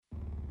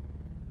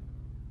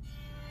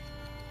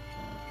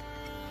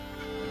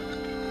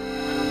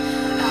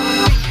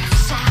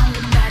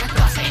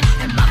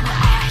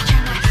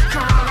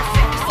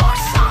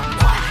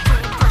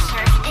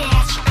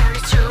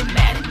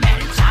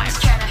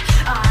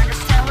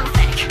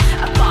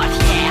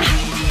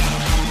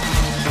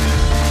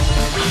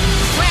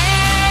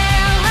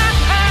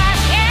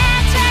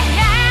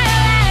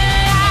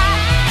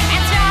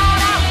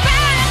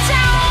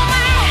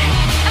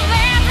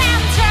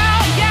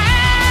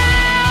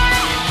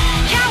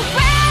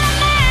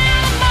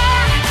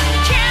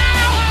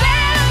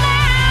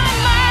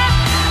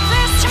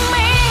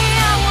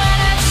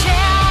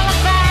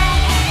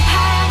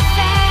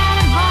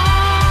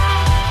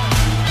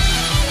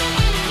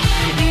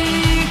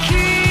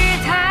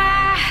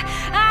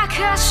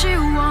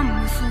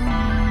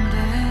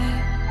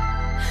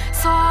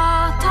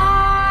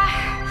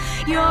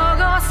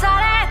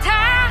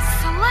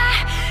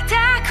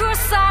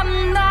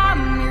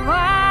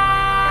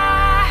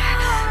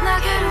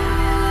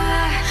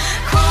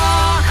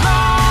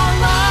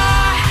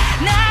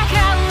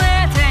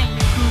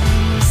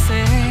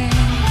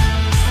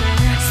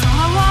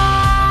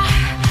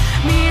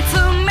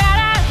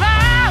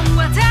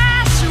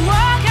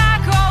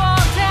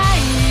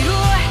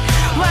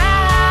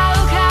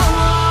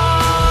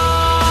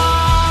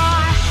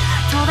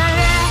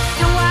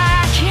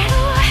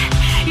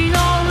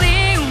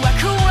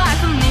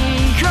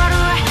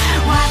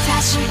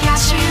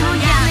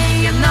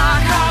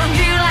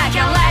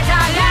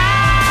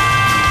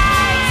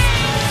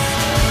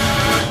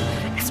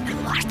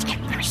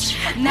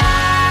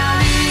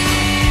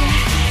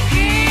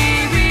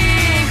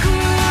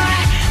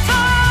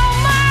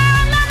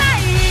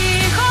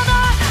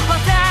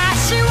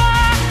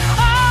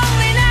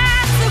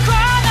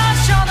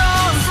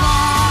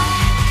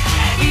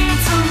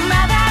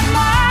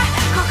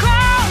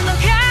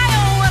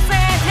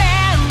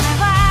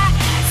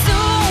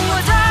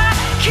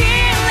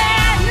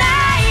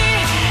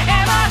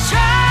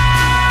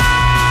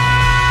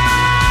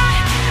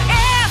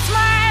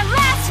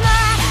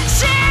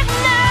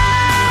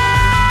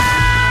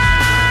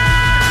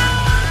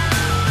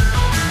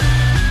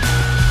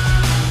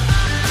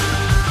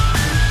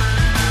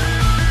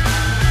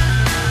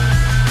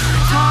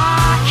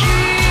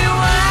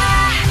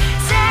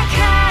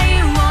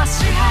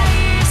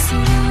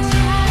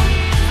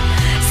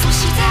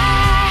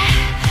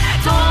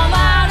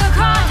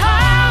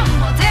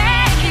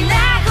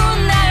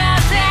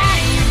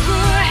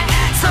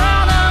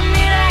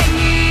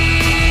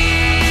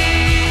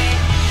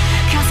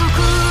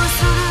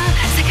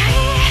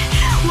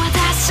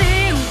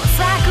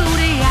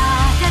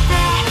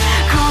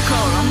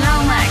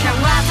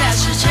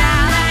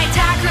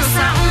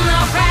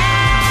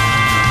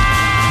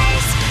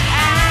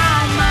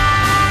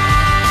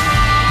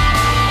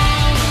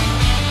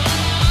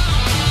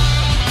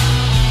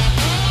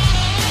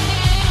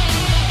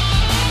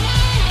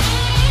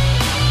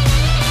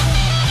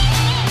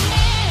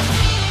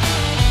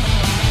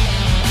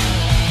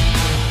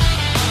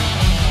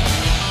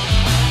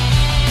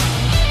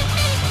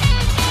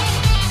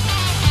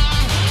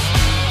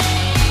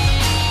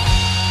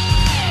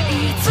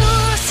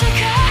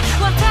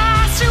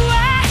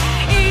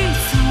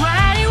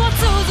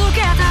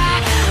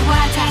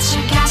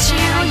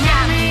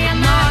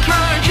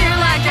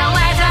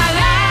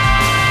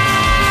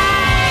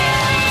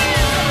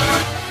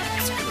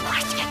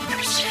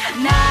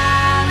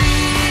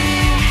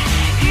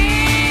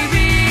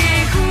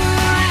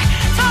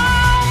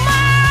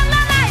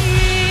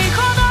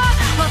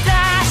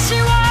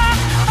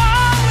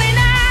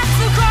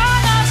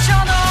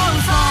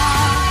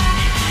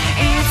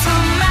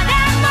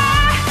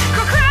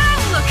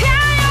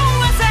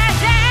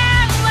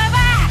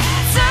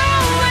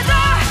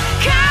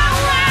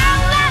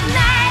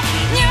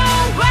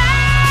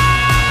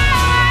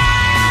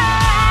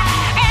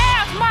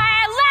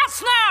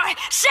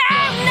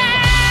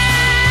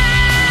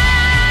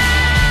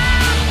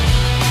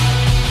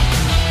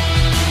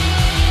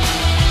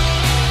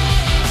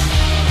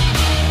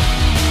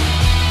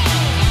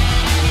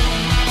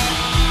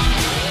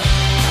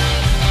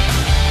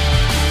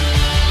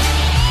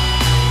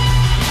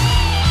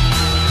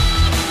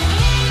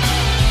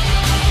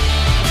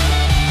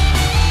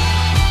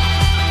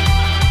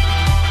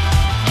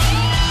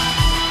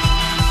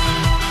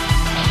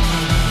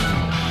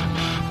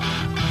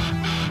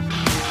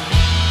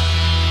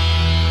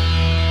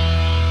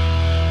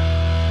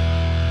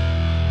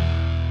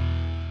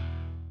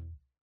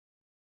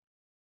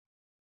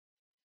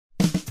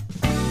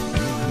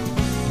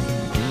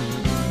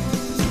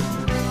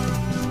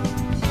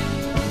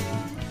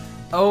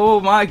Oh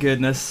my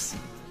goodness.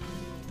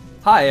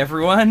 Hi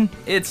everyone,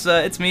 it's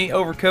me,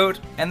 Overcoat,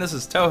 and this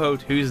is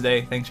Touhou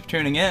Tuesday. Thanks for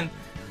tuning in.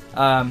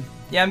 Yeah,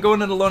 I'm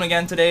going it alone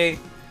again today,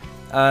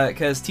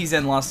 because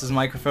TZen lost his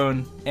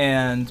microphone,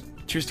 and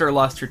Truestar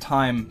lost her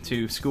time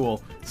to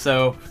school,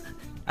 so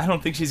I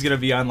don't think she's gonna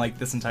be on, like,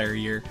 this entire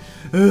year.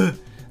 Ugh,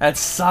 that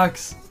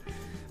sucks.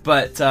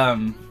 But,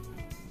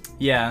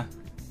 yeah.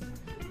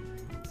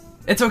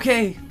 It's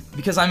okay,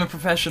 because I'm a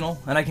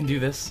professional, and I can do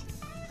this.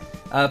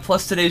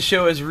 Plus today's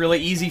show is really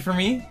easy for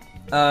me.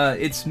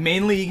 It's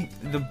mainly,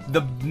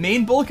 the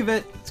main bulk of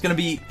it, it's gonna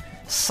be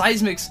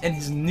cYsmix and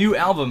his new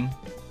album,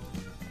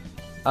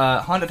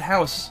 Haunted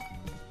House,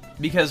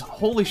 because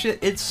holy shit,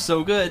 it's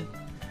so good.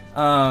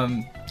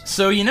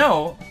 So, you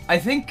know, I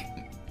think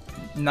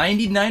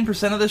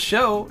 99% of this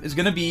show is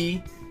gonna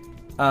be,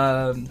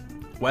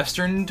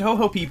 Western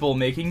Touhou people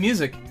making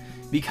music,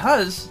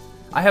 because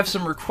I have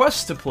some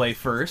requests to play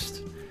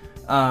first.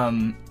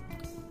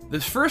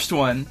 This first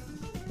one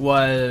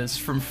was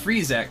from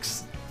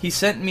FreezeX. He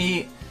sent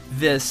me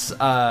this,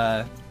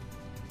 okay,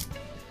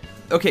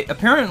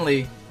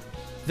 apparently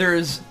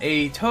there's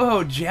a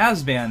Touhou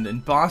jazz band in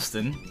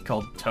Boston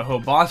called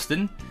Touhou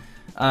Boston.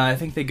 I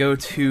think they go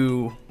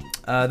to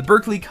the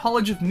Berklee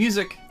College of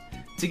Music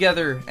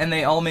together, and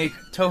they all make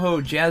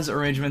Touhou jazz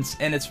arrangements,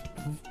 and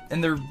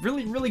they're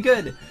really, really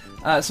good.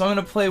 So I'm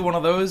gonna play one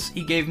of those.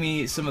 He gave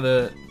me some of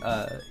the,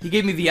 he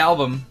gave me the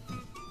album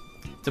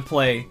to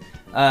play.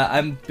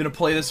 I'm gonna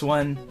play this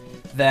one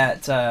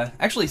that,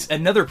 actually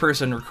another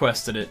person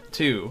requested it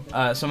too, so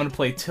I'm gonna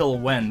play Till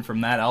When from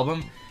that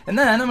album, and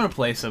then I'm gonna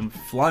play some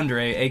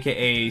Flandre,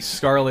 aka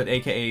Scarlet,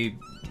 aka,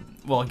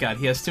 well, god,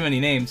 he has too many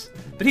names,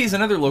 but he's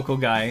another local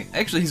guy.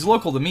 Actually, he's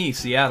local to me,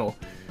 Seattle,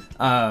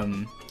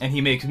 and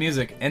he makes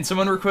music, and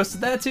someone requested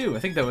that too.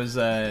 I think that was,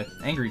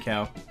 Angry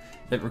Cow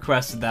that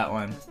requested that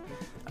one.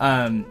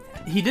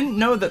 He didn't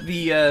know that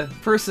the,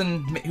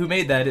 person who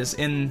made that is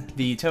in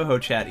the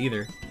Touhou chat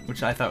either,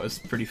 which I thought was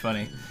pretty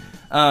funny.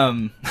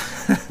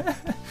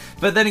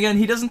 But then again,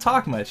 he doesn't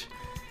talk much.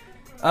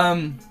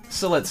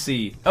 So let's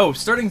see. Oh,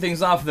 starting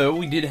things off though,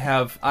 we did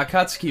have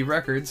Akatsuki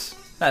Records.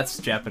 That's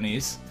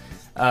Japanese.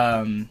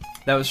 That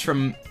was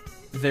from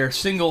their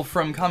single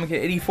from Comic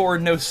 84,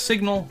 No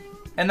Signal.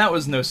 And that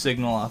was No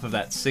Signal off of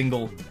that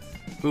single.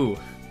 Ooh,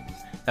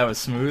 that was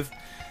smooth.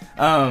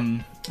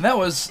 That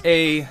was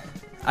a...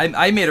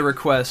 I made a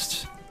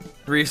request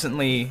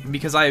recently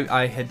because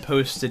I had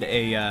posted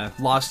a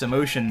Lost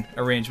Emotion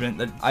arrangement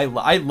that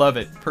I love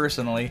it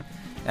personally,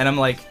 and I'm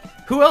like,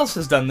 who else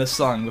has done this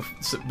song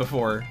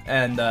before?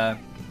 And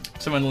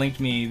someone linked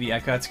me the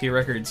Akatsuki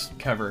Records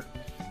cover.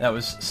 That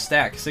was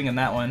Stack singing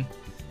that one,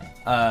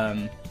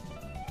 and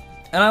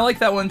I like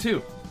that one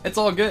too. It's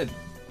all good.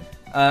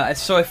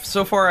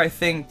 So far I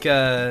think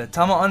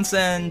Tama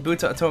Onsen,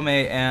 Buta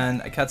Otome,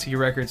 and Akatsuki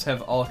Records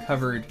have all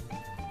covered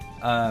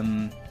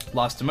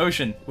Lost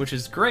Emotion, which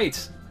is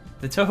great.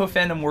 The Touhou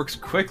fandom works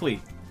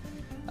quickly.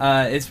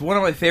 It's one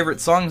of my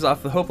favorite songs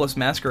off the Hopeless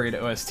Masquerade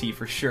OST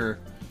for sure.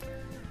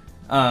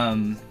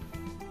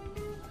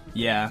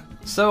 Yeah.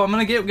 So I'm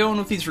gonna get going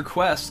with these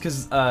requests,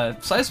 because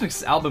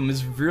cYsmix's album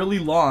is really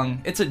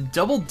long. It's a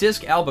double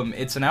disc album.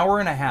 It's an hour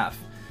and a half.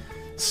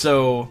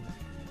 So,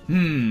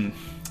 do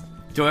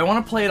I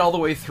want to play it all the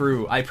way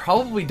through? I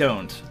probably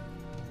don't.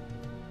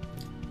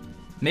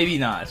 Maybe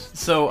not.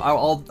 So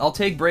I'll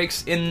take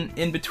breaks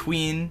in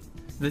between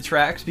the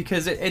tracks,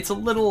 because it's a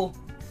little,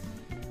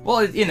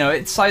 well, you know,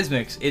 it's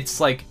cYsmix.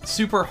 It's like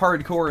super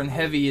hardcore and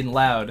heavy and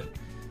loud.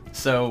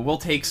 So we'll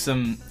take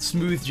some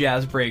smooth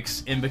jazz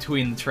breaks in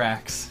between the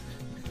tracks.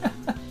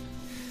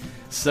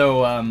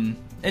 So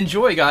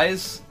enjoy,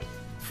 guys.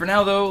 For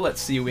now though,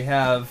 let's see. We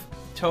have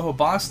Touhou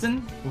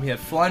Boston, we have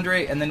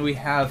Flandre, and then we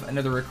have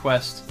another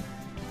request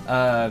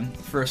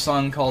for a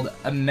song called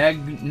A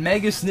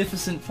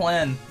Magnificent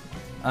Plan.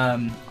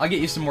 I'll get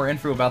you some more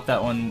info about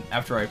that one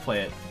after I play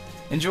it.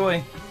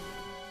 Enjoy!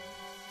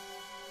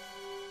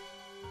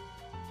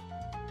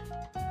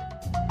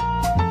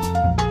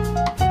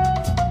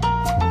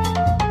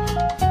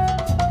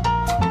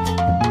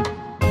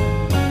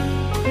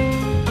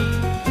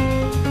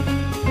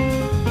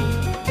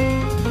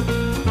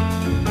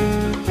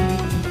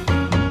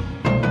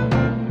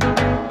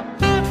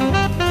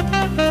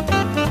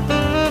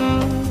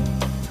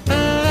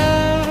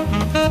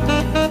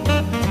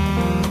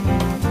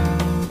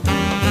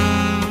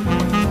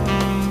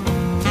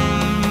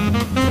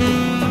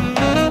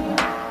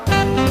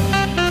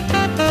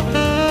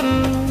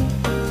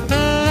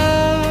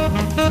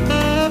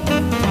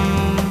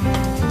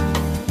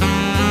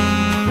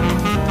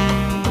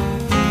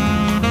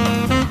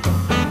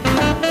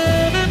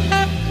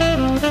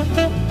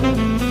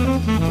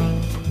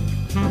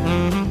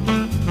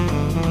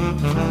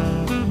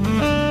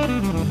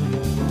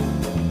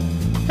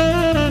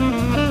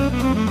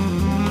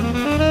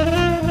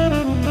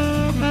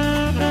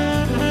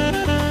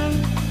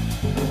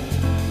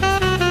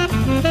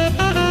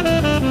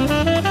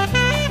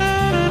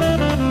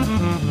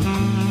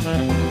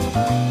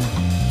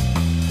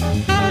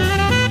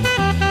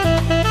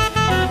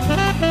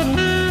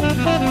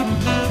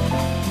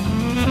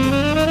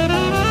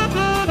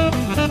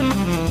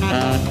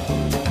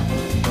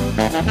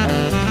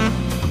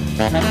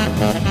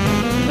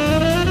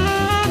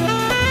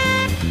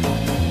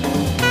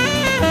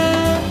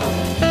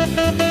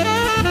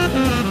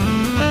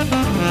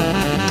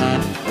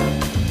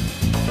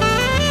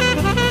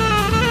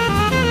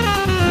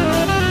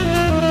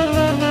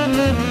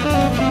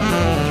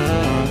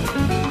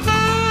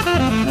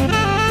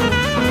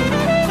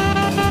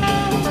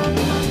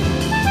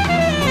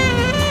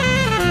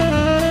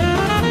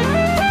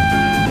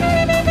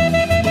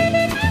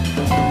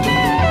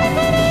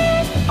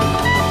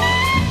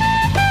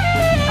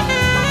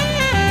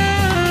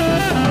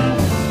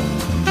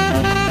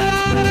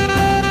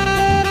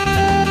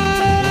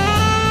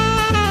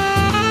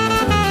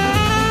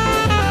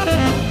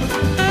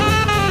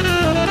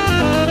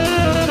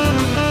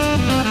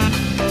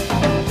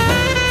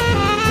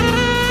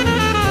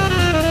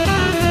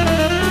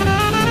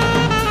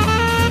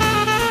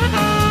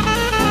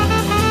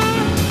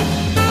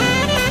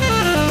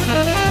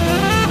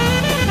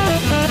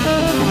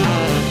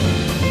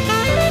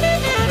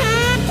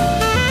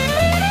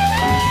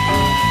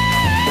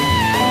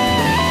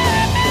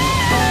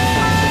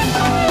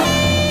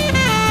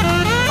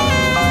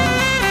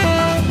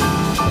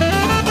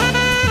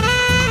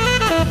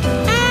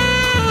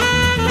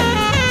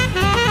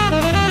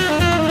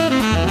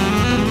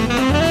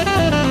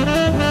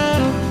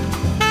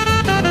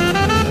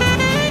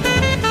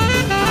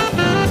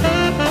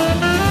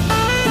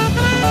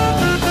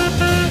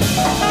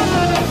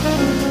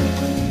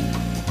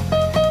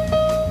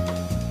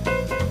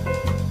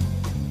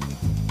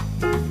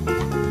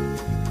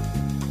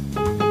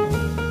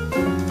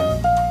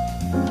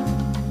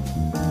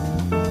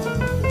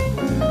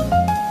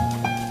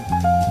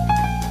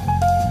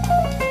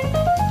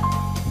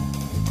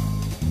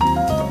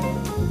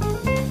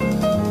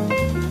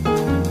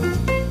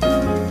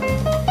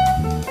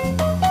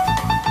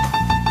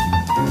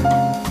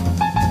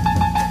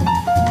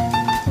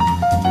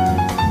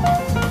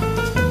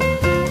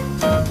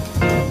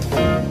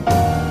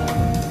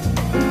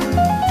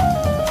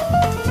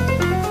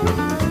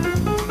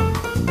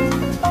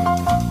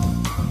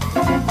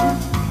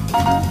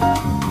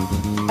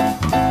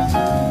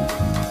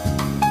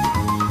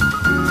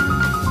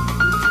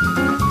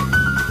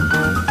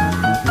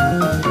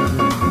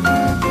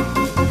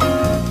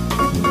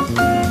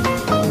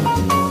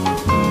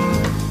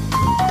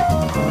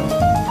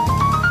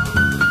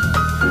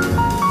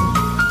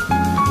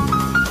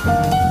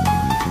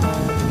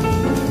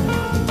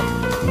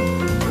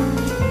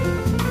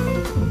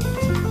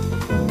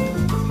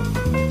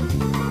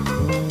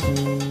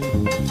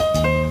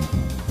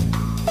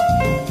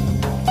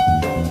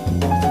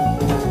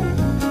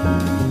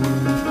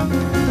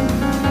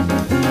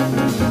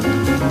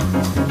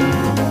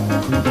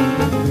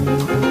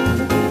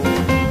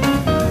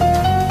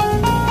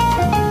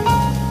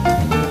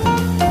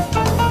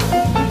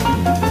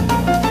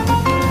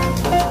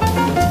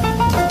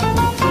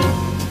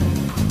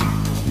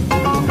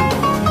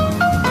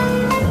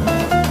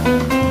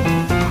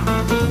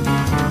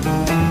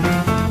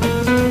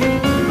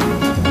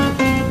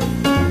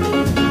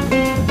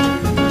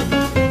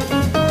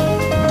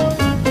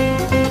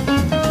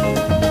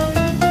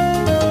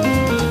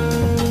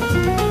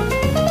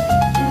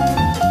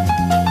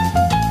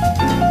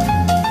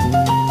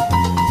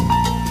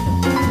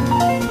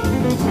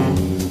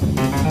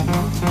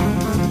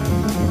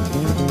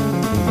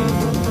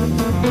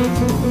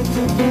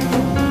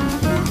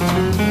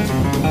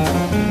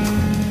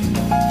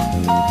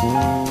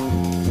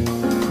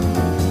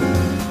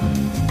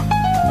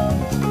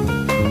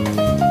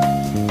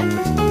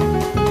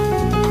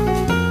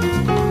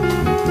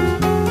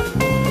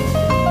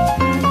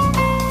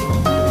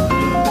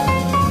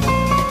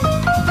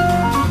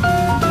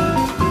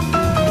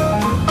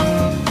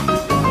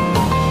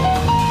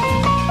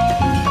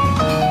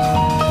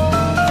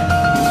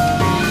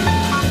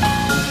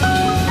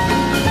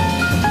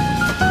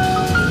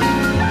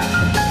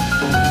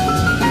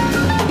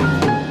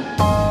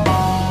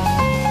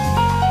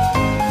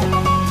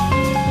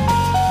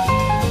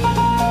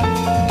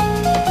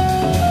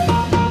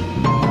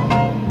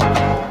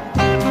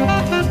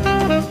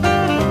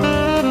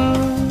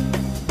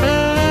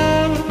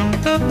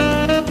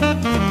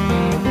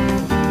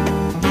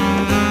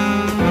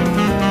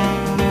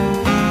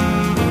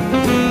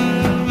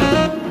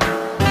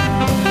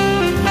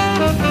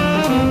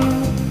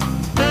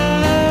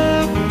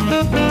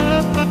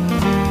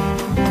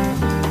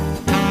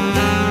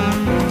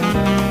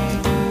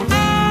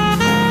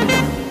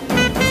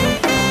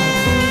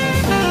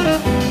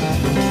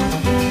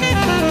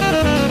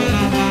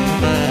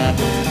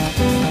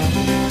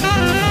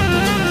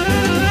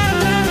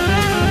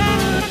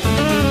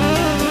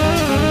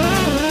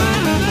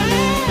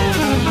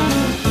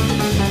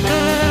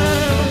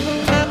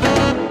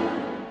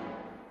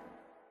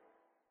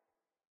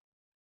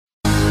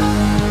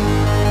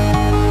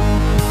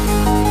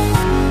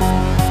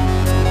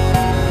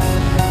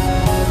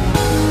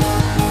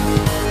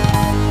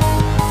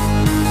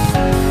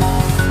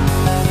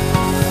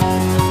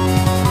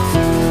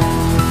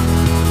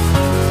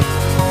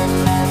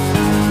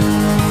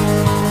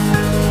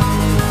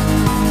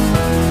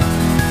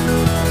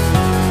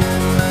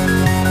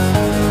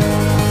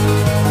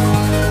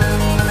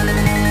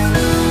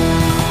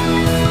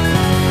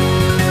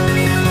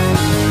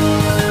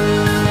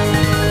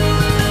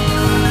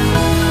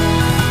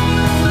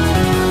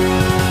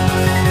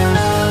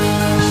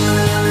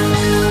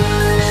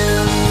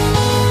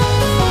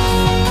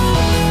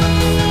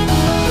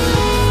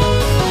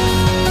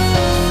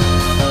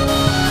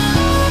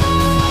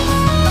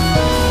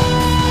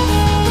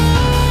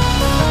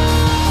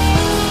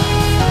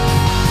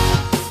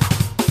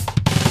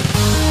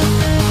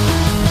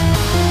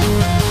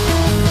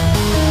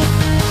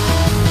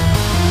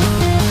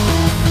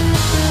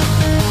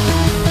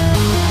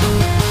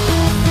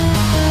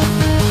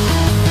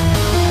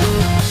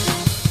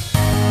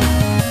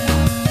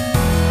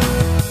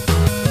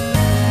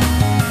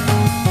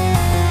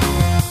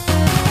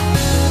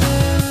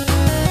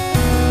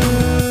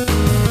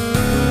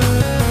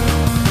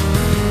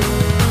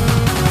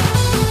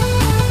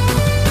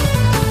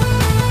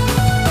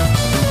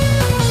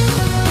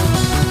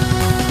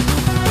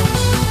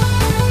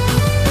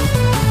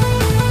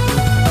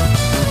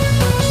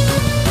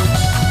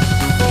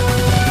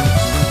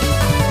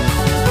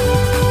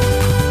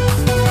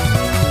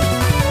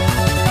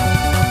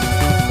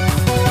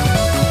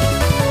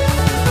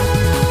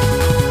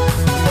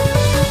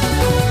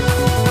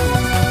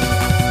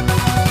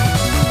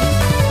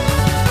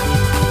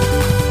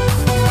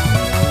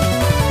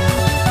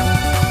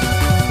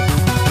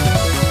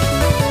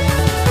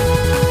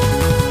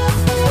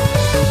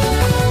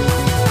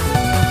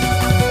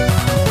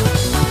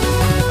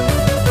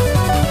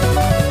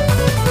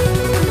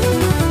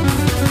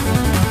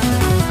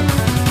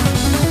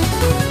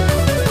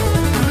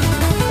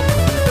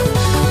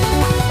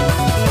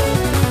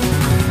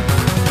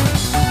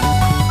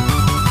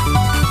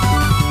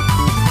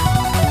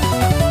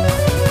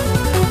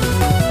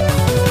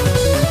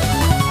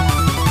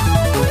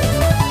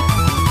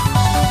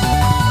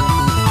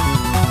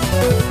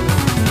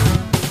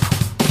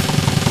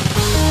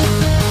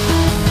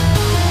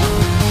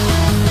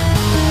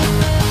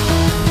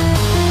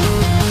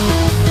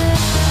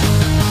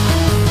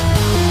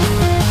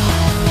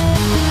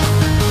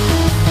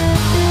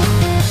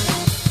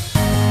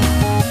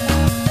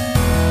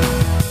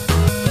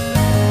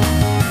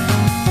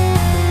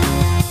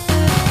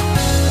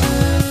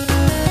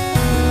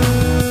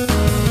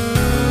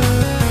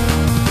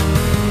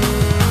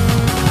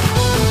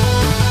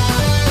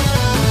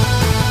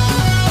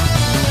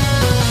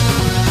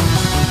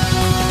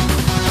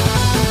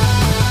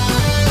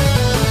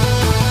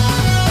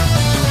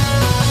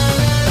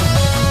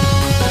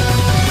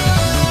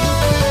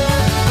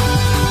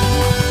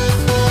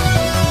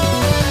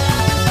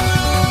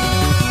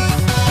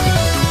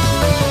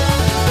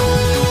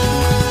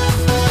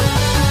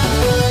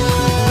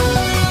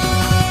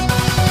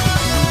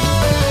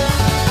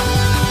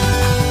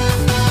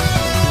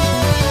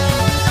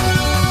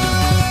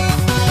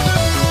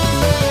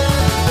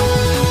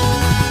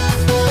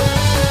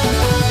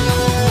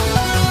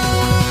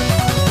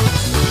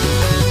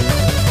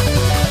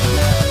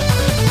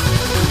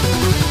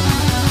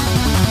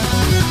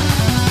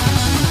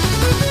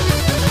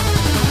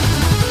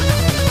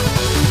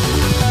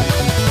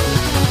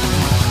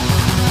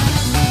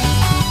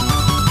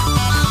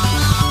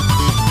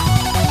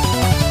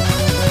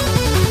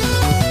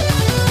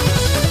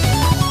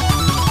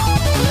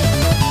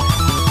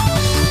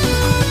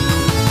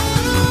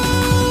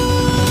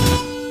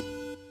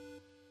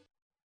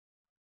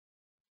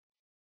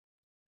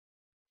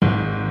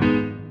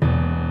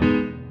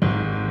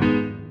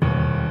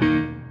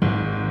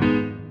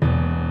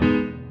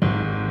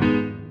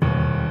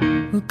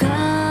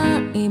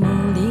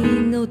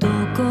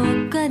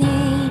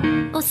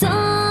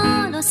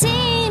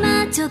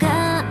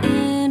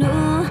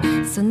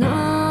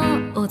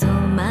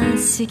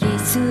 しき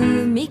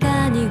住処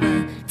には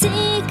近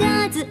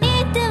づい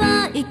て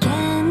はいけ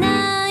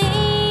ない。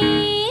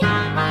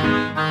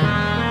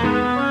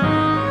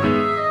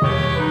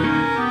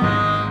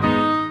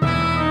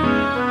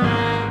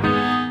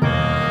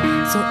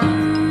そ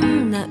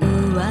んな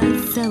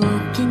噂を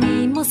気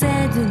にもせ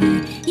ず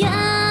にや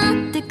っ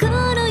てくる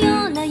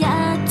ような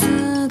や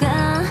つ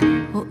が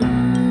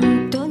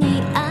本当に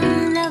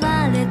現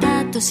れ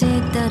たとし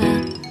たら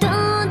ど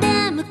うで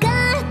迎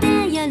えて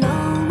やろ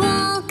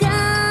うか。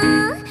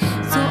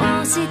そ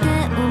うして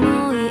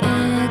思い描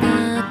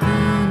く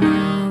の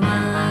は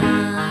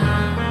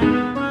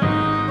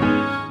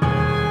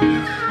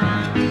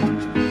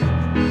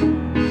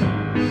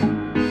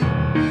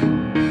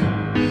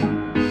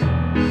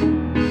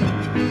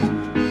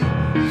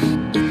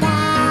痛い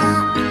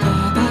けど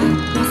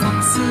優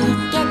し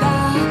げで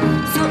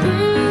そん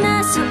な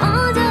少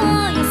女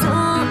を装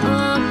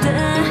って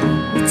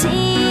道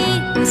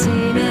を示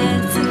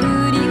すふ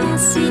りを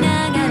しな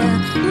がら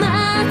ま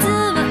ず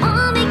は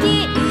おびき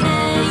入れ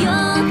よ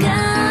うか。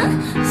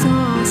そ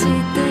うして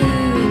湯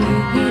に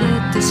入れ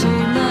てしま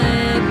え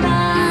ば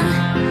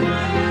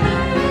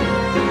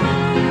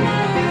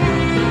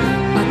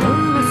あと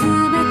はす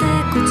べて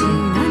こちら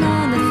の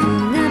なす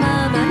がま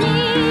まに。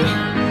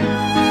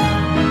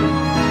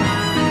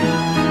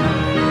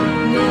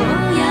ど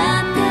うや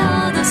って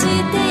脅し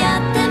てや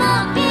っても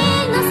い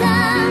いのさ。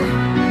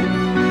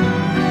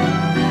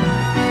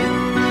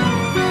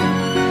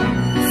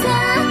さ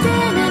て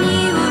何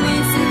を見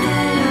せて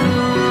やろ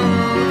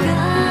うか。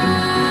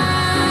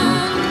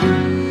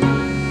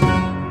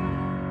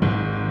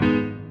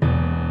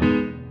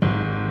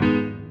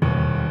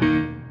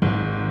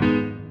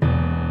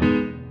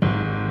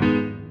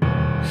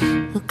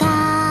深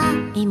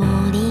い森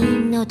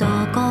のど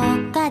こ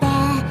かで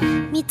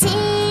道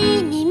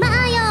に迷っ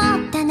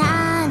たな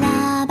ら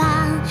ば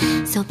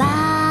そば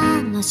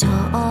の少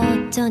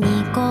女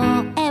に声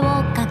を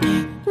かけ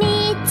道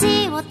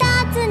を尋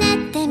ね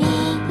てみれ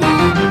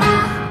ば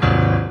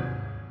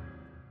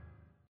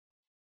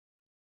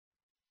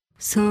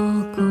そこ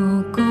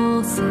こ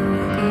そが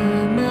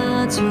魔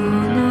女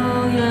の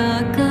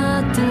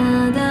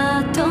館だ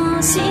と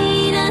知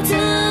らず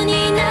に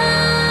な。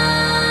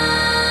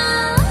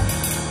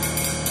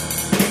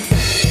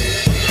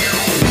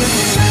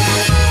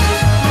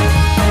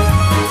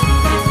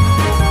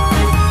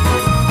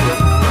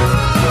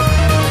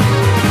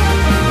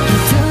気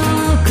づ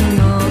く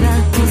のが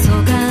遅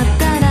かっ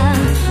たら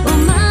お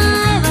前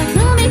は踏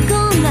み込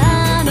んだ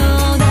の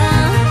だ。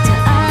邪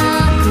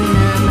悪な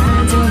魔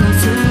女の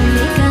住み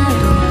か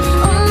を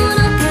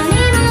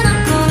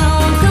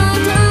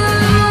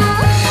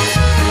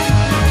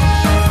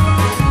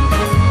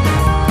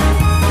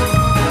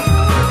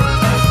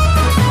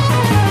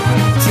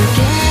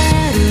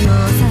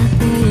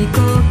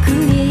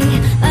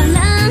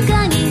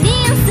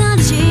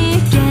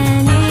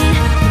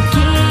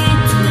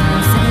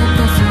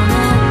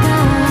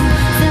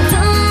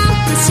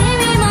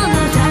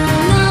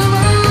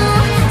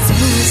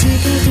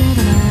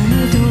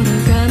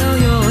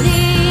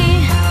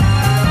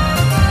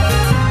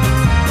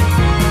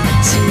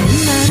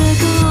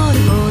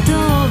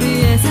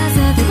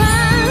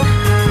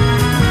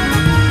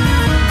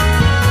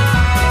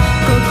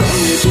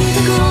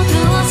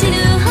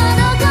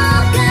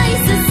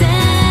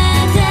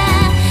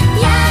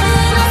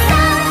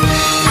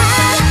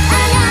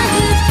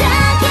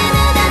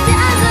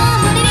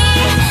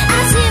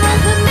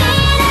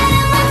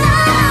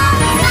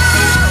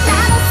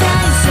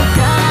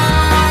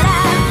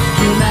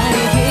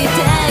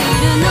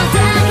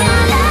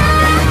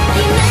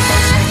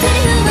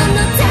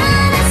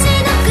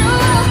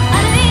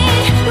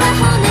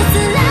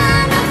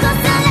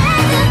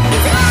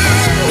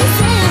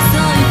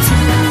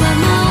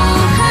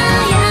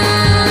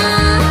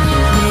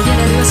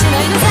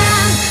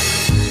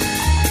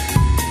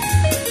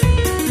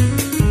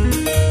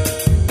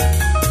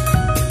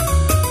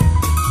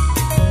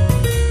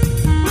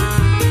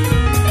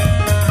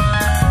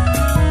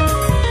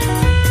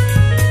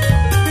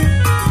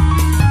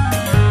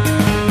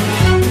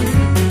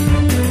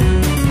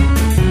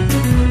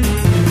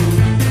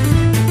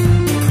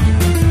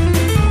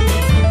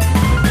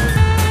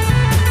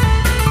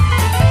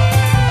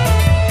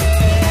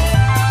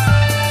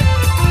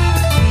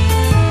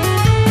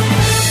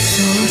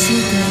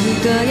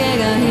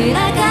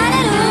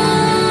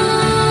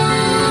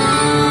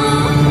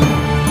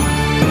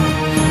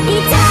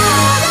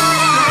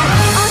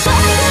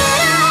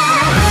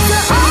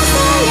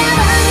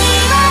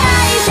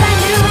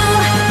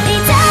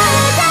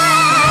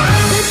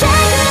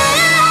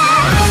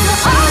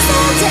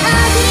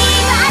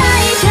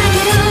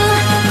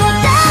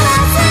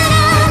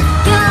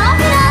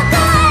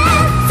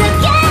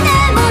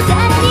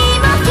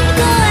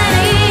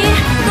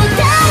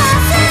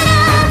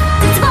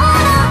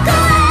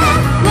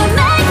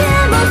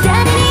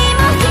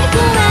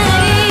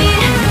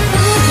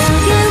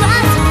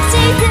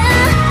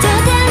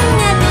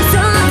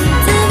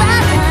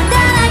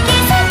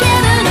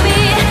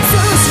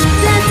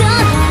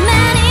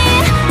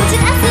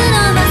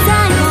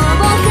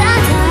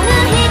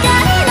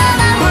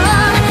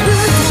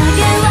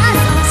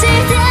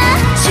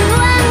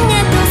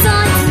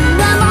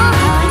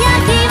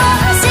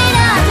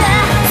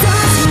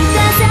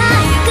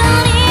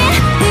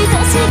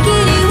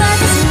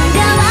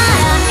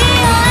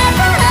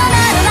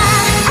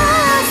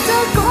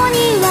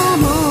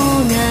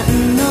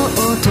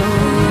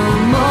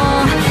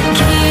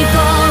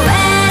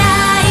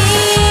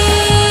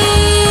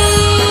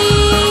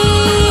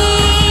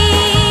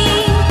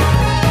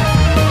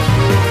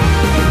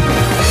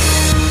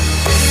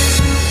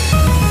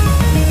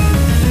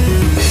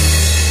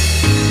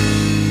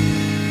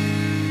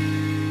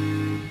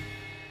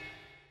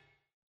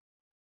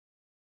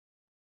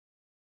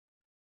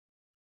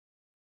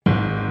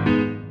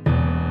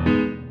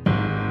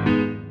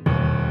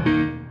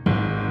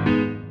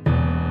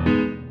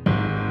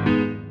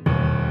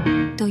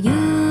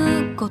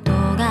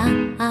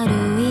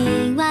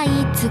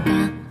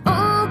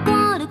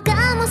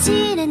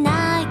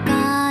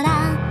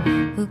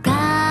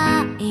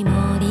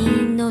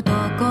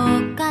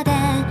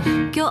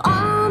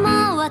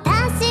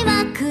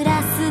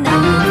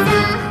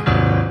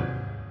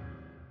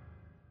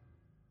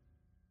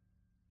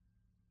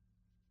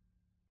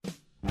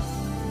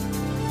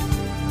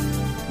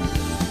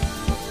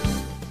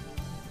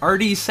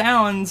RD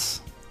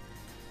Sounds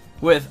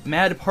with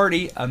Mad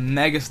Party, A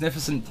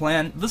Magnificent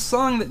Plan, the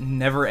song that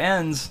never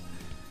ends.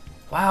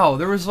 Wow,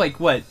 there was like,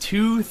 what,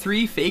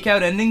 2-3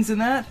 fake-out endings in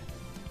that?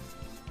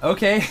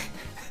 Okay.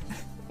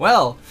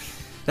 Well,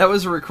 that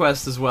was a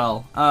request as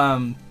well.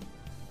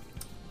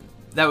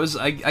 That was,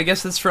 I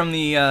guess that's from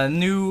the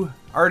new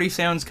RD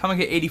Sounds Comic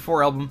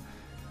 84 album,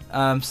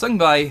 sung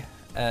by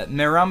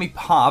Merami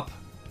Pop,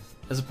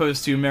 as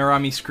opposed to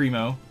Merami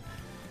Screamo.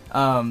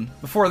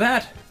 Before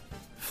that,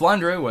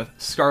 Flandre with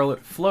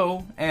Scarlet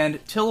Flow,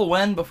 and Till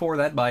When before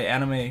that by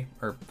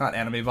not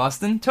Anime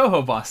Boston,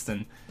 Touhou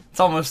Boston. It's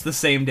almost the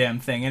same damn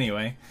thing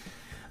anyway.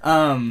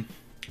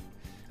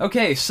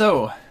 Okay,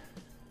 so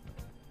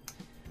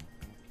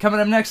coming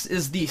up next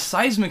is the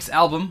cYsmix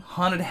album,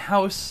 Haunted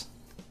House.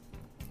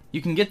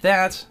 You can get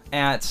that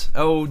at,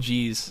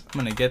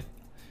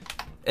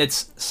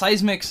 it's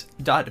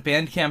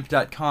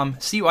cysmix.bandcamp.com,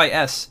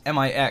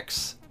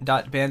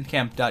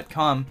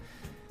 cysmix.bandcamp.com.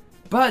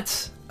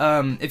 But,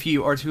 if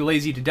you are too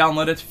lazy to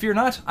download it, fear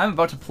not, I'm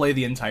about to play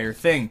the entire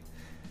thing.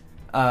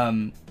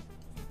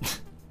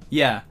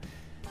 Yeah.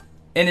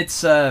 And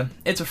it's a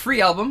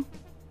free album.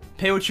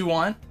 Pay what you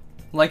want.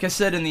 Like I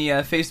said in the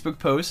Facebook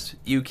post,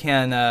 you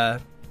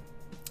can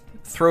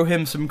throw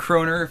him some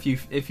kroner if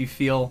you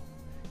feel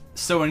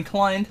so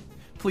inclined.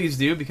 Please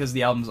do, because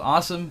the album's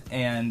awesome,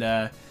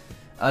 and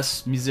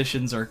us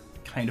musicians are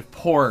kind of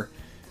poor.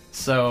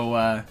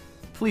 So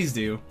please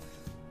do.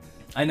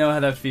 I know how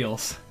that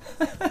feels.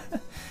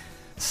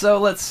 So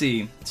let's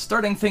see.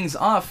 Starting things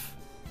off,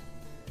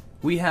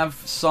 we have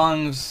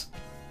songs,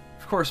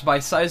 of course, by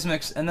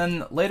cYsmix, and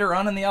then later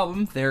on in the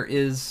album there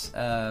is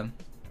a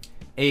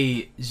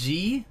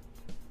G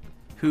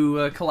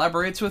who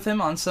collaborates with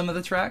him on some of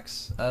the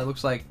tracks.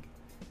 Looks like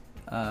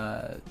 2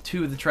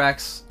 of the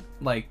tracks,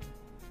 like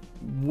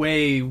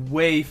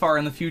way far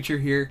in the future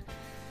here.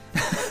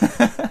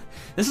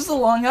 This is a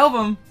long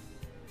album.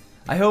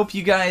 I hope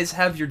you guys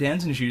have your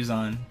dancing shoes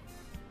on.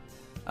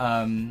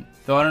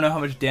 Though I don't know how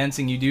much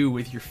dancing you do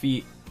with your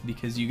feet,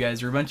 because you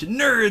guys are a bunch of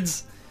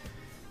nerds.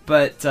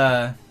 But,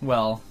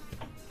 well,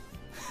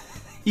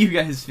 you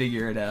guys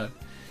figure it out.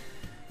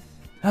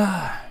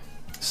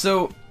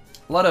 So,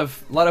 a lot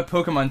of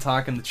Pokemon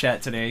talk in the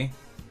chat today.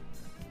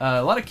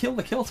 A lot of Kill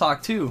the Kill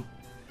talk too.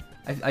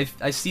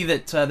 I see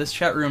that this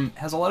chat room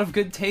has a lot of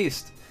good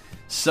taste.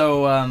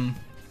 So,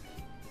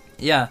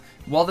 yeah,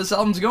 while this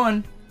album's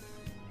going,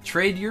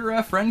 trade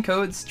your friend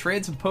codes,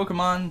 trade some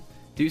Pokemon,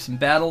 do some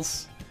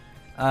battles.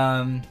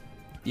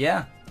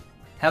 Yeah,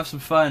 have some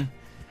fun.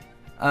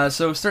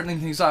 So starting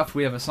things off,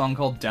 we have a song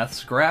called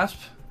Death's Grasp,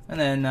 and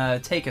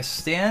then Take a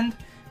Stand,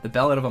 The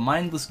Ballad of a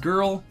Mindless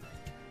Girl.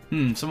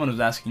 Someone was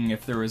asking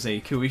if there was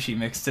a Koishi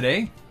mix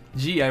today.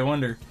 Gee, I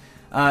wonder.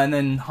 And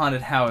then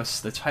Haunted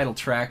House, the title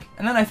track.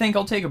 And then I think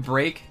I'll take a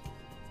break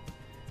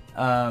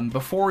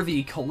before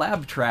the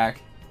collab track,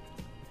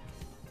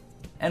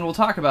 and we'll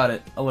talk about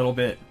it a little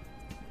bit.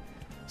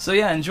 So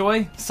yeah,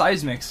 enjoy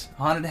cYsmix,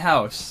 Haunted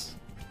House.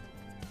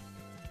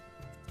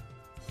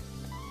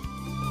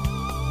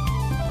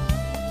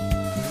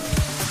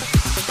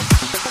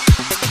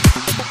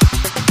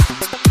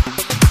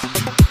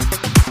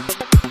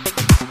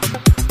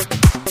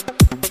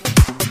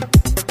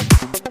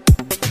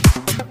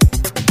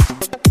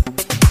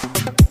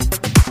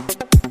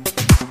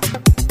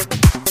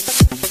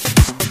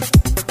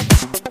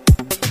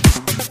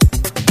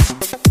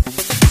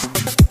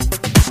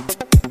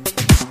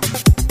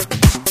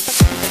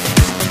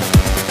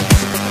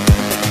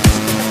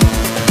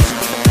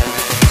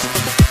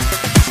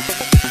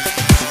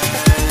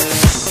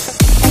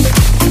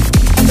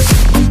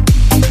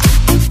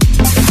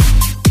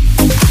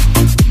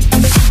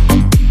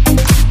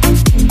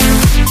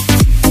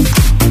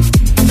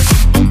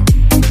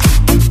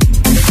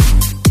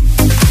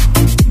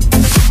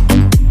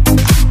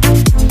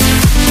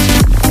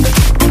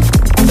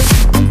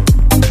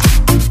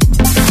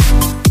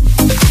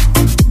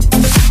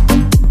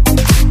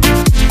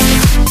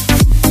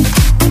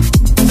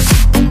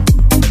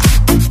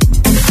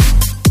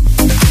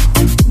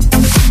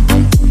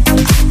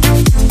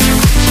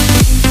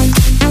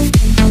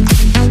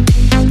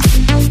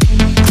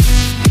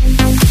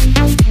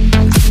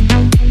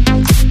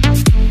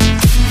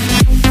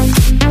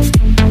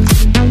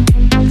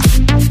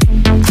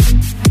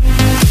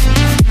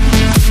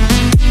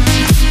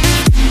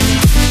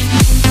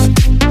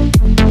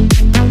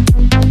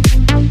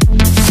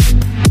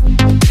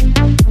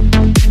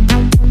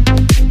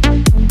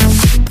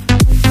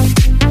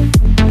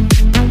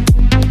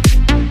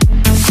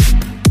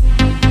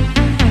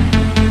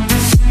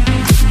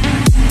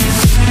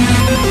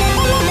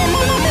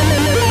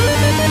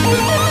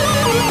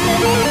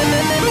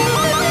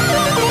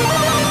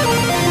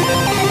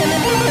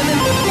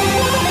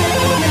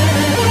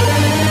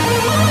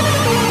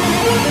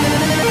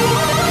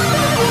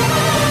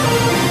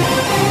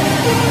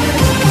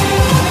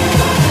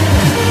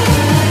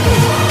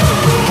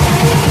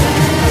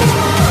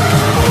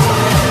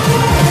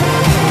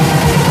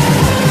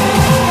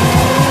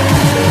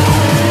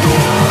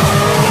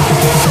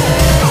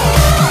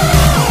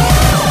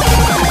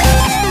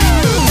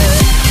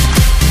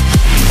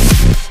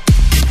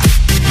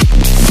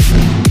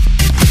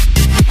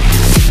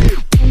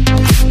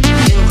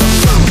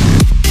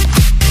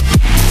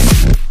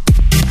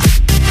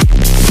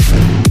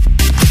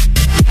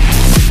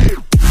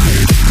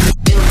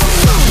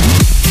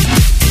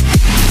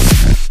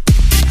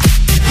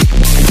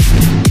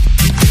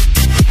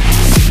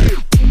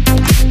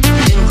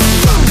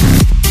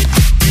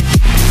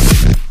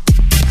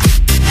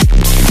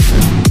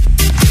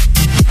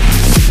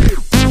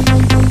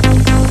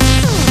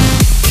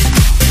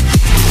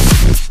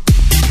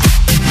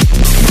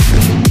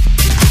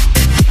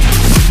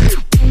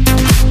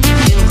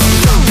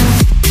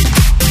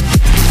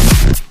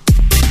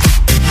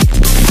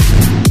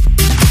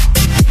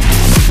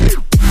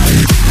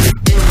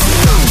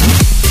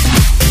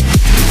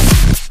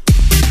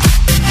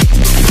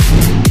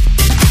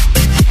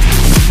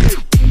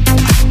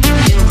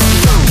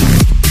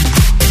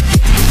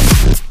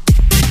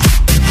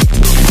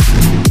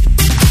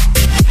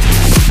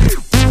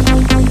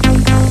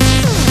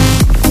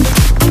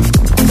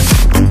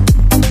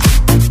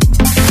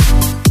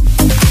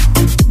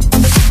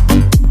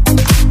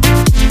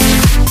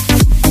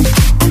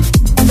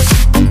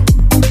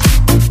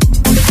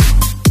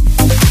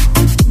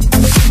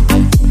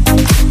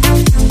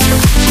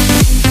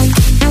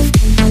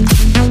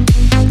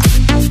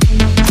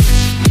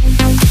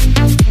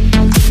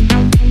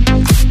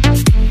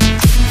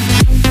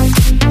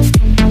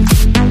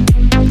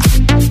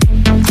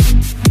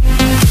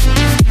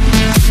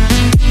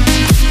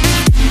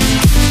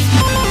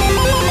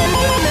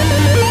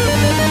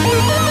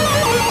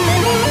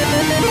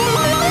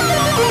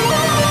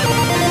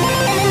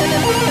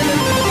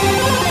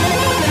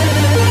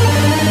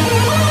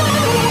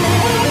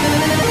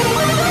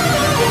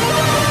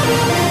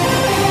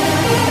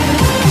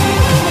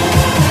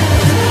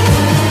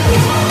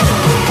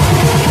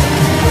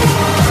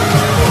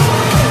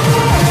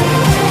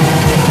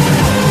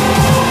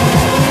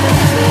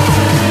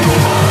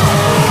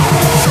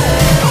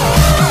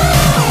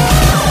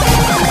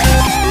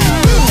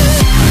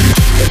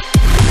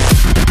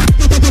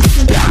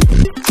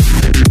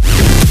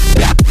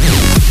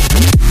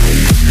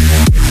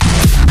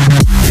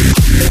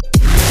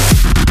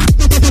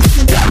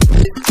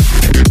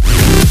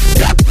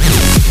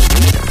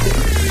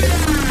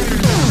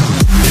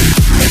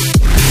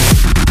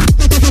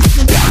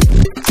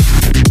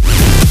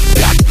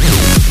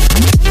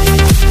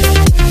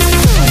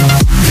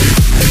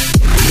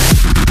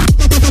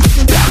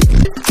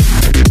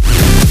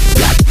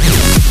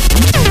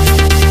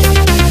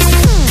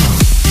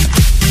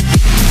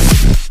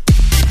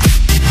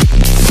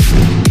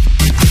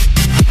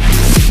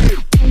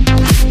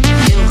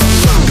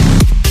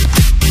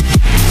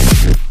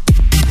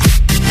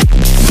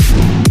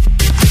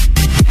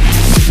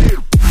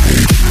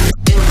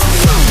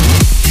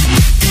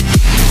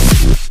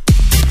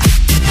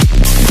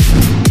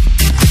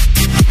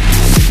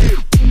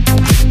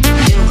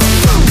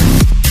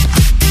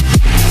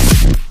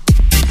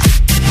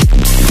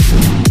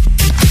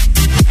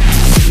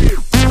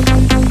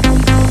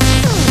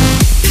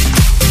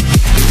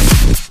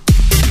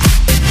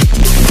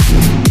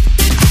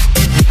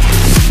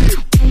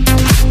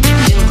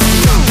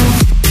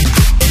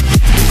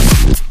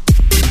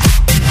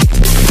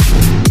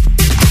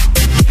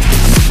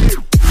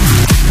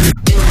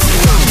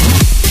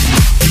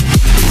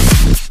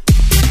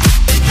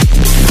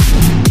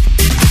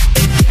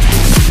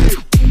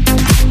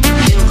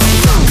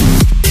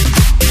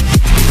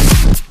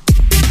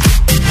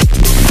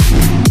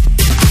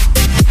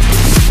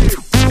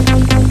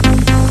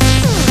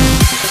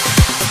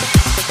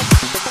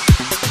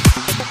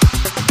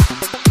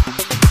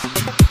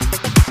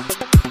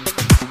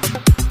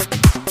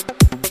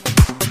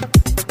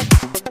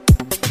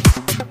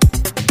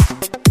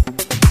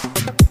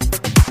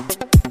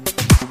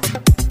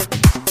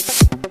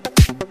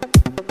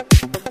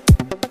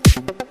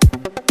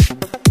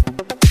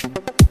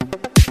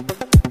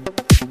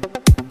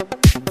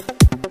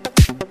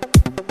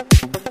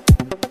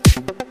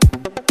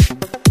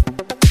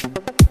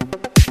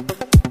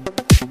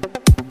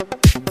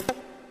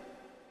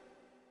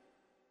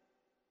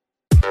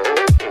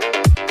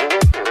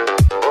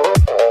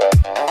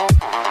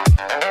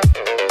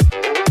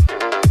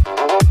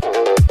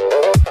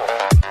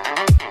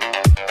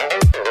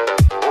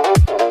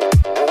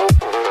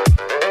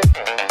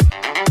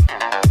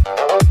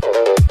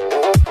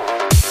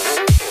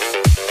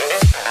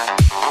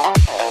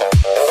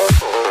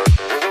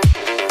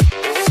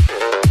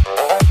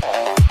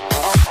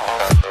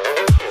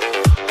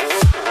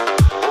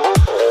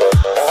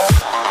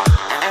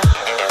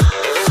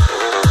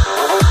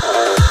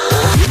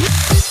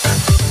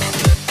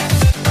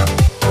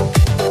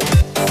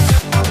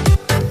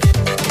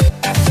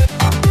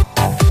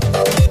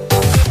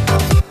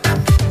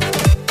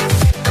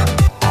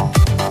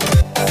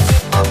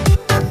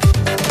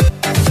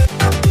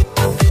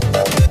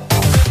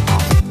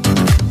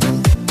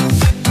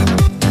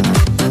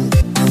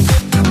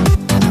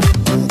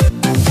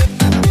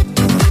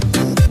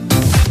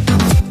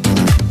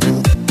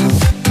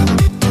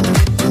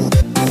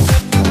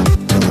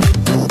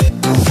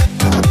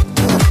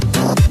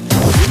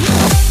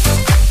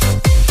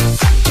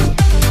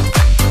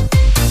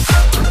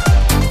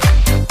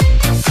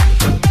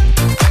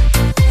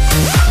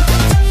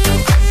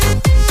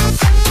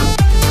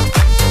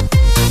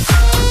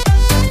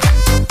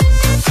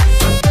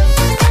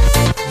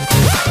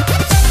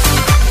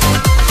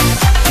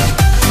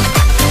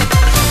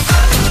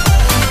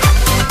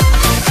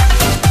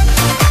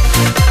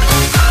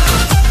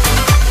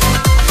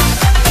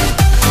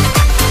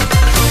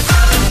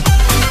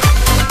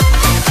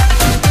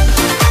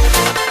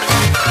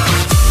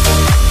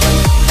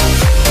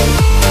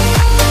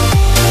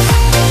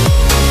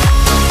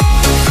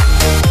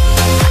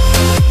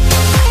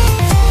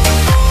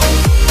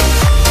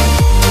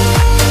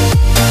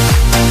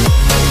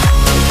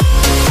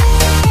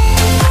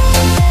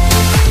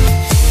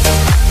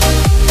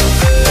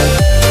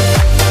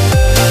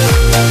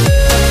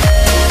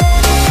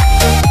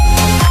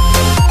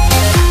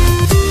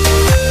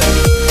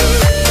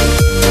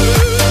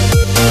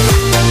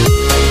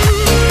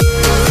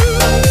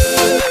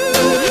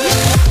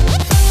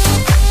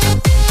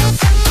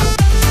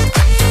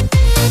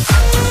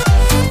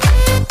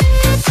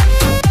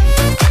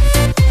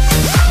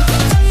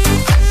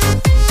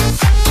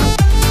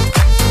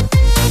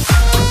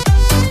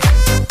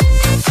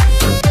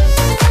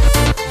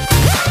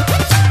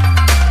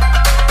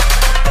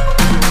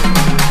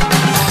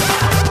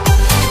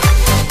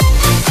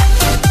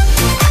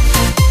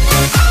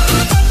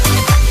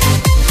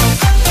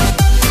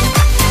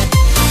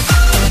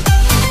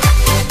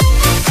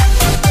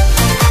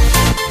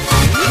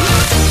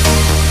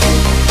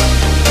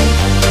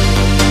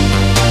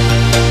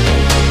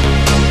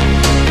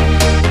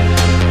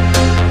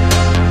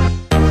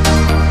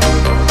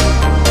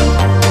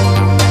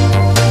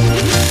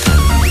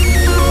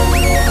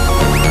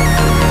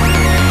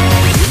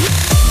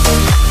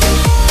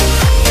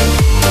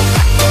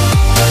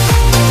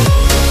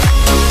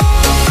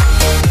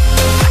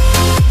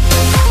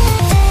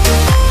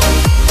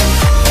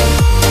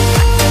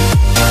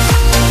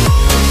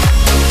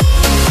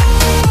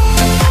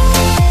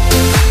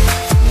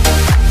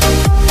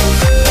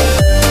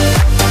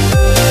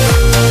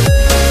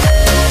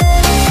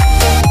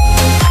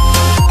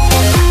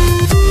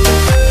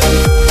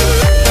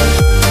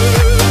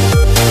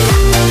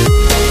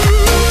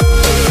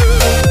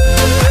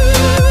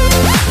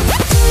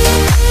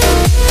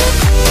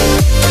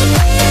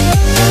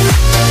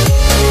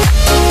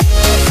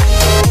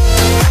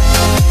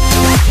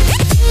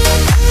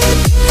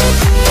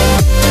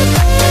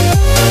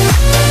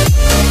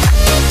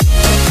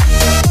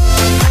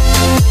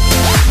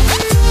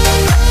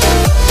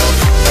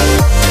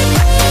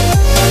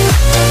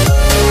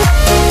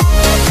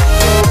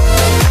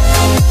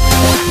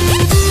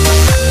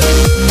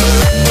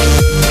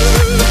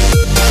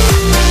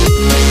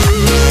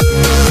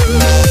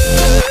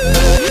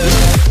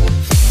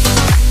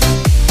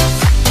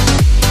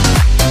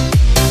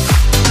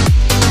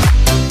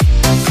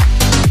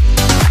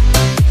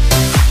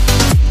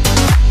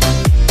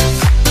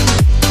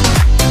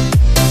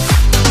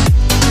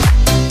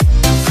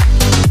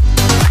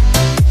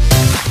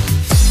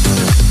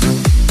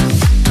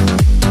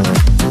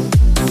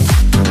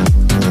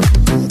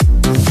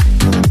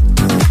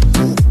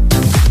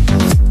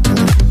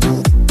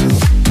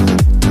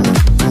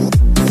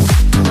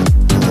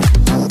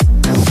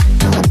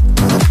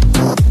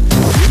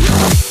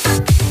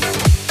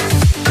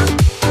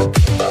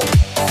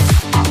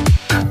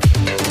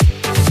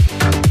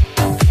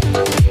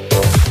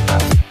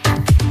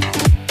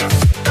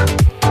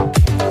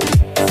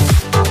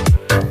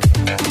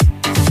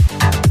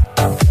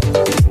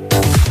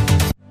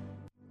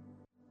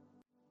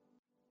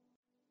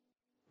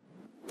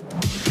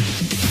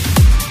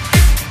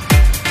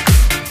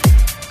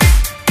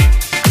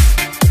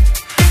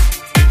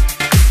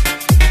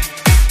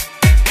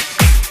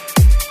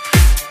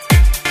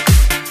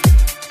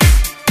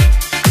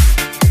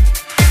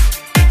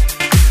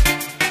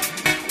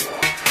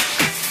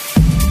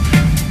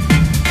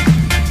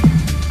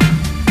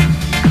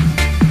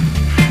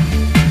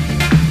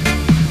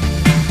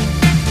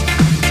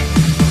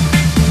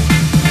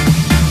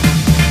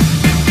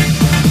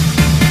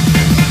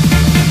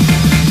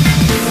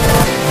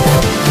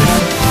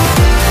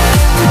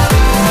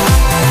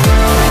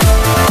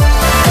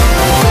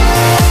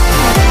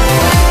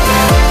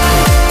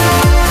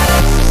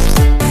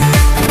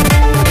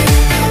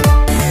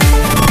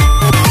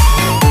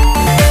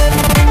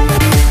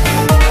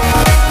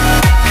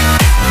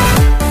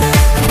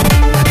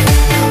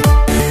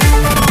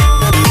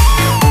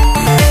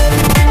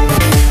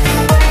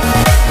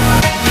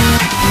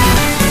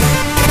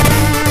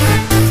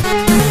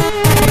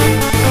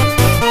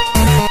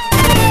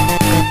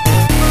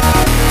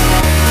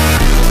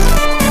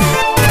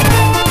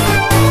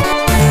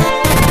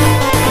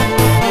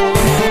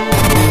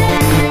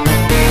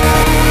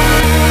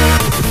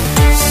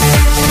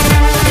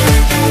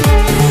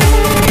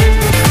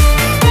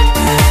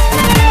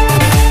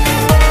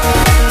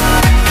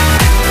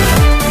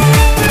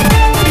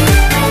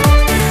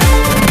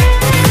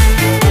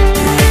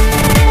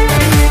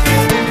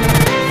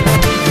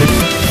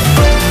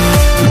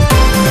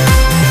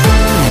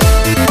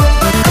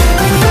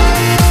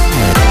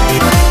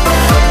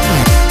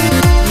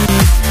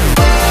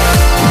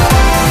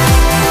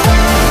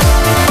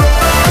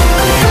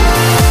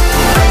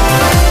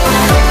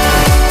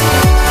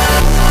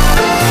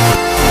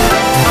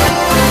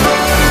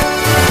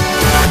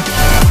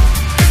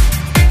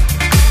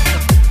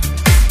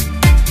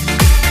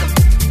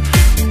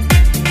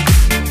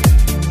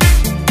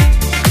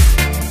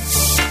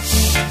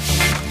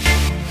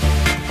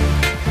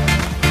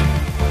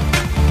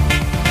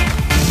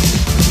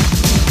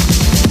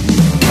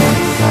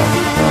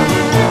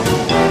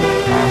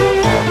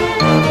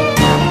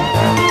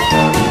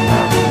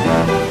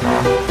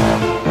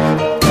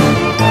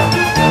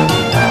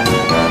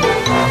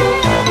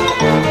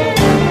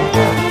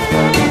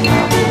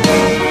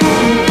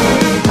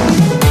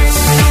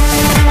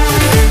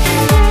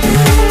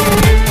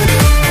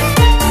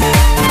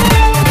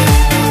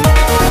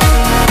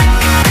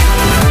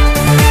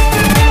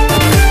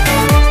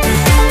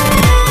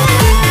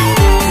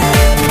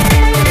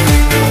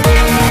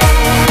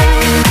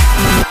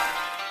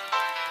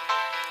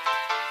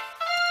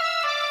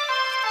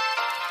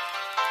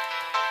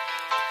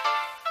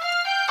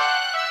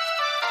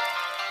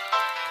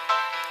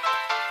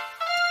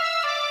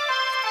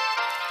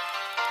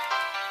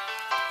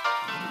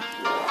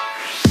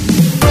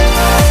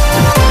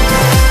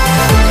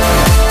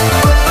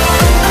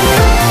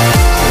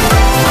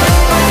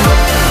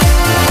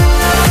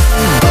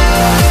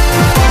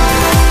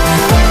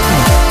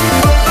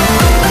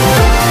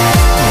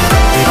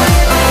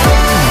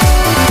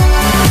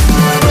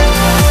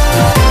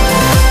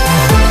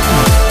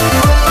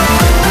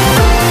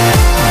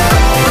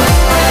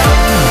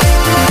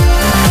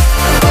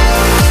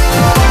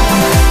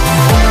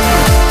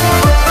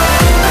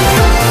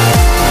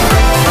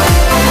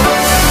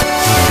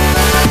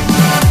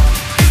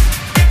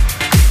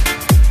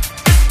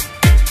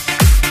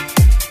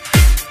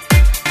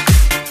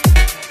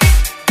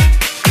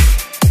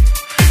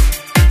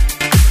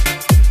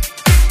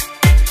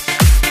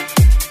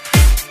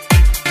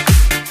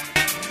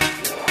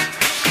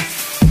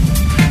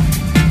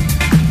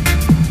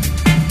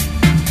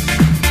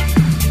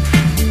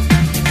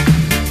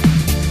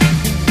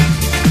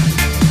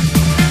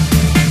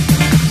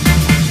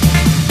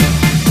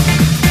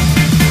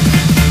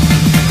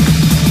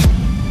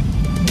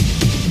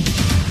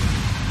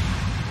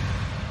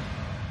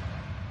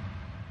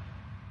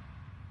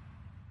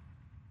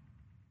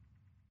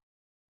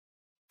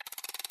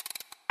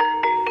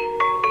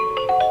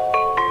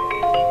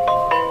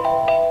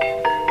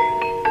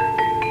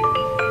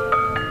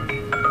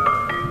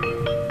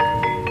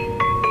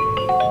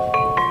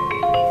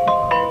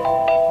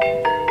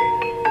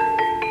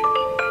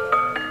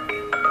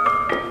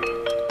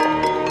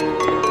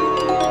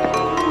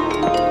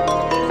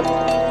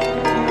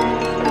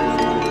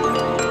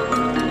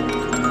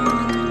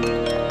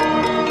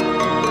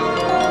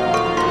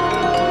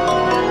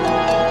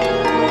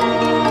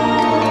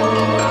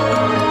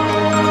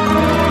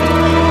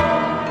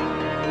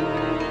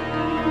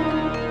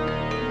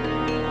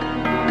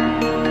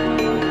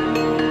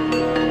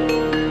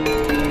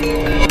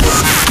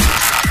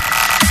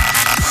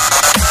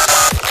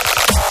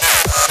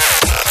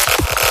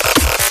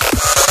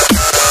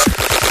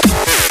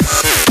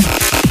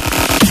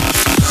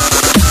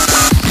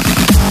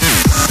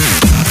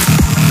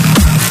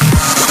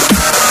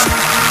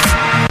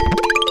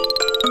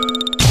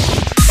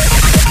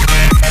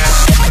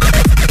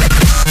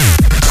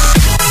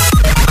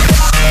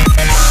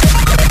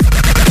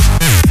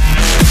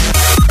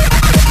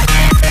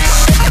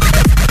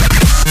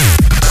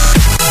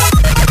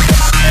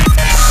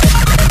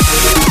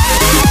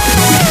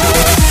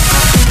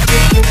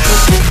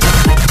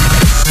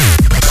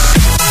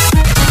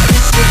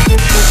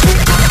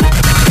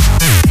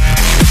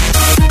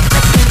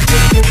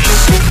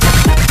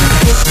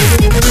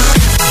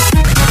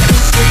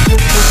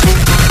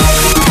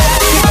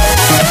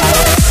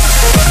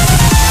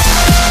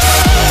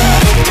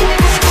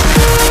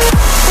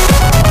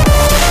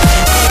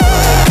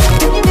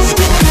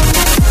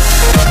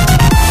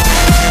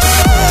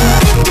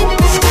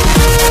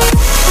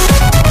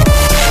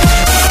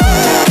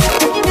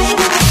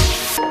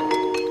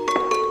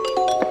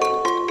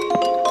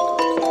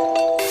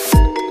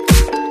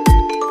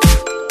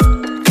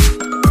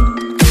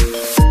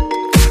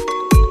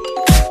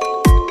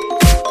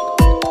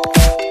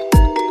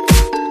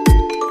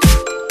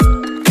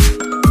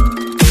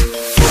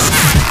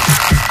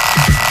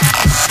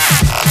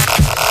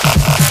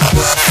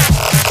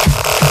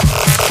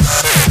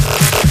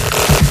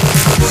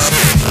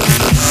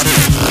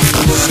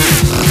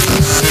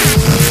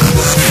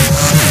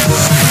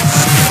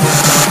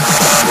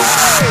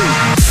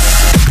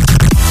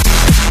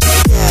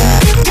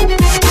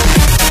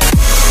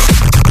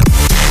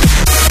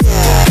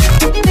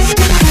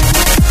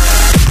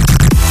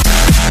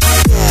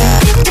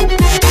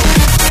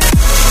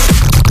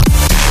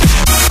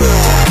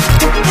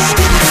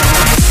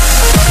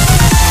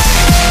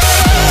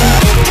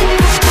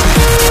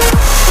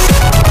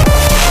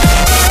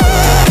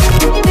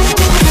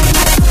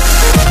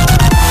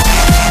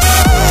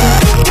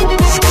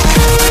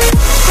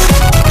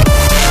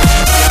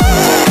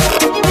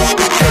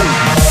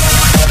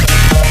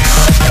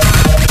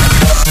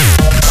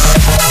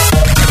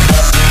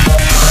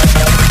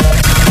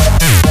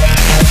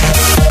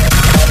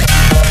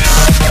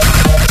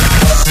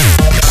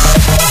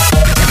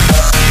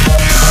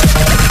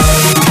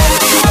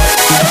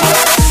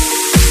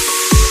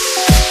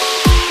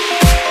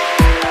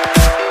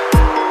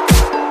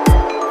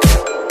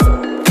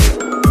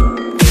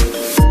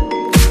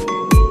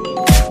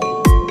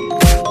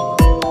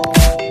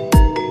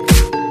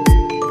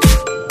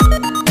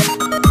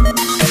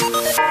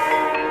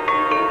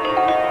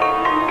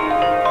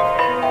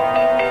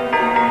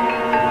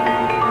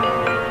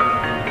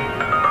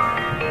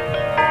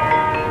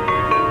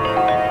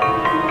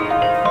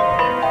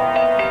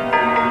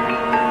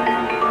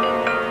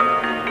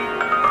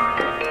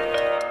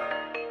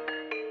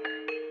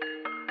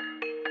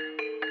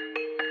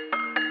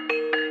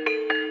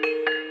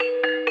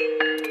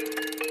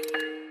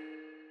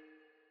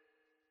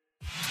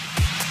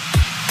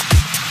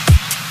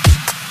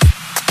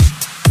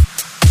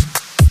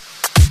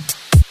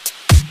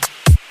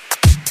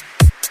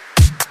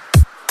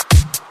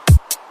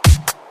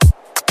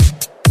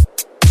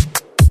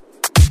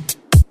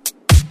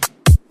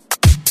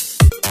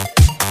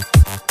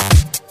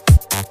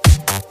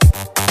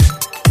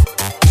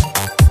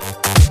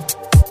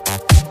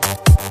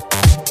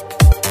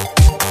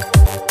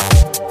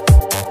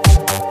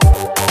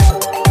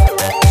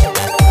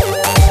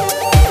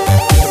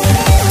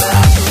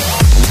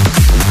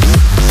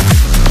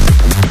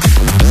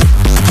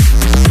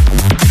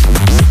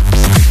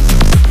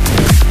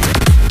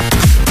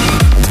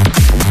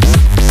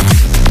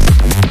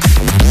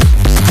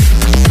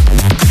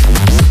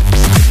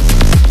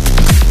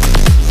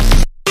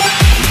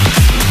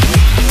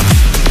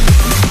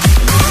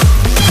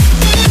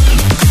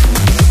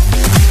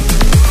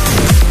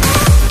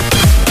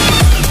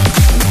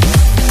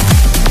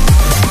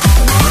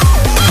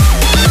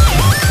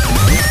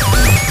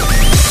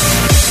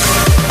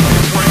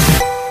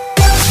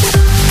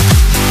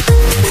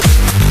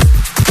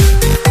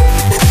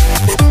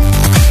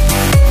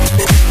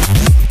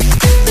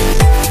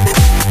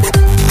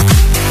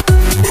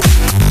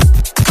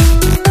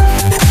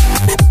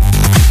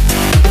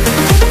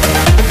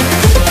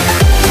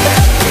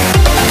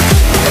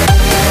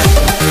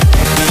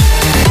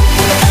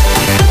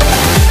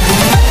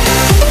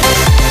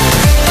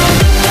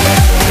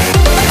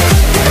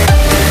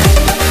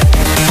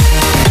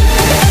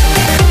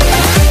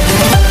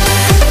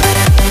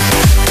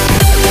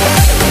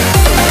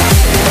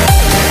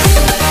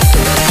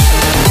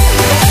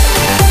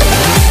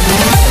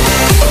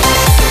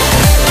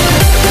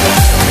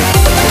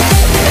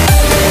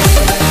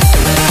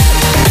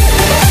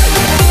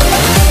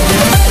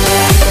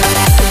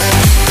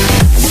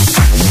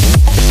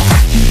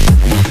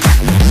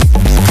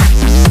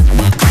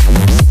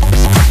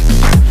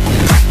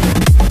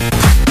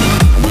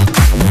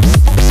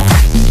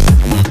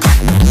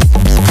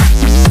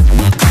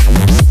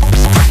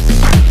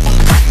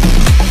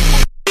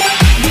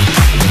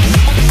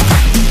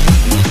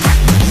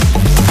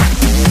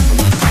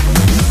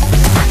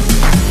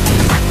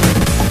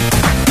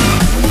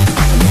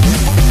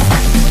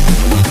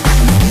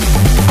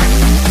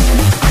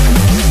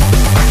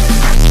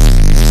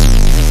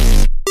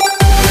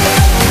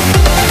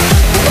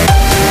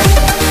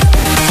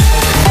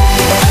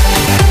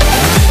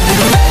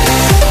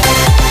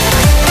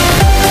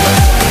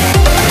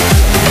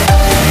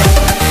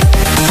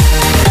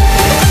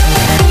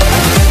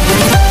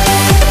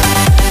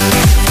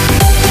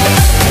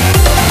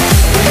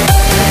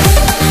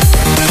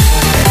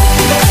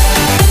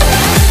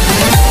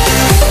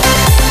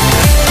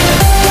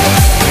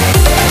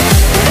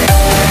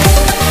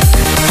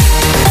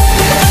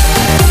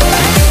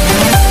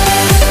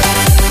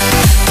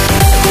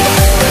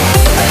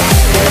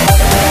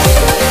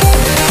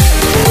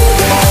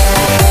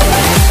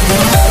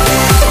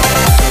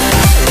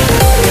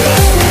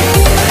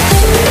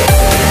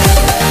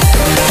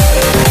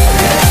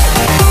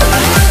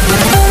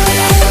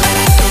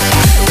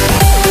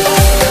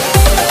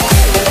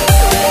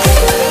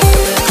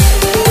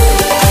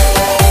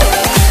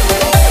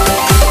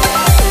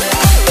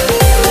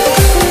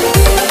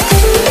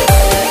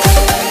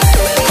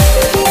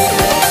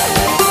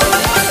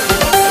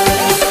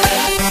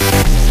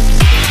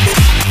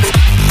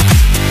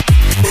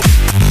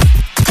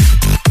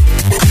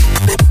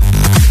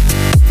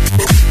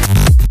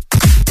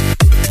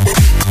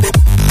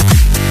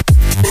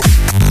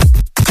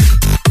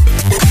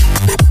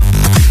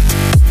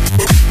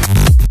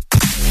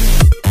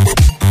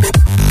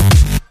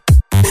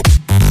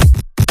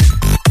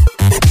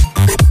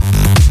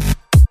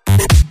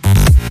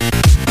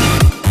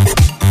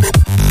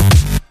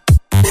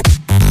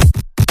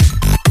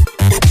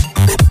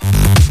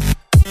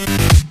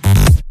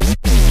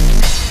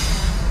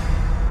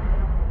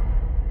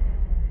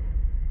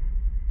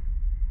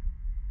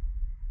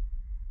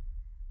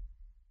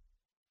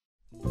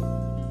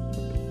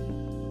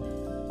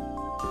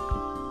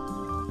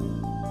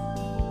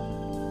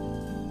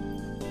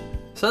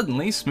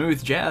 suddenly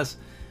smooth jazz.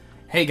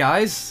 Hey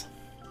guys,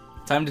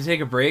 time to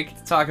take a break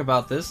to talk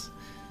about this.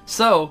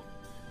 So,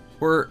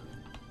 we're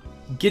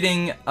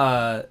getting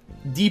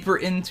deeper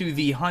into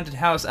the Haunted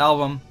House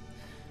album.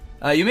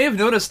 You may have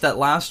noticed that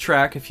last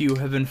track if you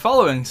have been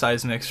following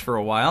cYsmix for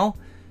a while.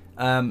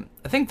 I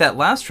think that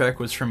last track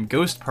was from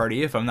Ghost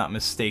Party, if I'm not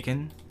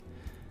mistaken.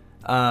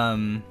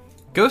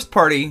 Ghost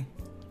Party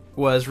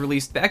was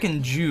released back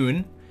in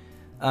June.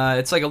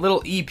 It's like a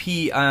little EP,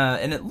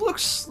 and it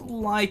looks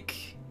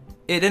like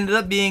it ended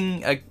up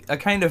being a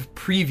kind of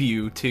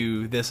preview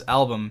to this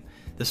album,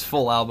 this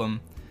full album.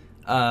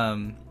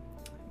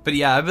 But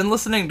yeah, I've been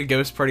listening to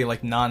Ghost Party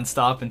like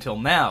non-stop until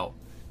now.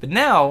 But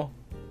now,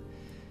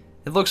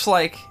 it looks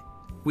like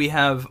we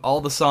have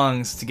all the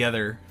songs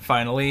together,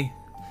 finally.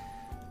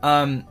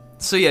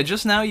 So yeah,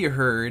 just now you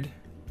heard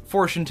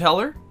Fortune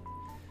Teller.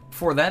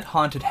 Before that,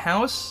 Haunted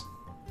House,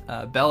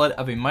 Ballad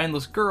of a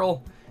Mindless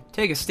Girl,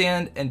 Take a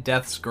Stand, and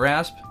Death's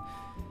Grasp.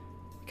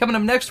 Coming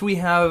up next, we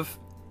have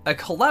a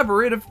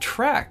collaborative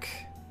track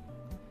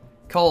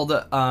called,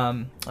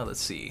 let's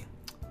see,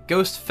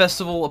 Ghost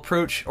Festival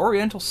Approach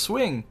Oriental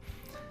Swing.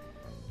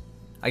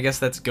 I guess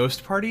that's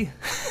Ghost Party?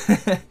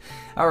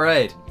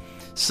 Alright,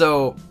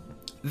 so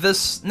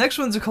this next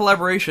one's a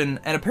collaboration,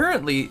 and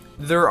apparently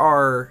there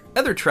are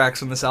other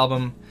tracks on this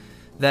album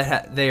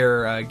that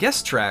they're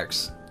guest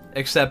tracks,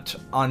 except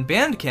on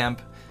Bandcamp,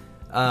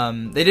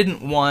 they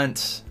didn't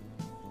want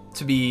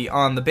to be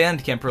on the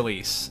Bandcamp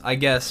release, I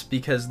guess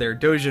because they're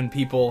Dojin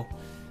people,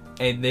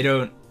 and they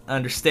don't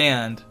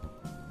understand.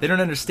 They don't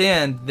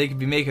understand they could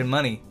be making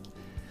money.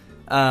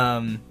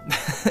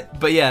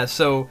 But yeah,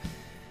 so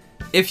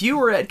if you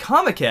were at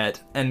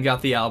Comiket and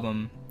got the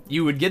album,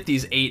 you would get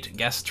these 8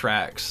 guest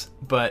tracks,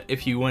 but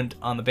if you went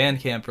on the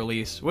Bandcamp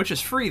release, which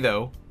is free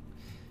though,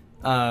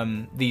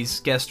 these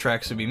guest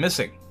tracks would be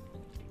missing.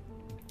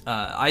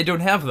 I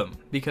don't have them,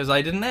 because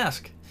I didn't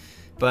ask.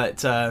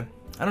 But, I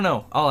don't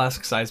know, I'll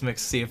ask cYsmix to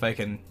see if I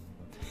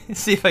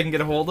can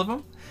get a hold of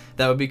them.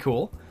 That would be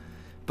cool.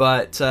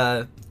 But,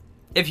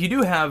 if you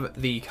do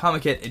have the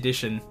Comiket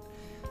edition,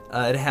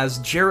 it has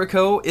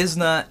Jericho,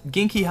 Izna,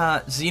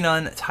 Ginkiha,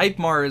 Xenon, Type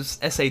Mars,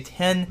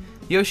 SA10,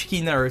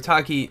 Yoshiki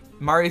Narutaki,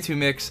 Maritu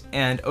Mix,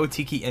 and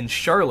Otiki and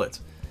Charlotte.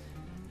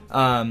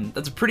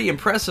 That's a pretty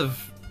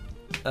impressive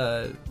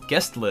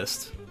guest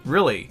list,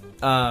 really.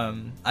 I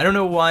don't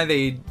know why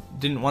they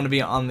didn't want to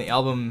be on the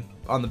album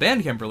on the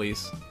Bandcamp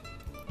release.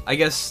 I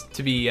guess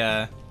to be,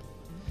 I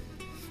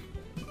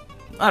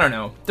don't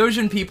know.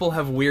 Dojin people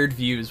have weird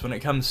views when it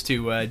comes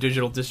to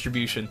digital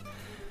distribution.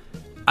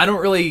 I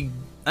don't really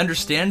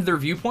understand their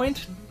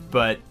viewpoint,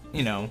 but,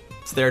 you know,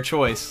 it's their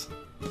choice.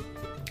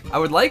 I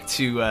would like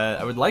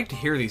to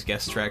hear these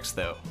guest tracks,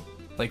 though.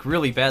 Like,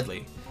 really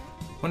badly.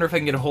 Wonder if I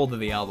can get a hold of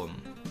the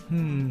album.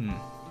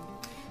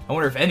 I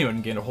wonder if anyone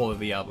can get a hold of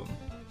the album.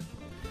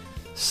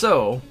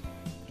 So,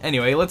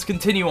 anyway, let's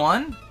continue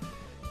on.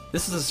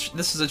 This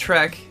is a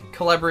track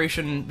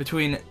collaboration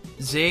between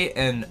Zay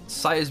and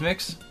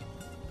cYsmix.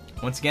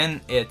 Once again,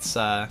 it's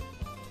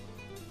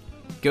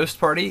Ghost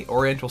Party,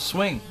 Oriental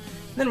Swing.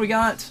 And then we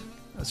got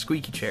a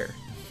Squeaky Chair.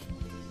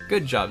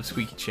 Good job,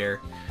 Squeaky Chair.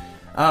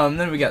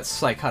 Then we got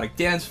Psychotic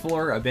Dance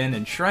Floor,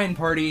 Abandoned Shrine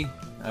Party,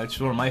 which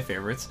is one of my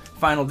favorites,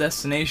 Final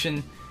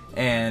Destination,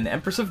 and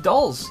Empress of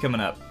Dolls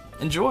coming up.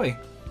 Enjoy!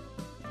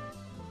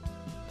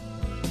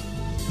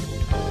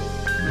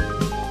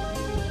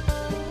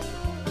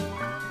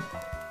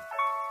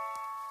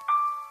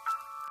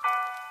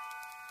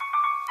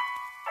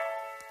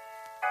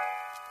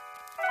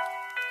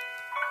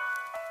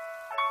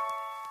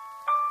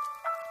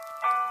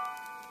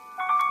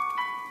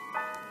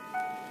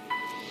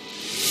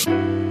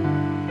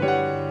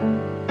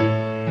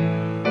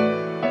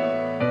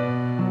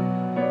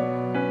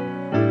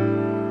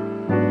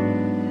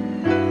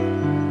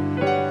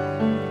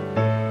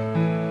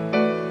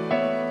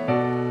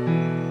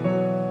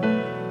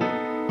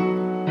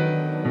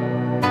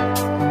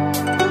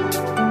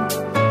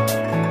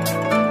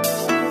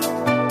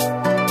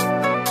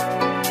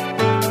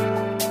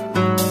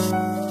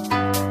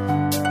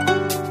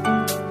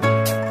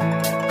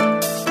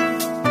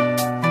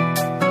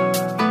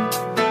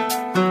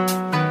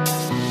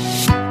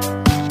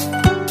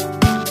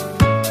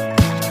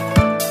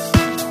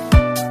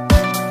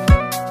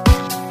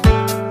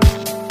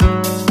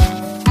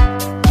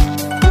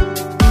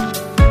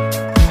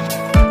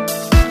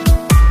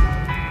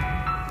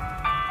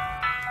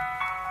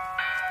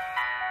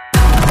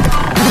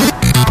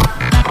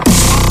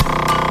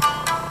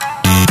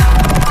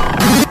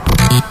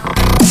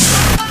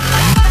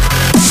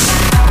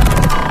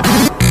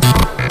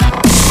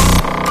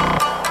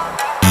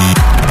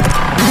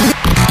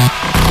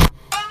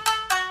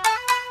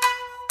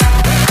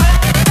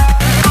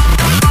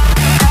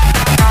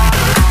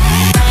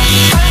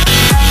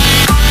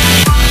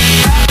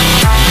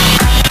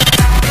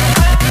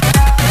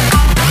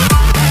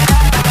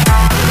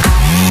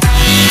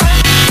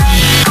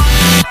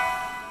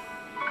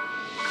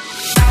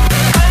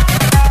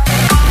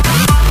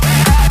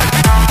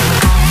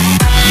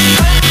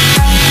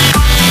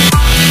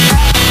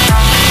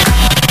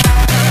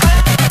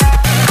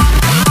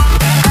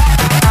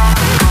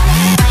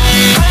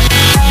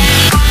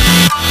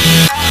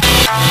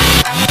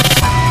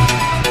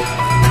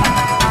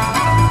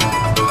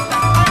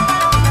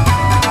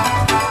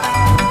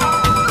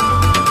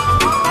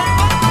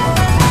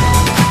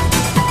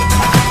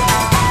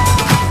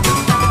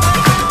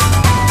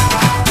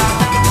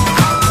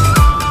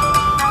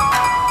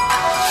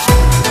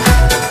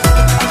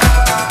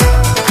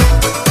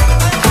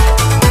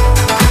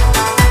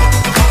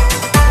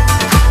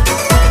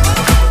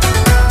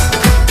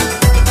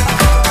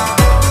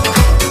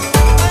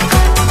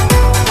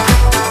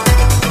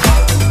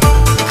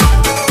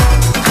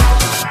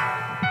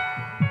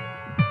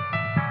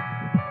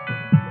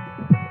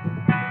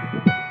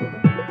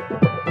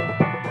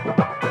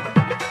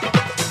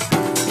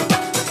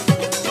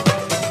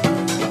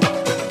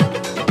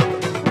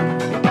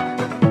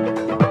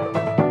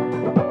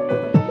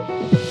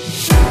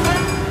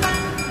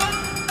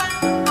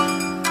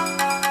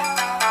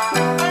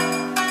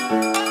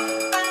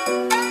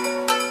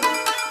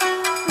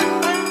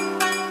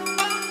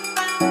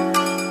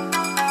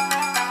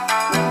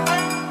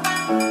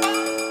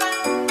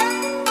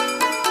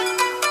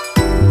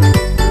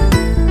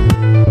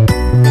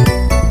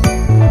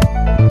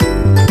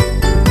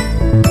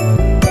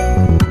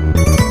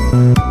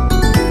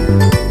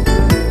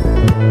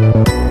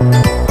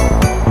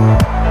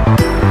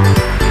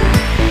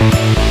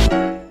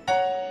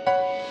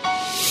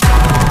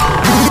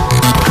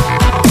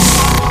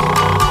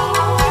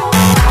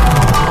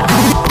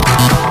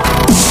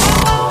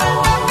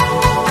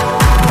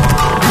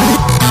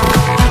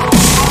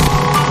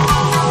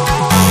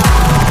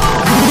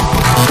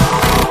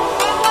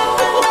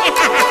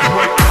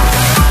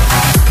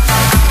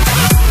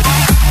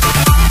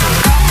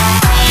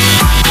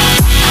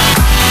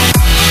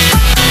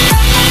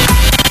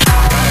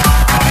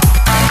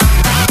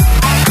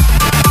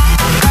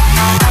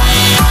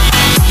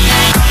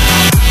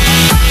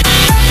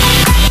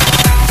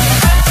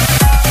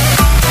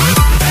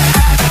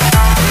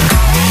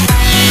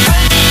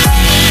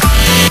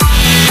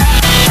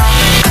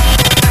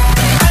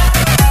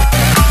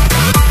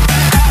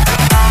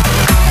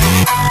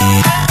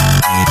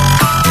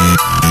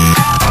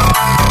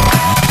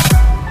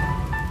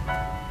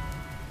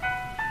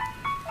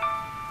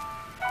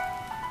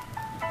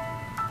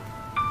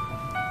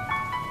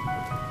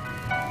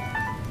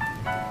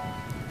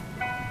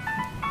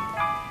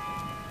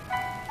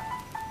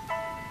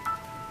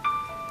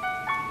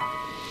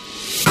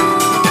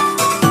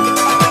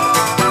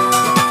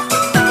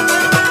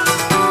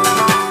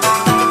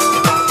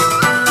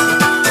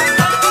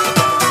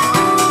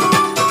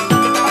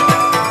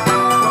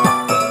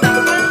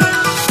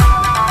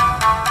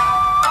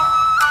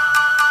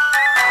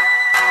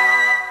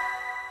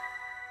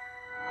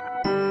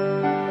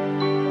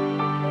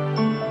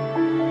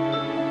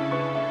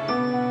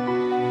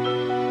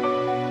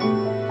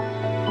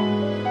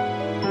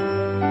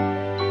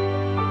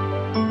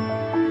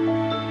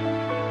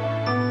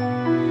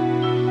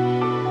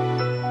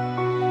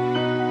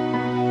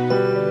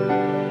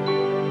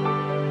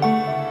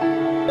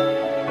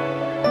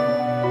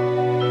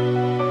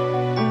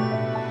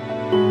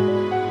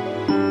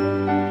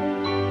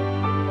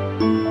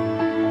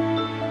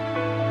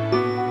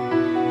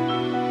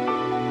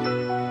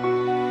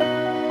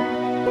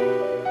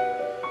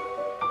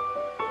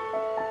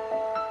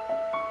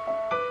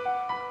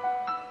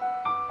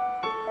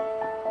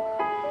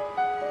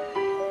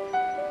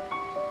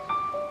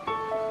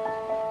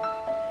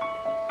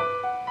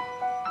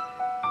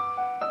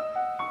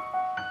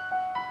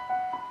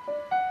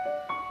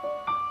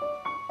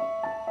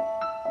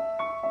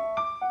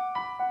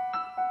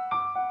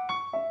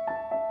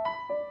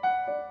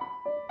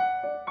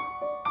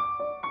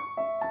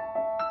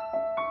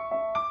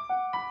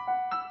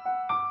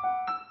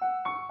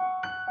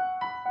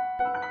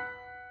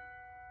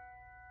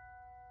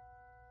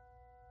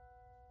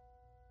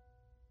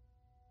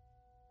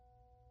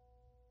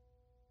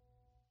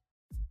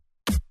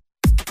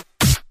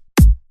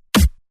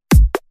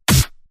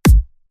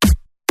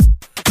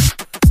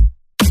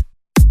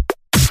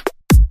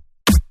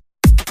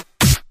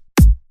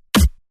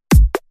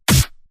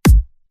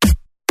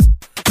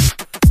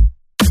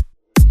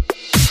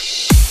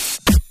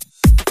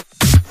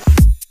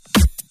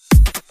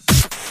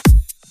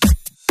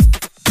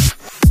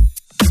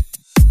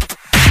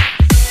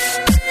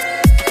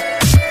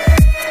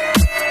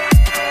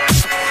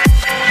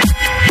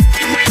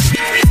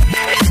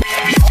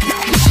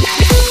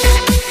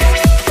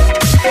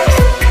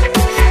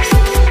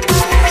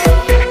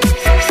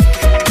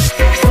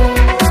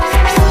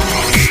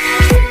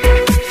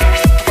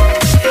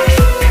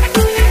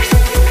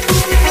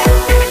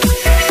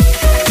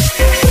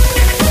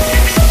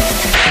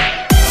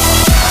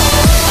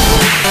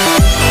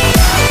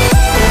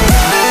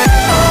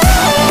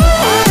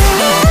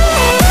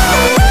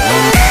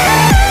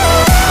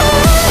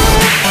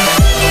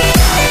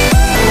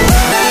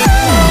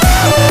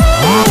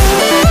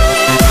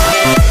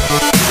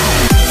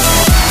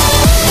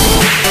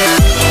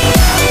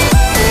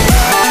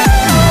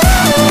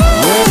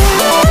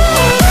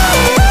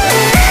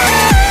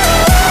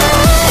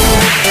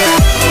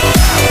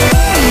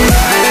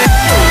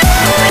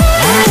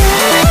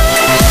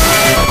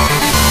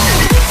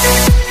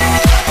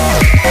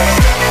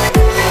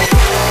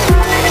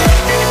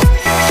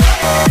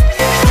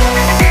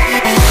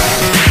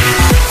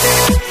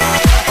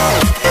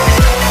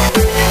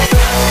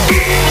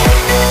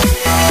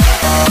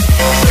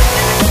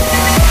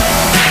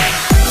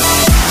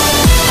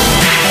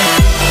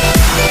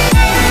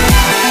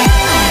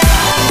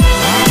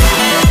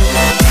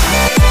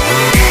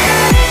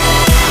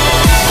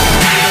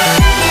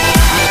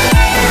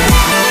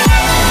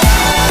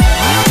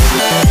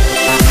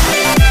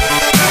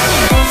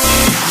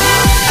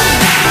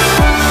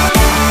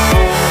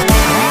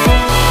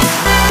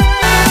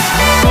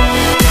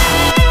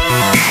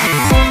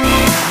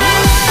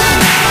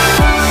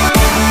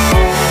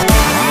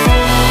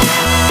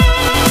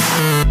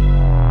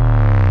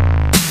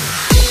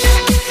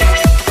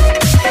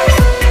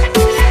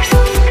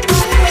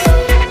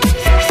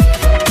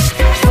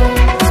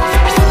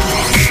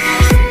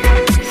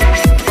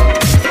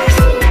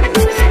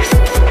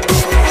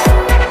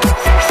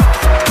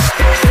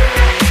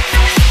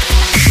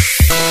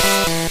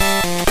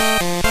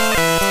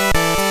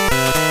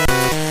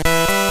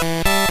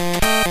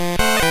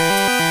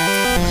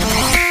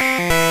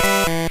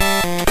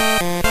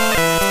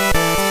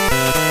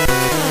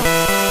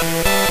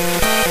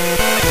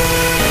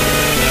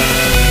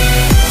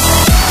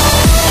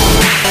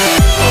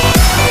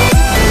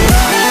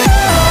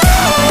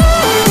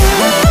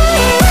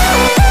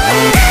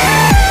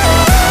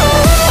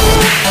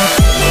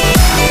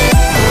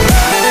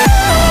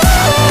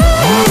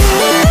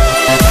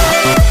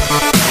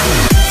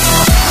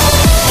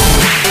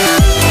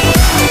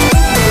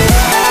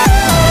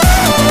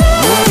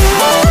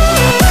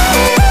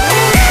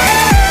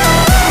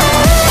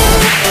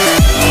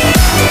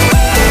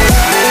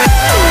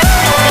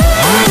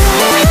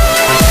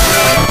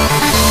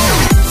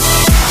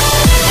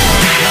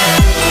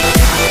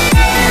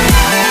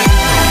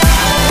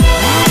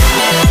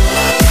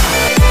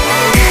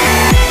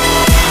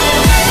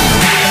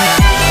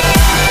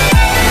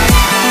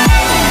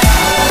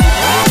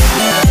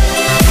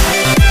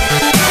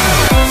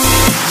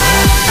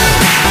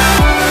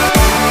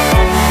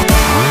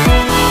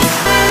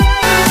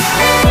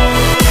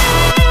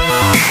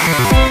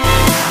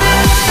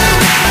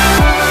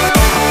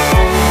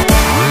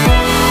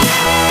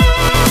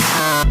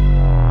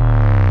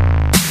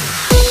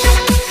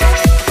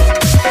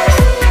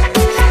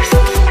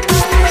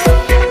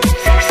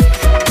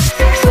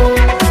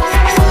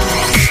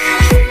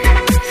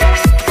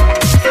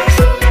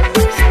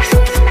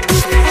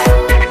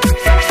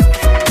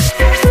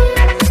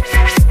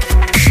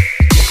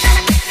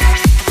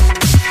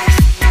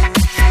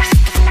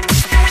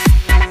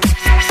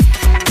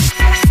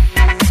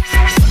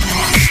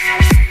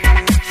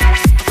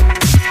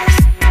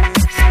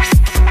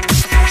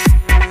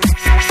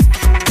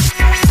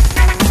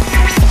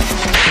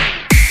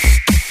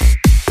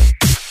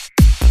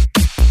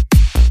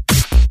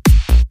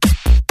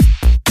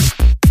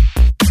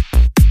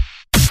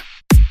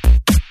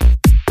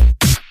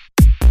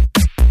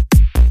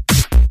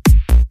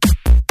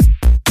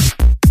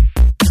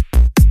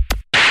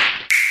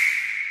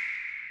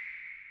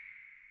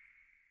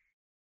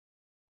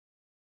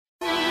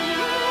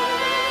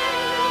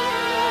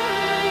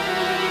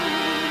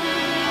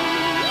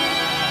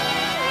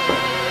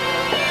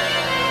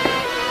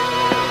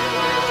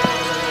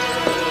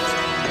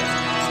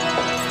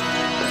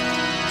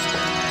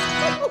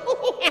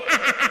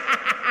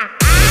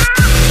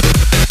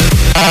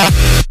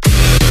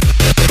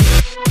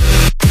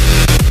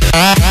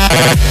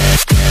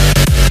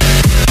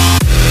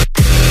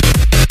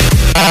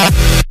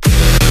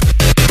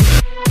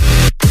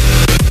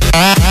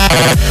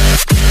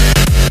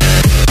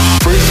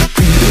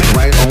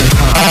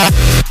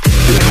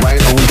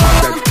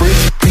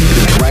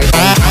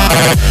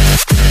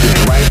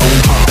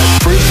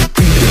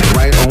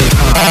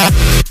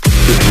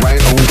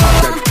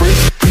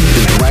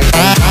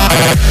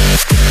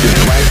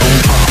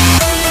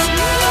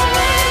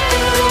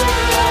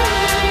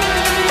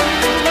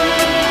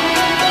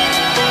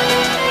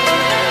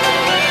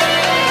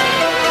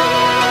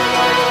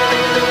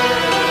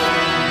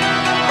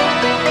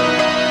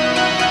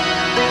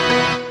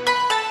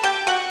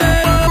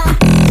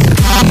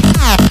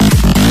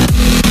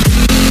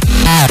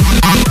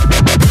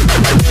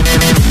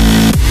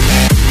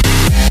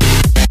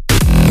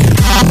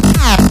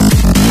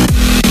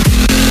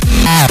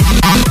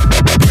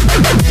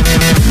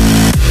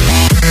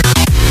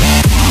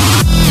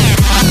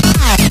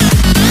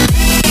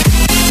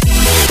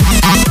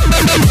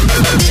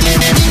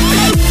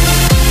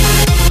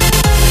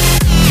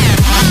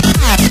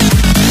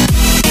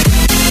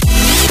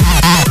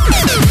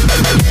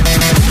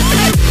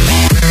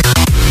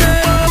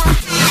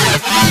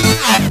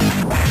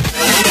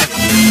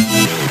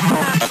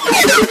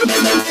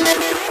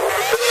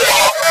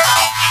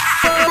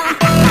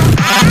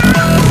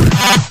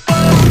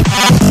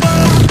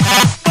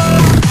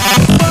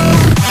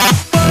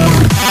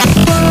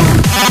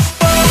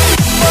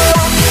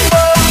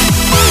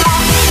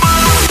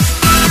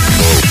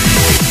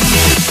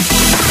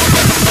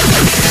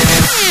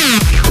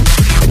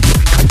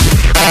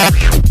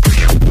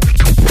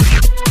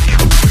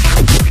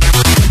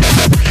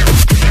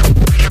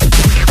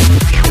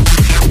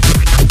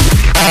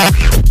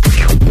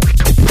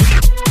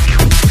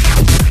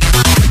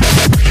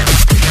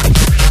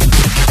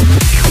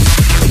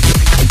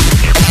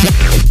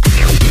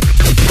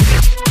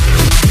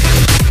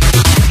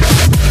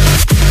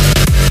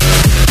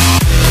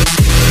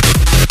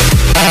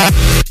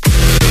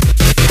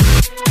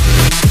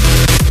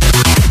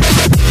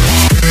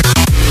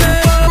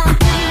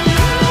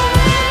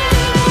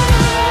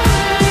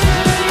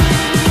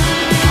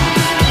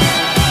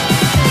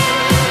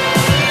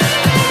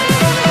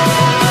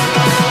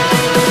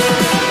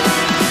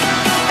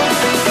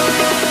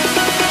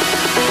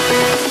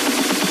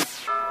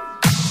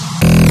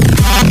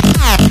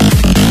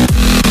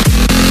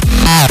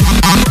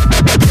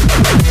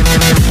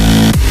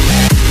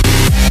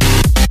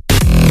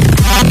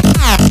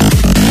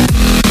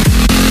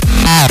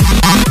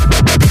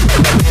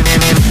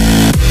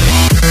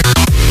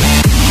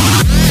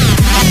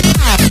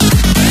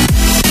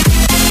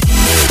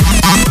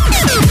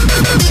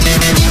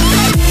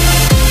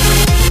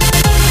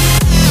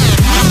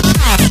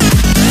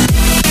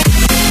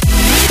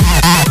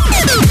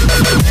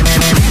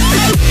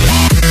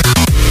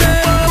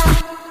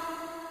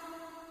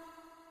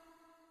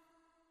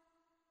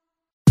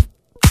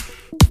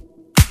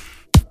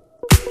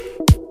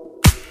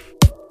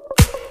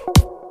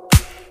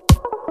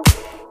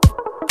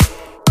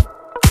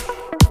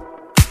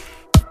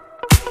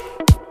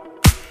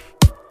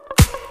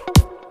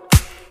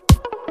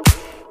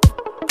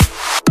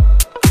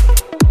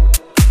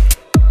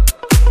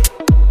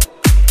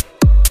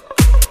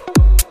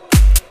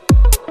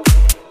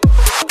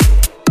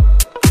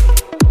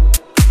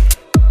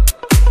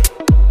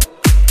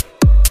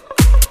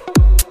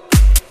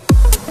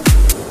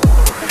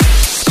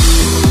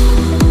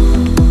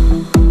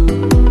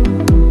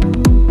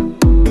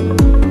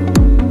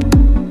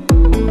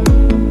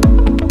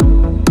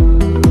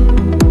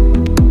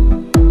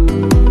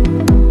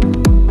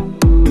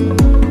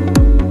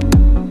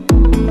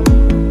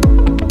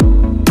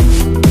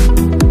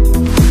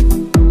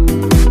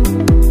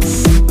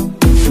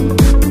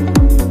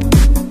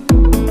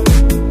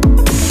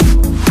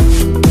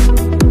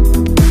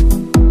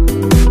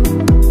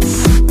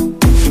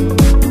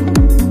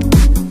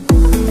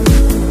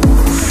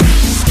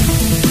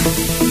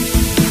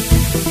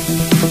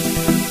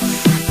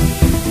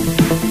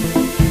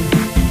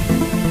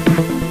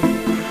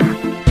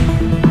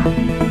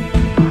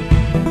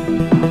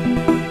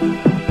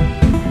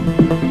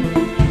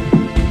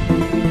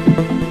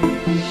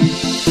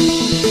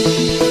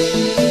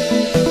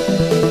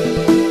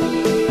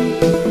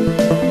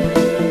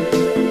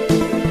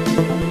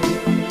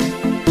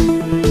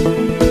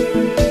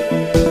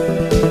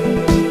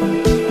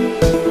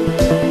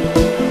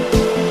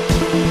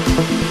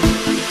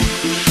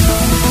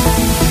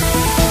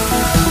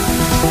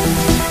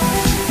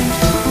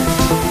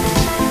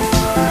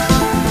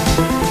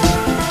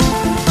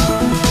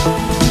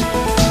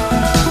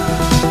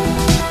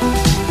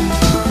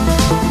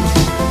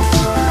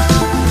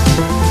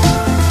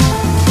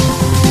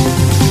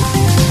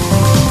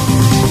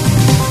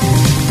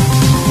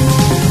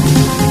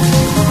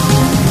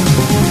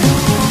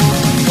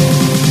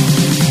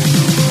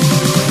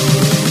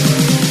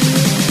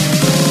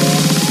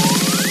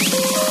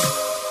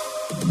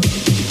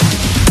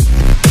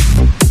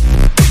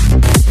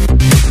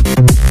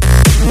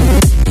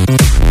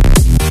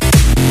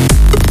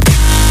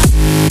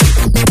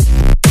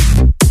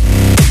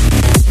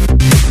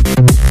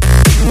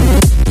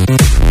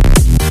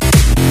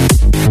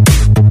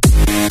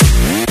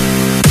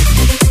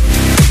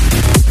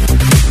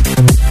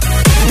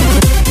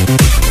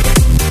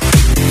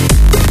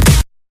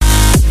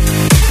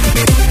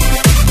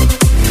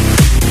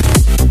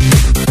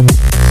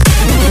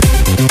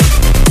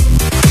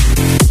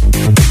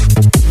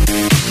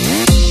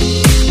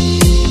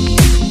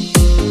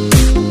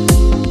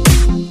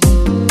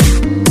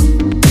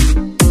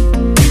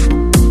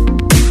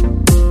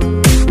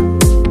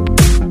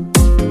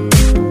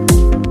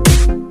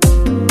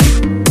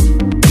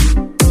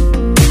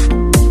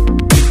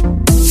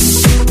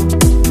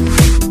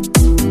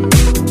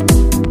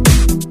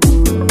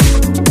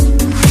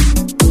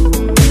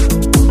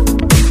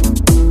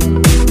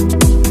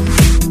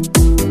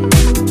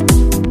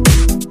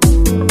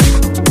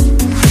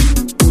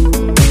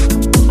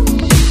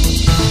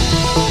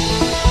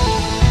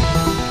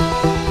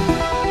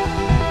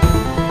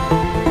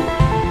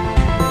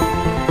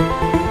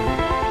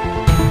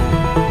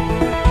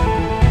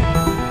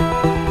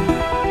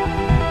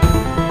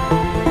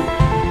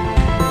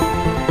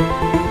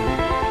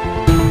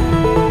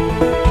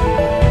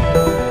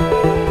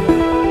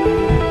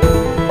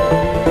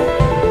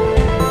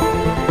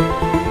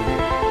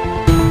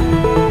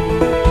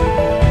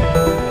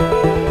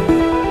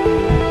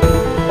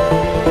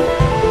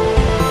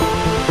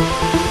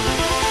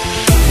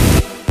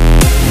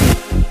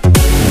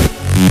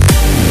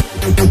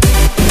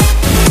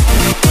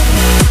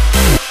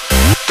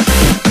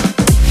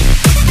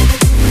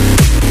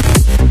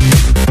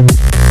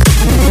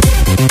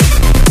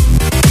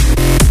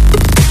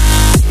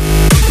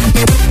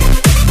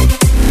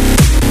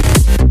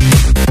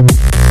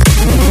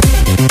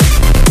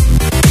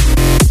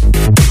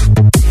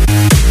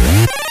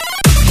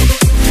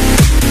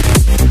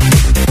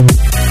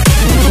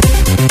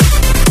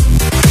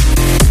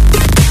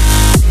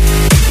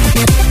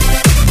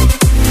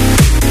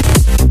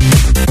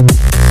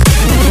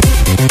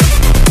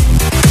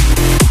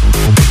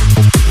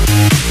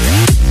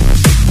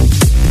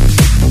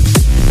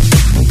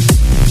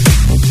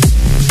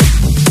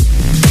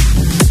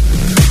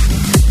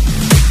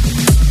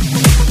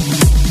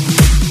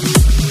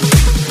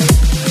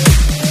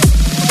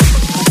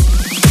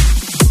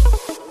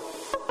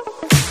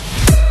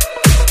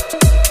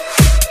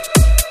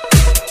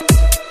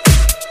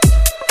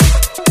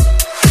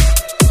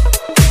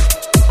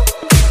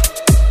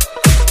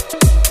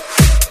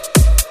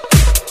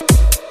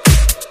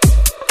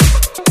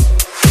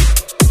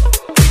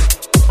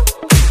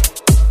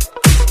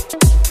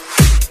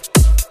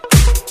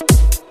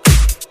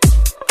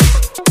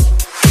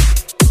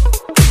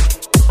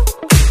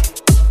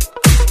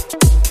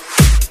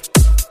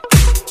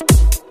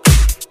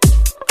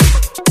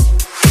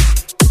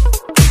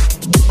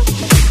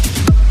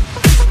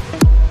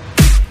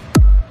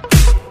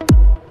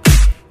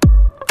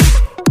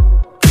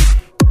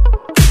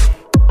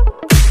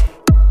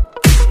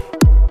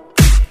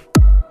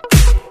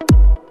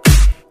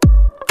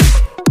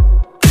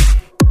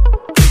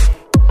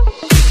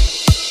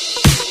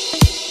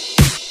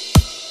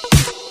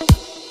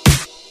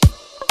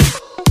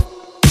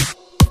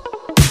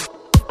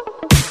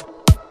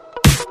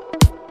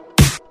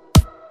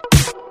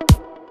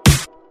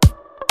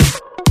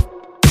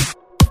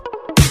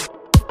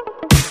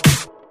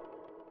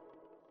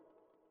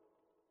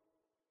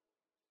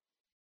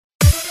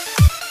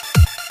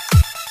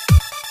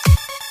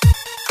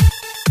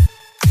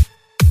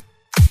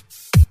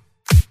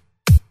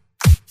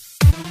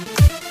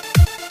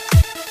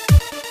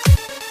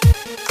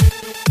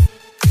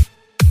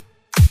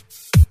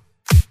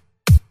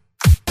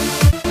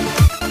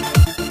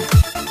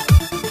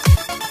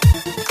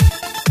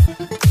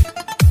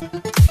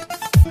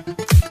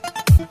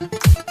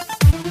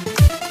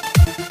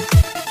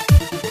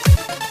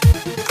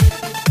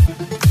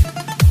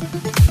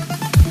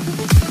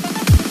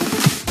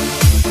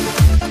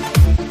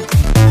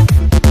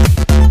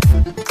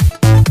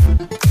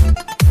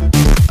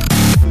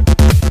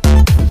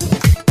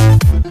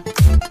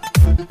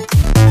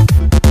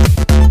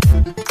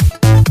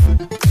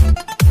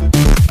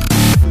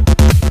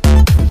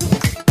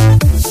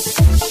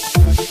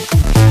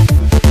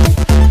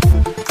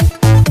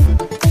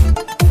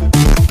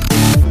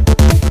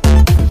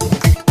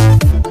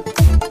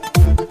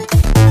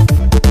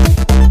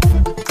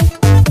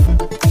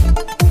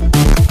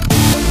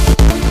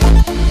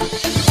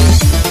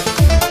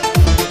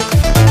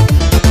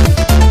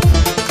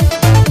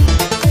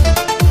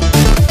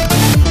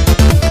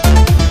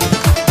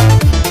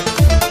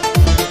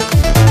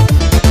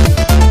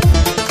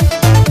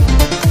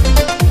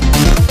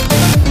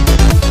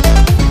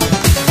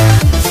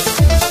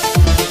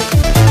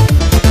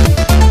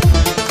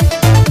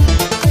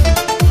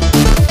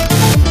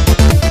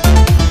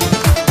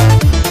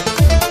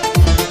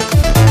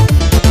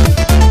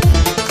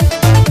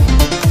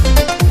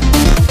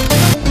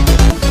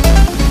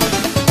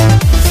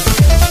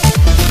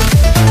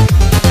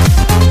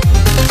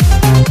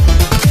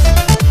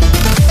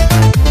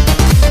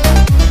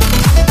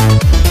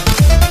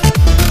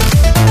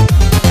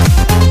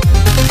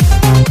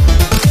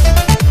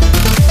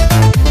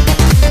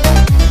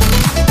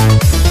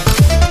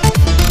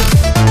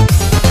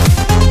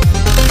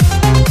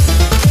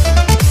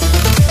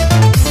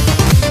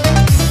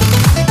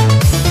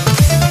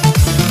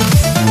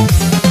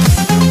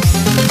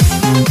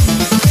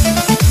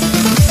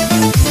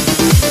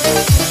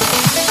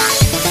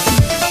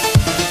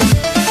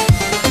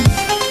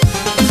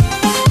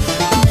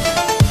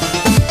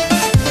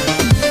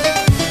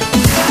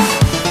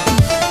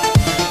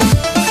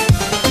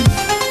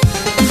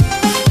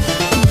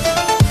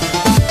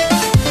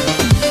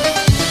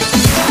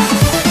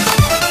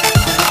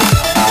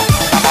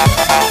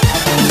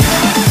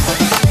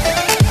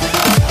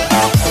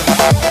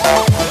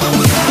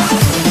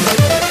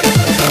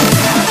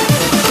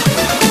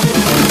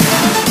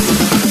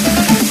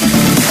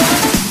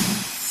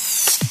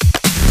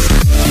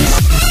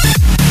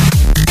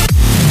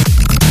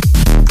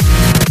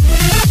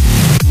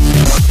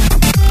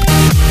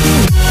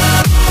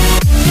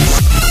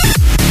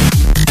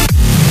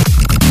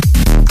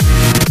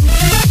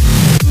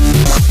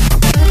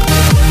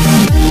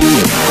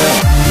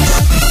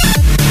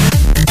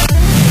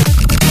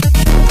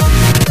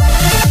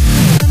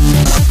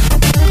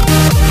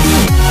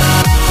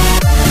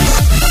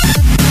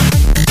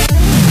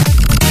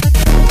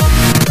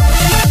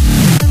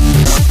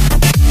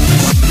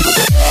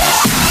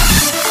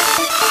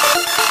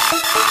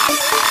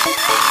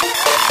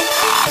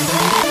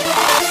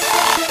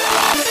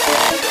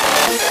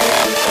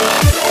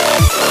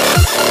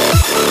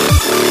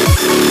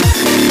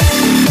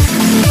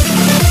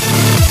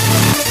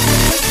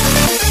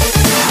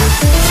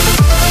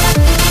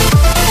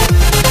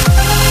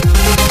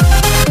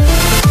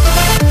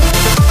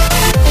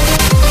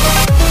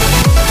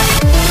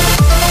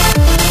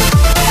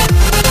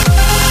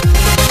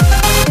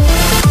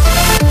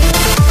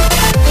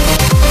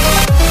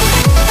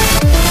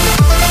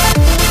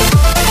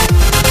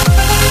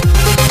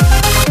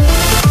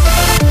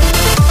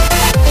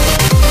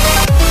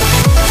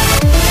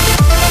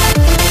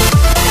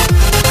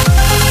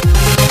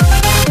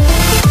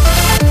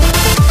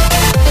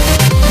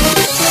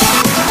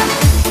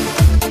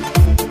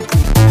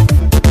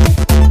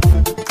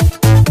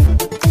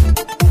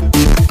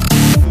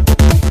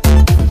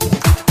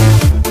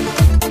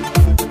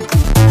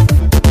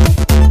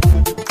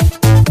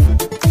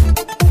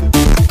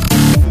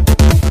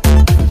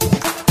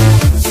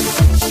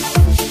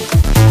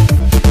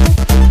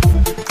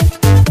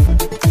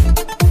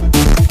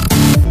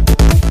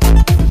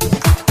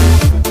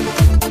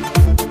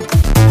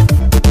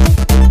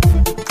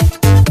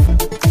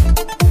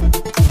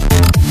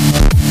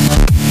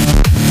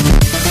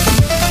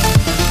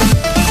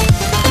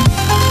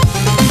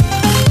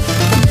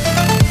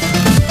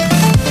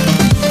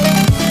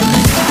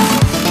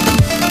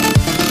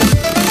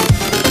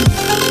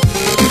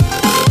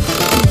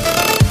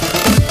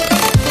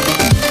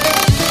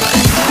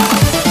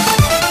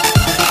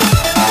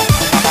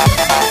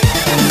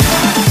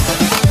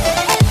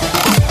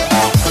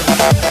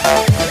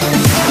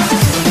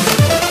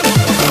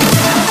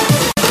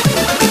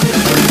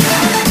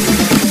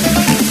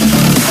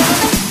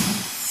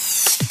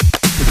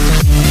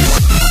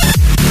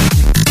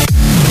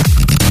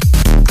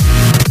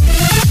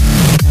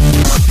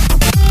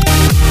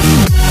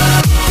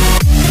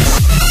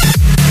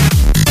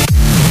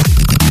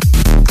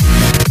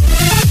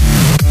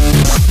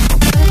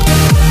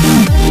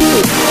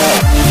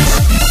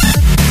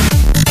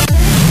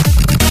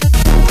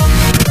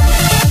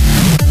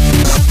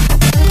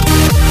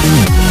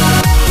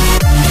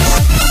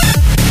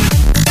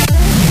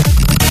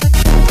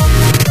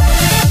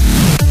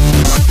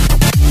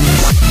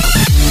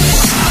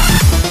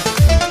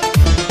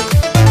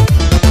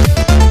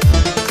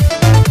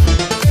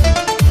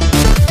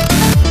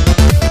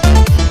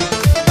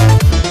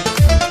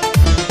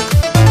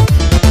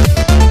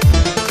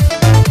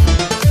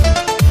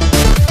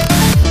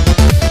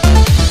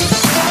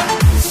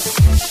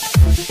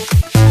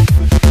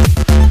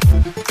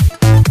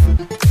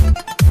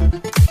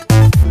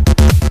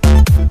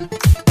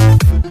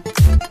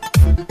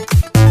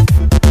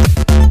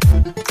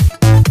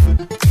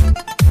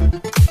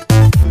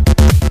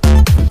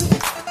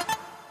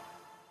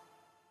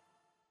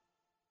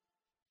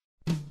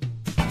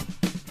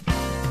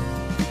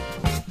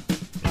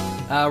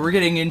 We're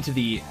getting into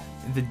the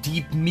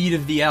deep meat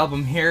of the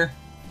album here.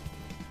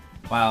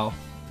 Wow.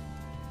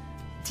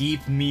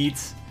 Deep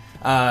meat.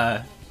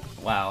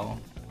 Wow.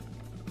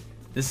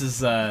 This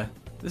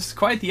is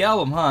quite the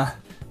album, huh?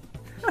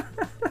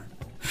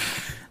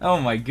 Oh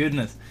my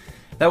goodness.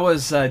 That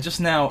was just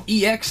now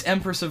EX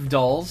Empress of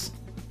Dolls.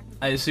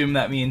 I assume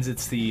that means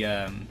it's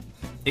the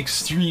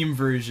extreme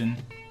version.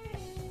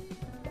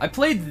 I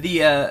played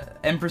the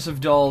Empress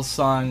of Dolls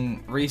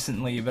song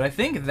recently, but I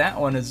think that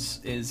one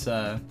is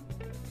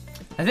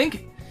I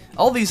think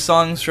all these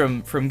songs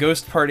from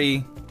Ghost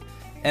Party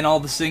and all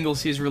the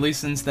singles he's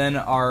released since then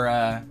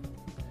are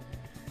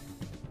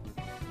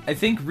I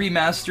think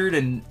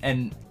remastered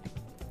and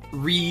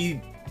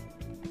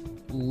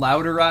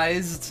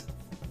re-louderized.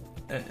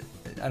 I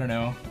don't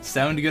know,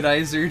 sound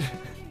goodizered.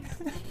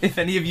 If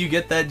any of you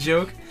get that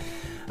joke.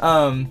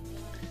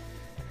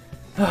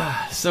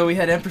 So we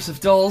had Empress of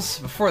Dolls.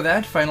 Before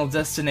that, Final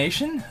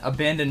Destination,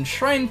 Abandoned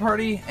Shrine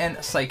Party,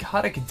 and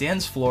Psychotic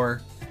Dance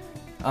Floor.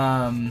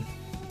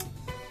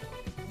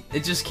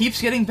 It just keeps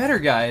getting better,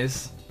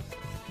 guys.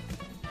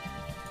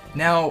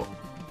 Now,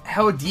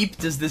 how deep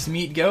does this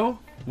meat go?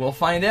 We'll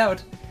find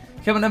out.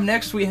 Coming up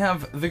next, we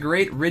have The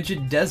Great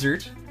Rigid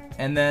Desert,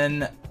 and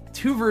then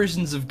 2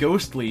 versions of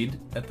Ghost Lead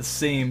at the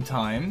same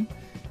time,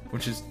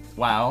 which is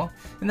wow.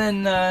 And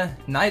then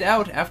Night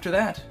Out after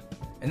that.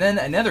 And then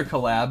another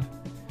collab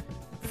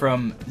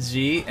from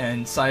Z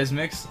and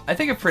cYsmix. I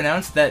think I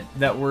pronounced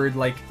that word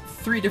like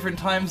 3 different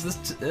times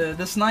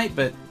this night,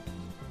 but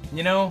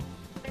you know,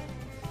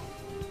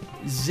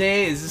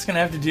 Zay is just gonna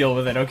have to deal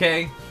with it,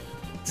 okay?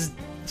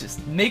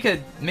 Just make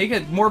a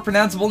more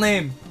pronounceable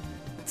name,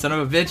 son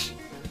of a bitch.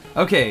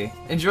 Okay,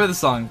 enjoy the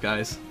song,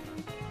 guys.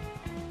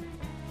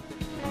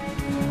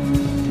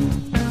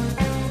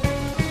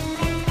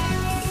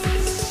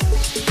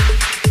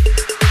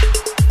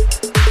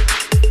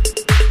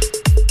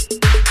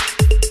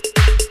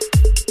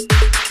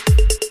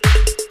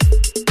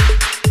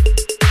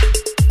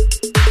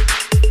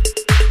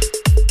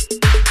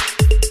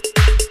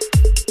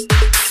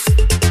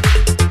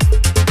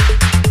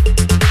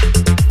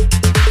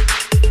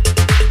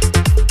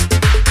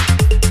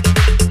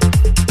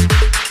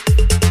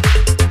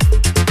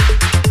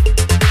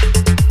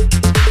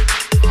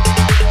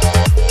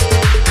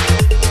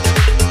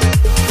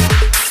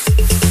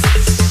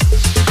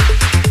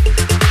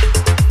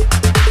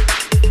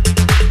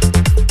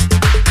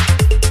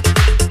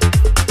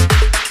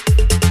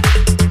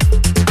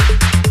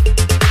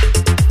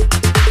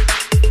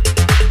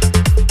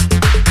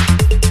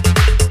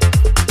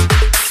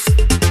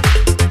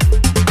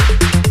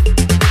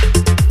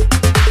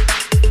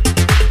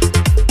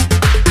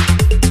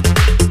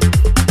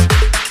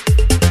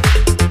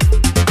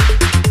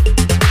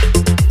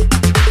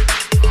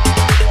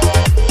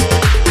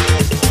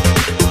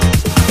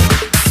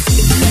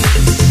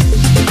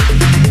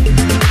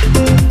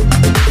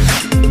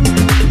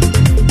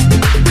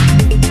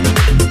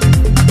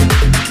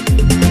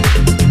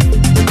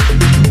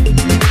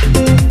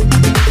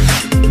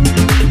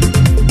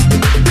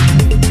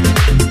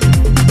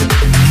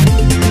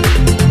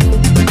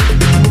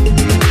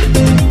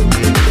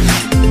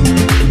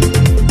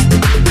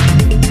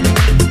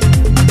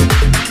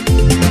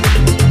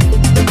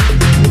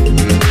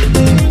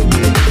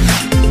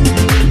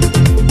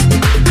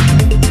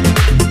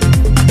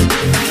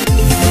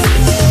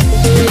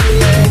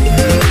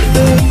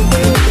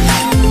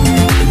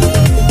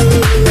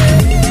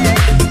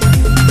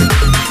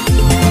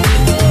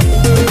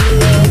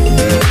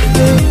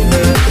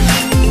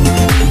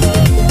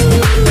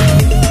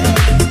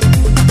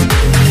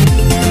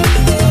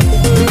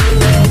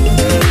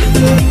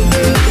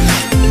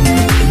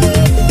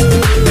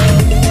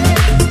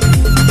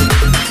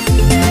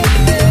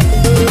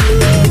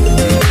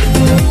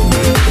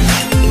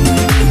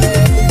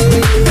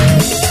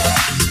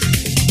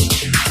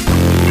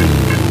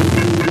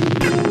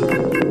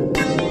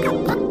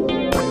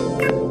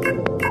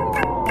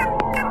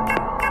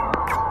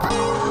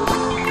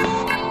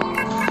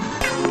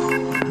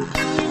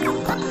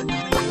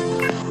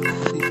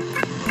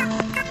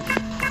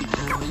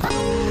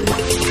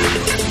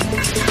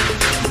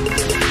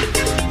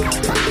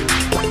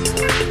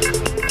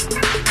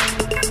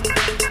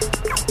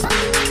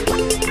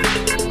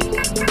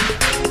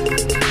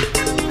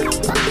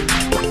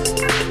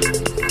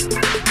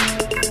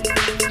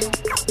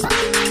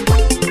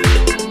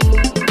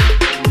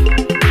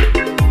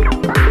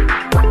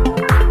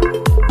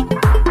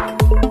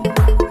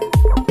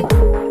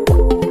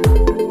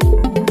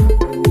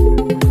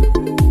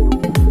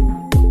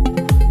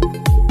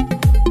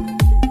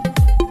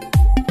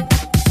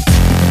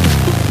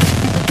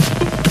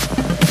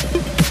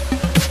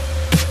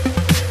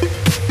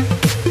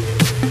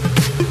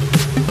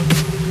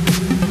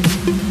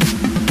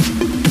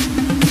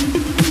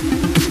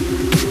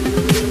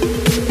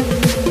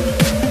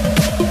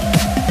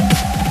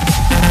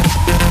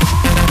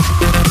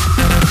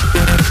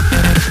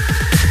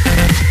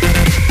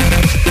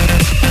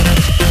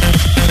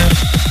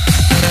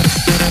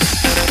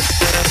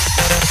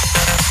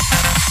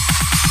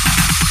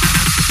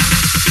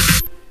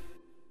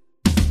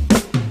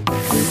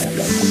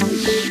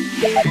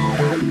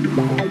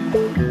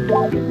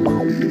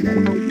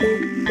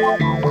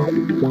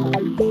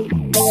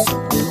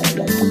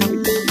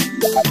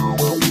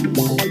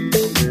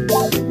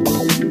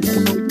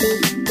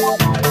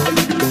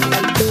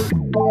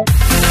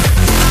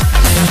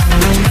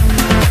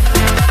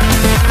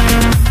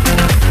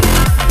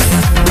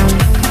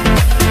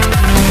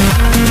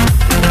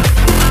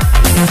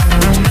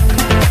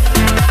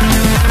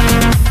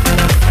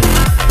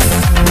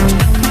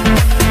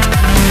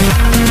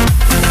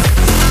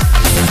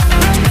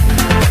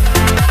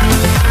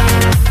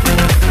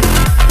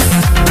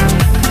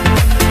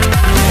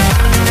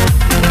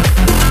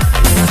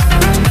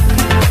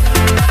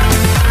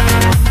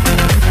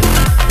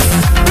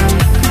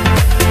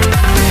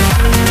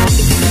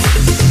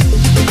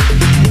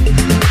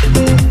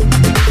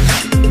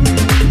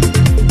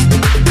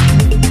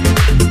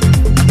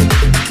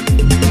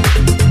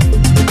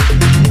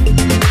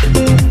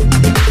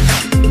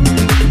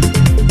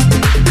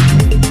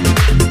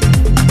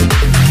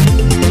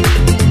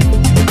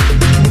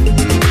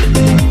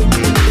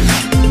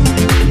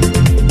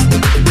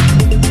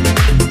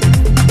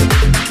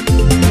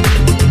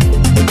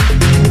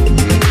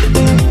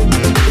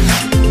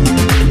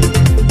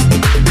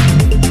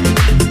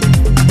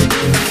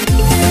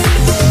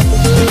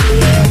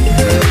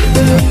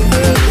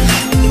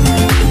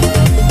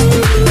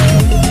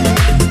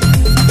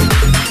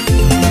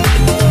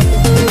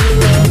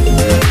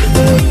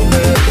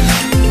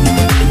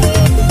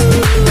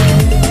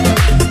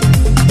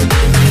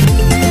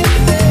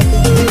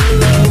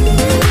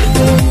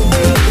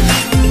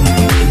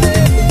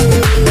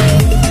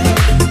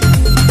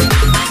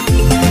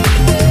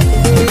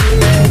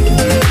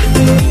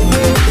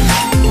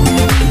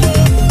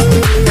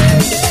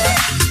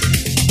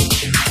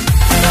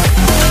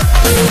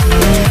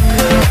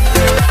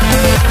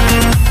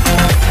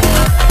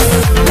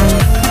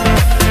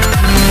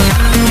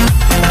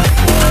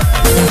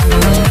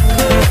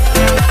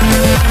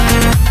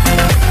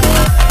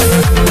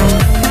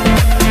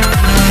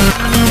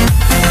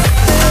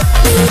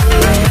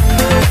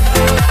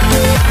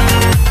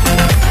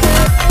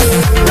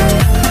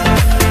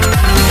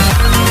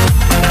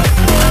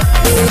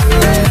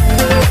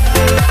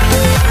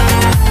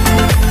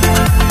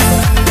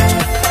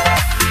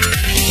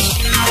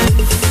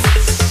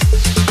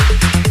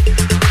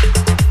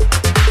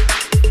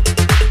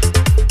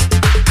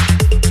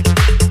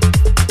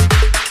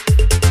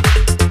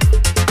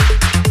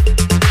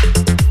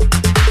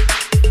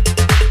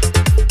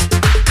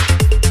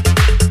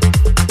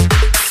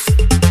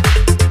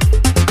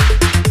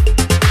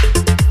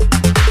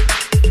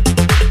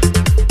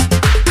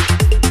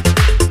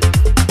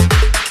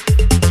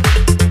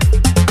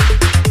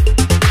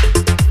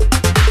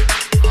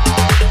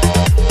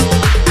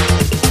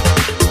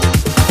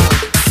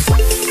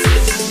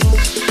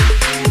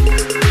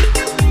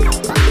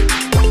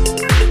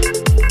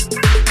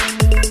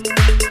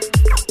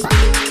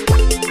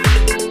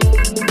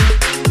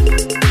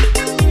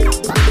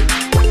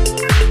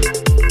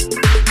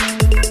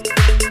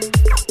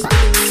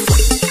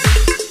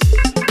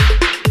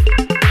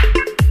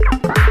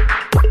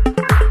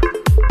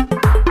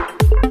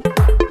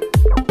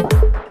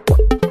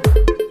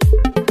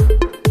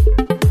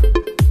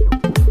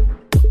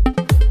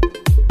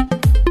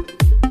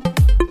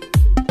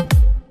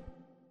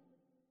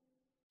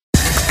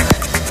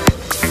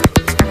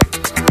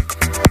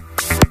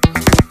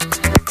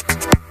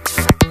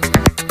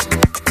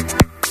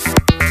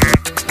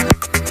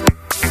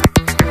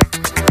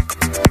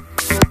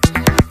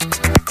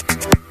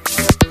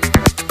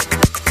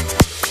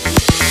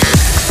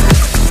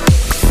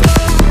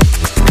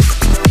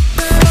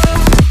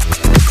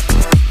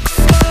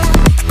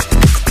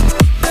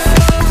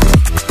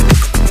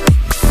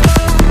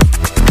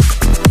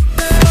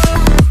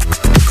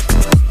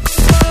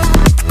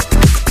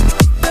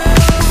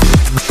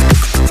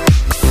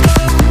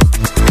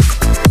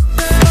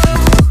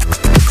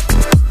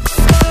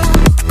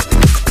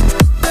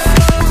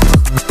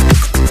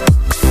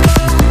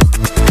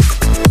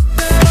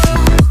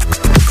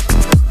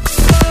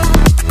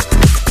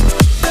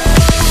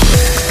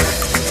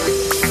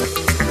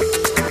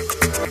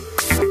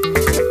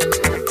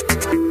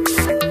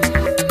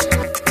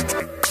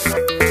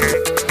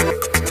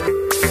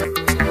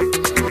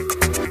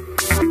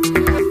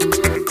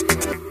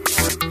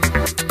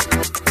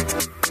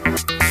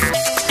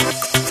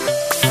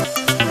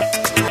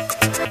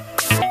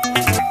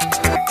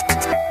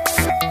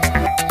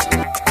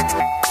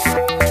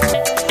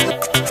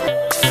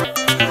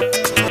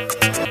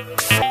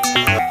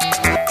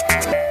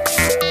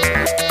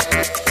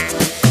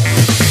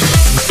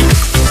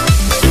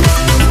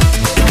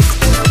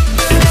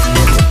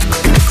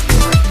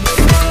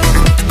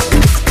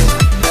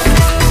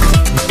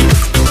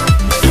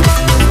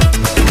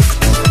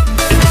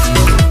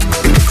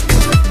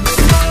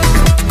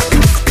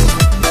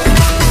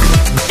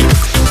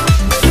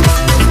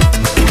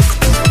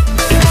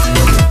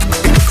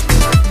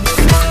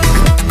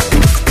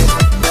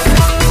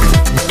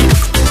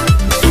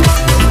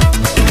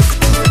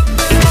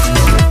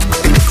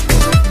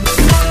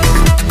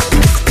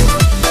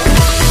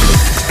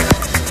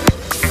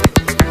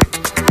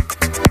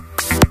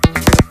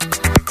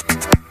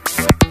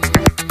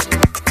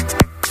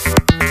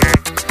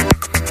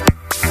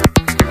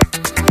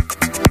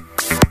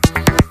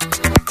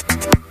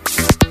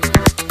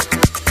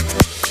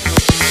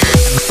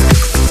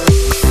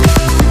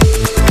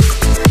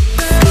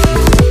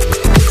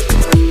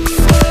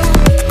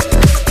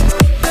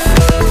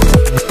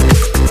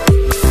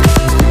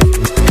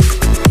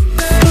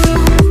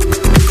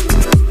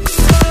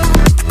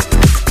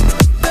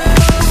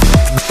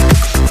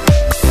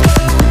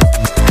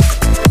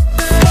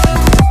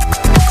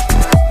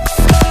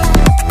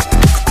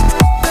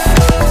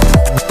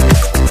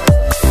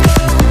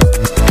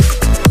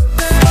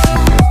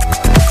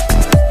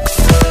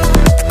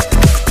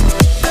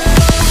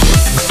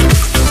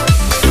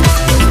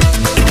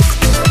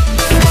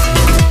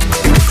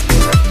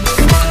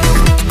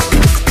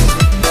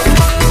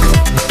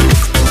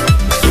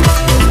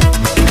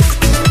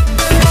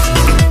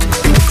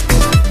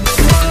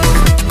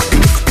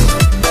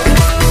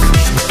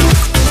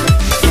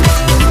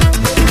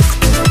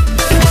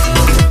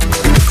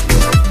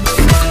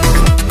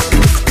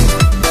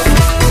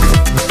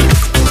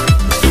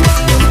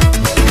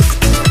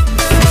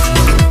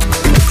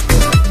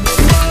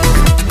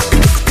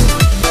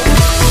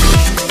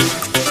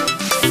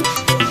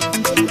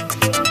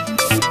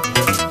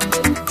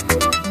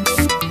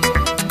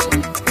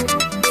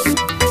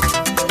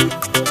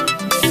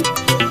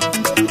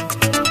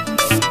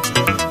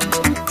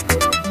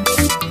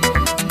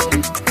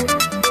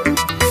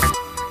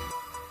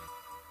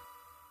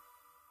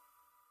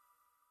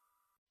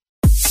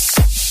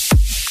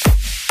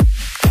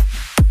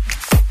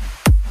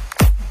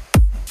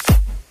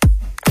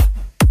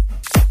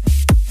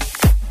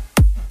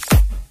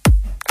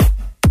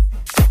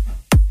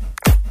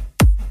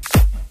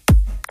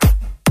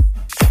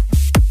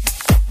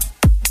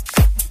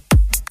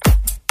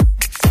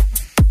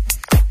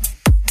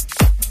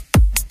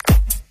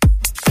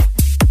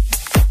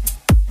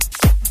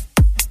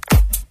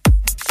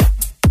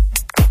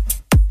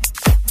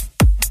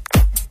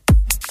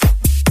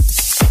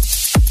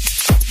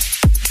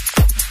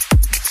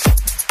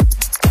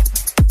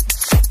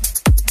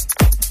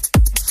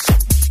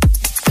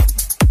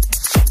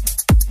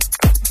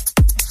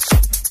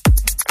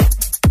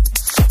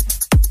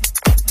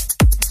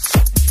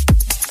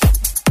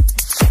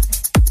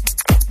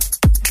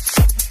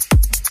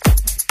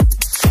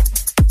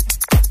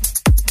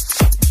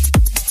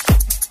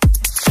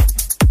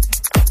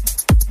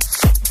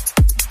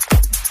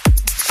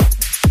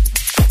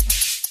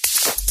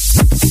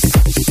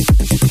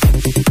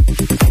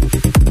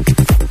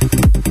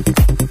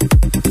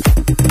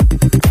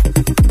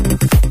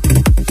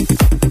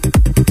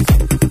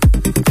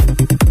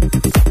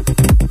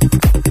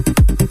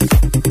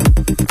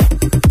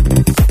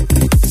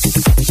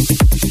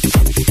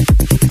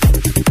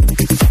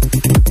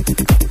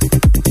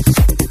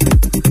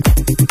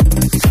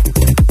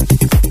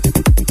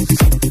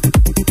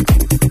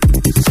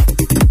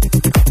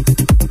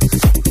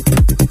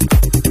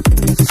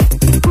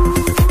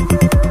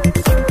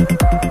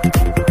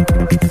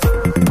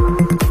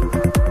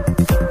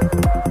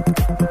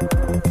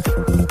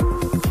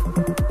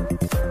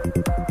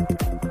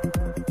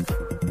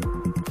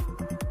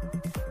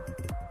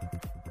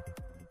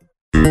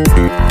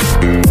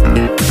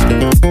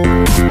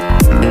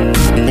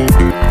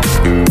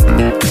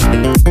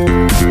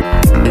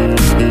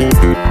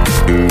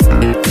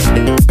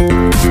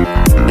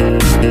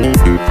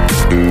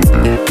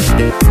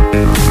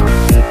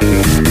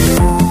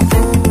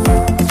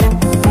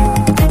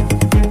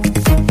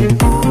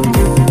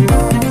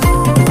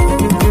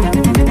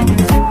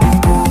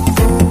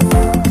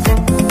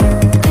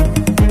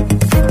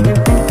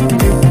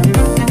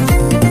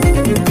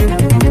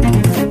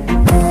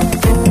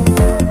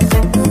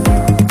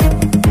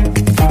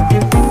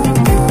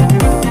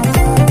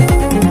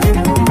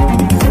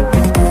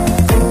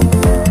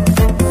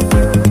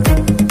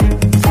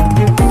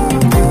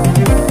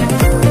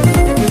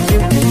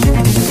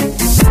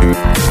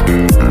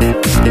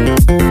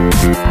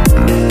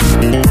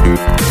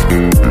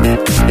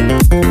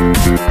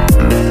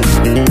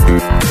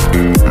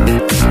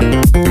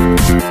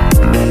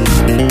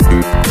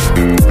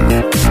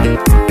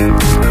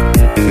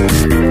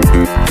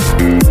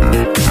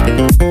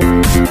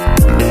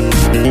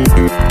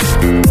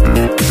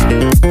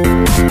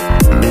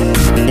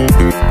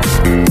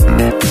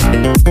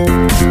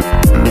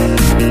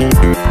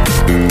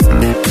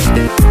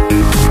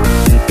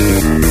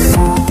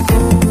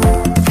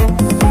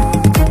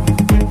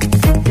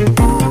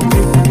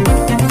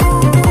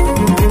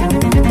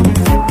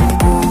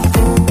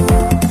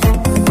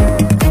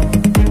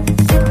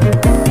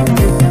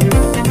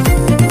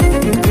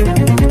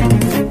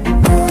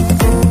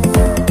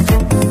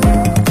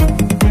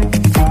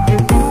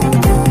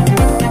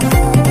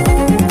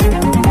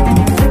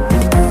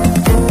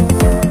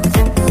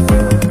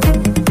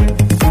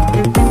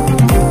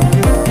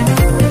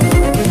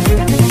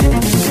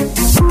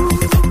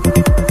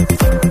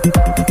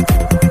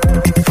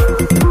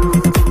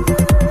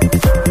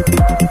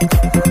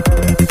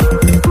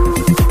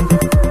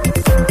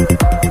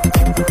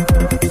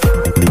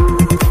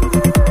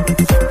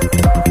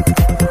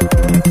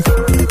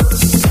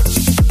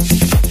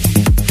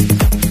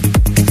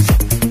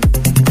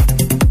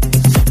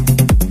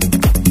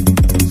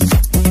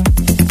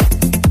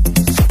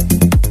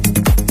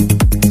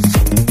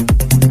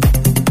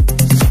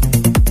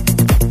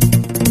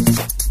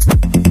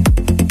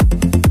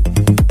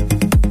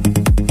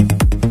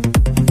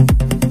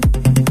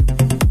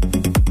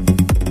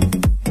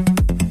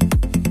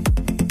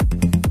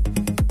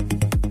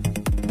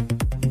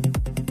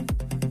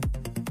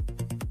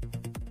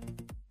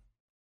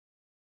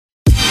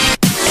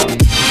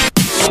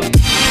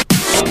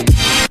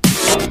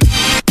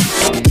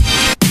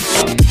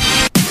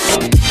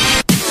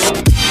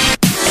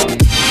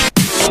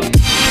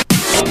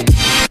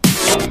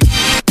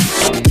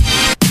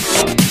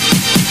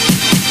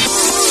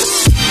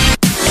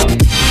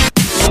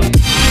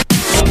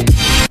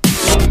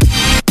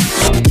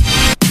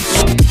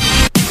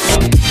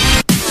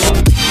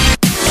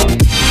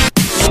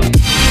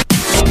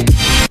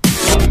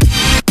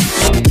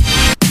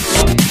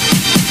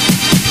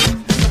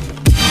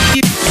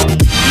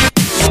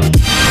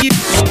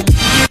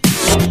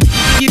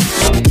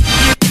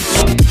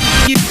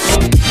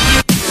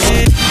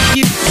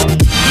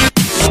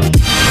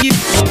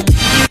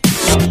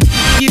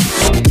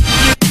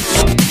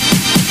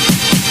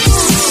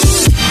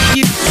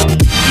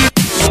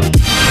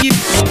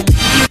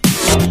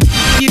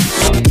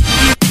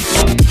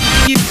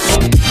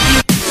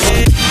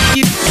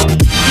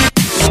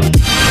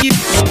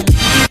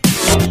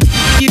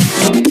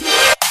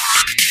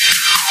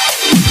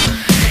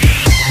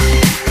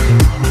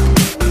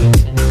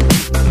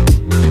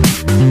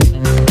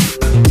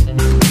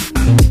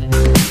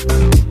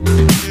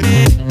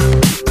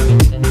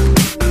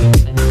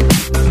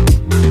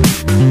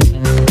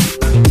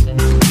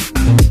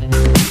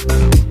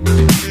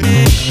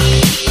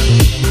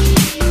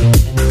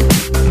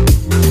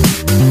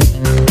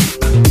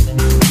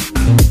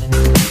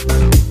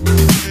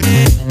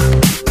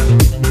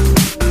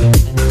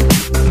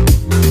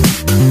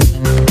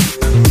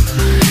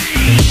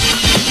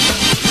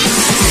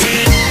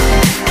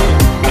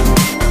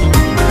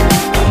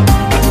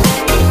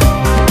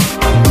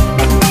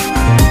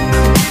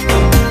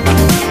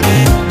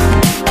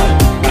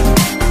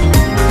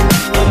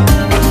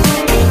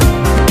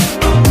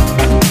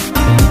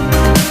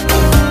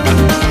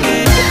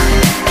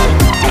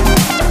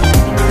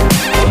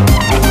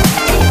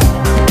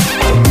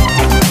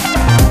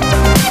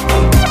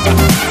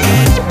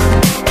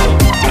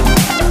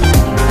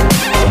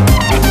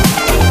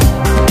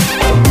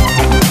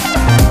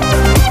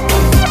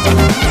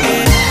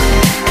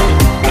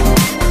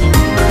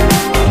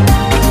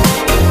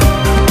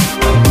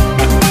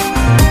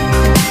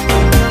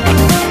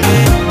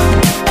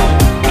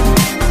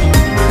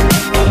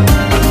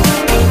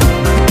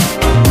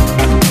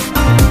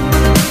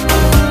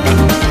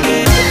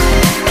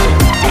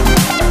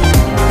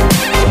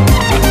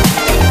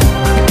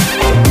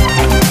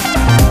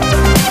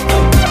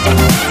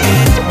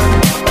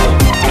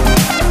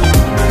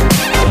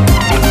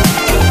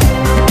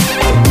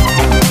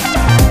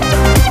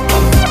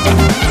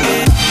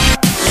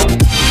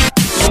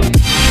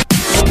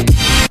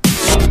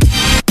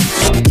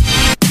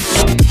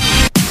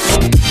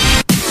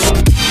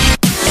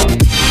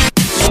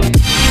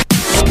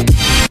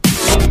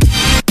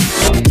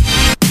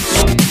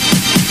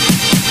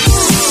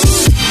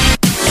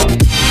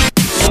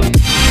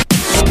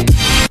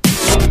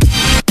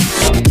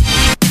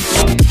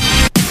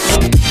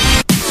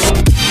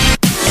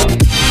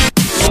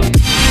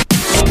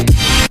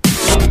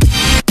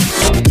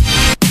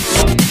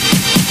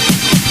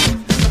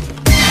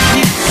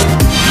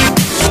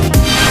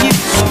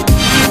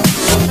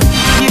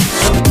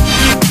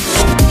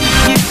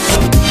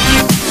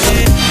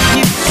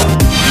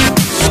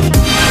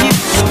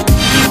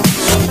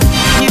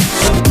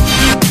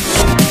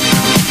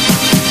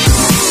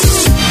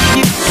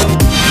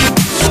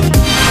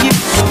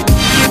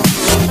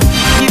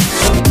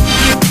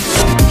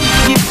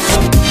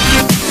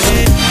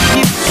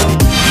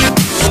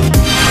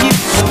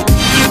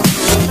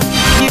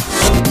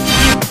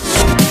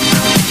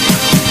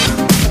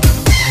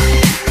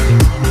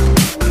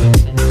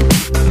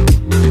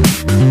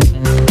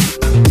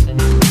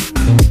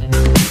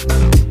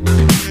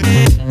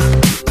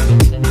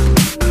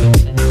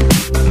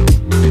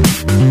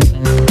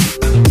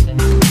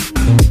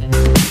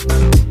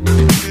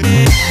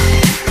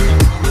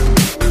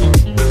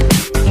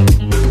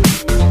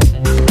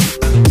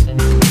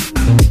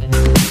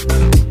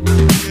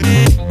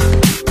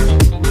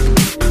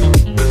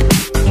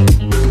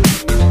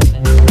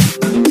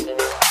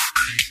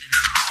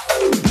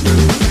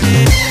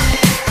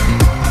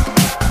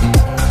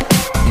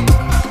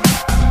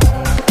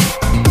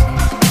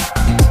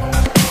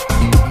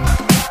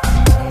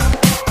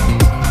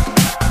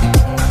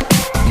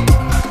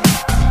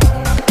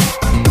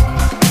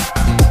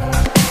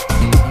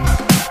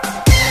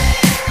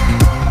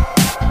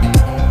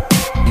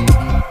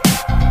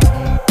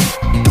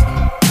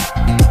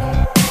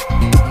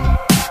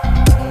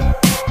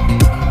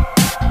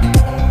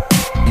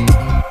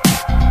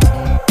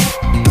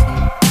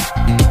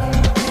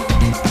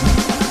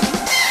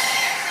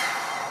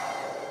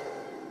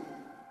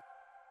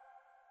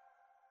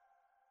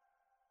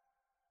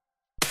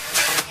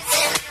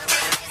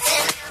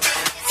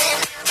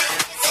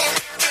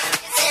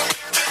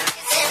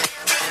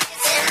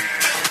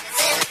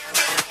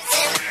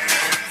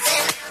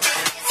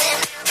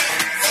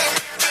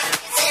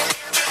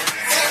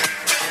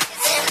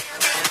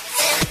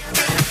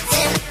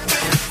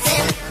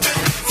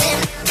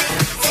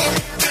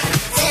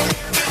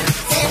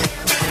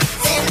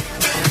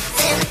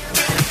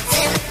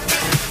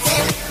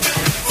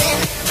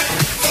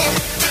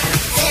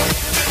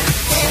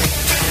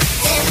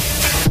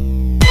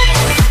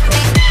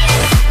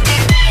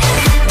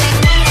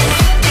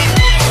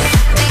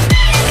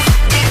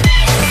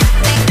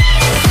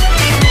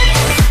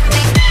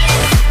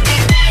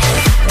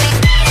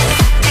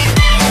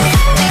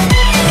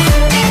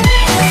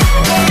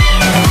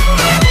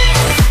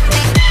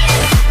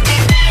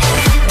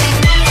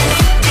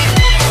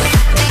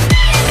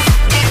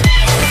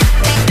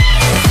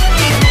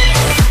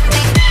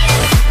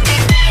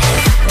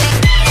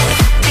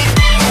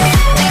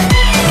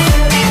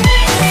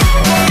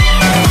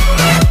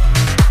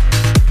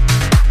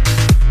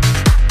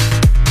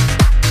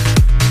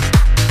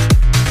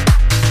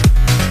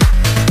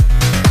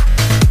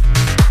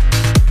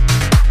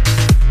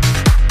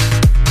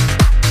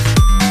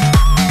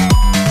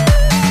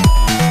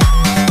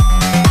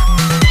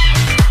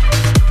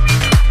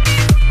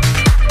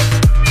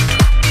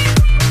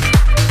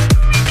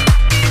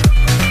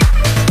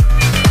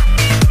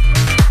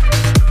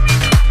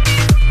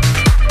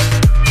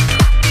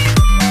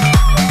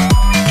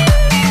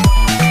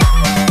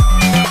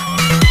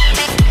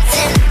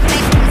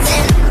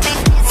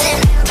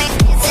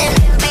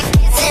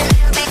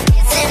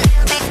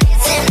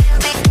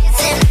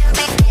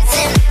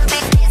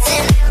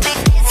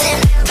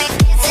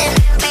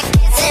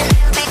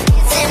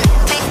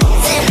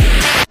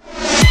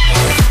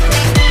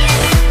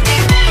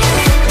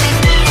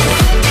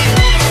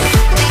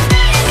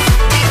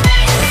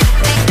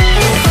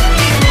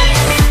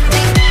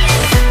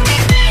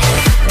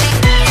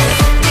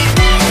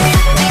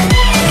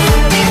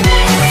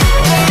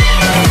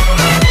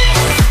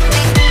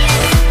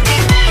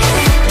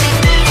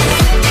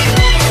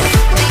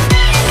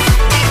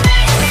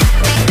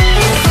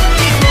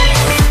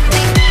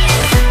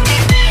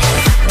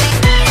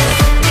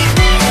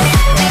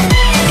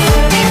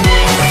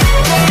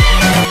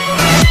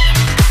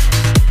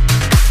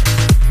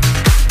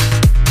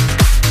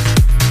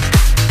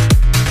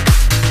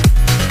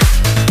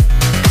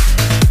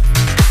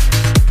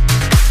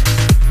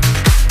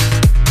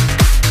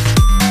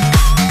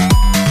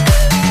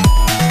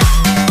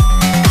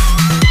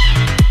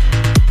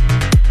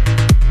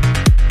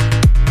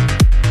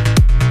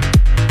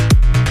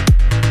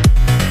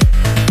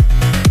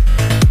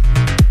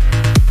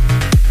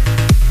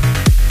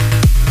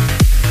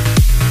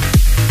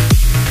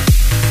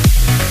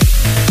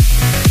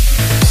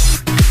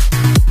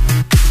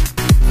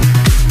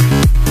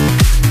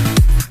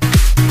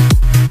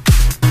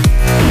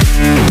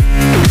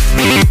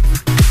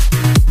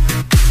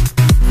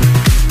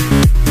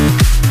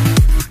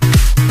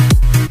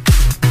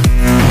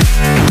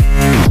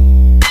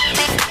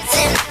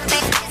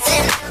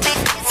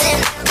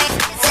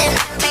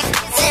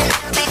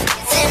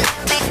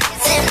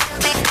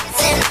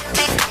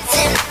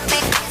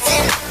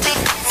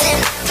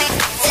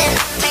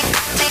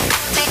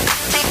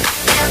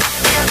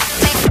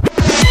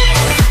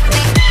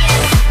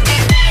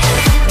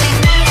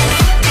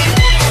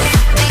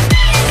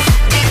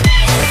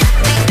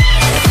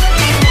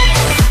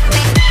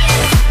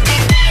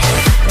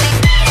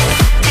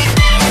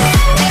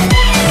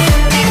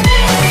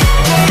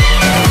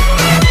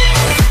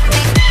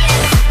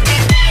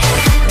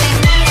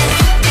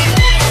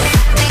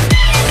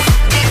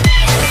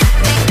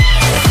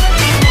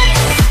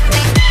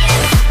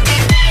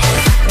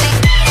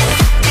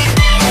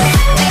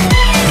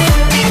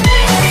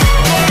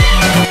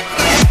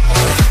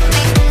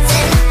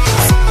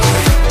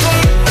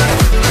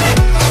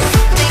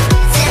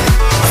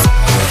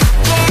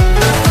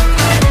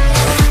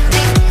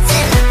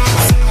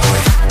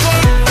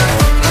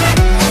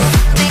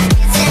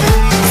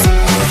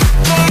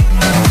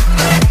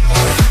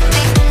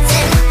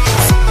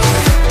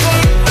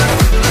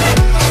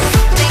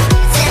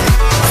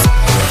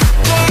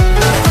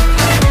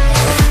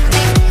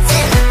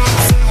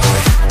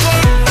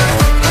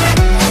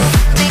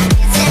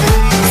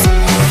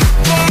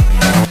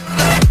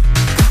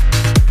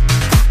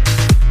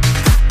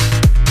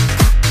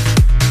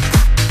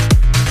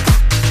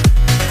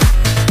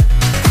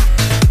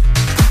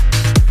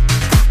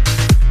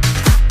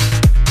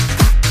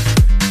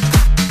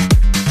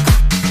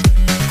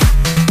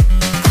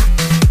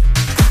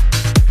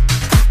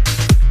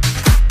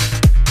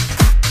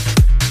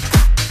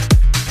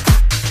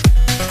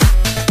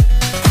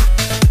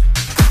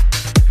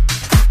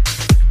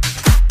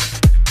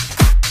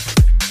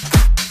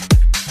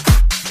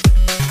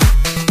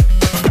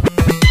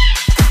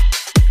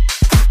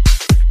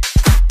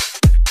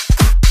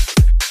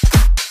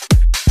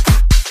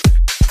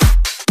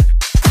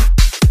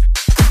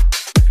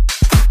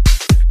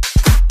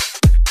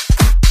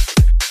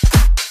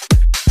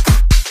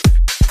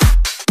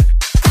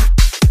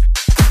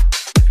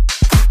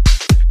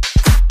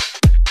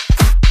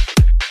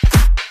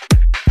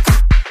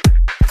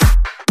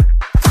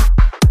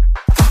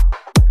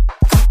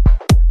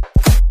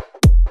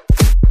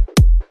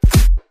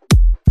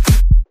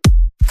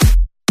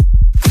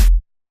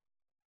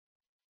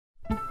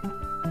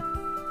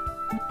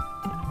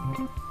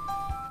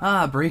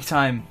 Ah, break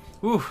time.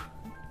 Whew.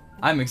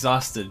 I'm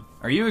exhausted.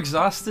 Are you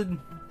exhausted?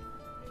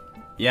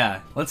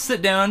 Yeah. Let's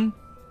sit down,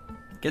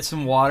 get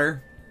some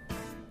water,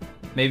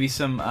 maybe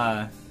some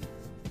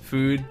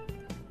food,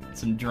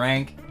 some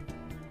drink,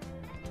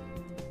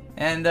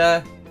 and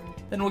then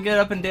we'll get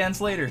up and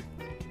dance later.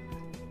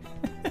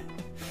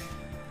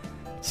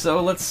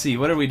 So let's see,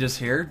 what did we just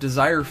hear?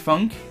 Desire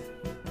Funk,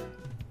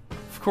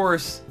 of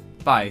course,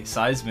 by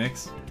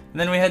cYsmix. And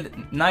then we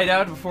had Night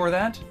Out before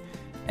that,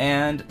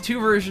 and 2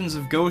 versions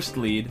of Ghost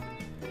Lead.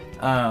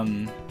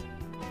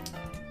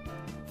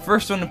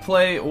 First one to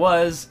play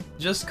was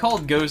just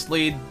called Ghost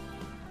Lead,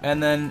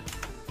 and then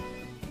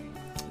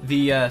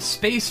the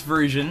space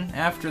version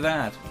after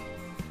that.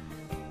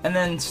 And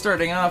then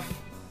starting off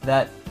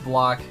that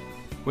block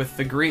with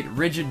the Great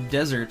Rigid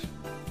Desert.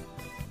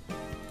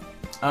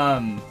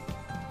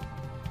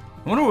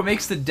 I wonder what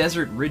makes the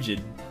desert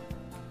rigid.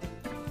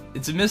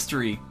 It's a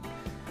mystery.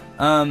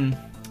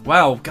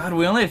 Wow, God,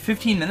 we only have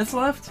 15 minutes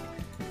left?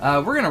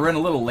 We're gonna run a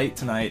little late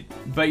tonight,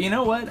 but you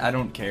know what? I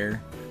don't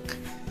care.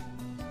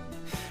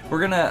 We're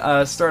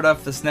gonna start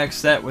off this next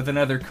set with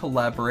another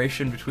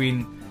collaboration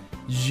between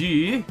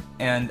G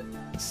and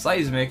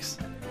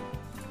cYsmix.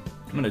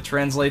 I'm gonna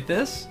translate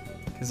this,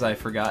 because I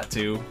forgot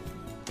to.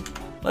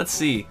 Let's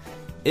see.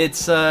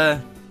 It's,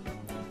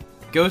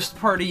 Ghost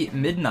Party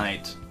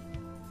Midnight.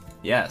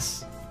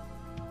 Yes.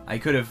 I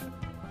could have...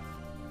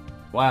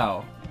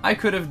 Wow. I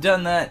could have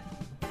done that...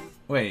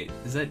 Wait,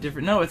 is that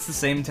different? No, it's the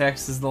same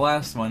text as the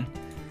last one.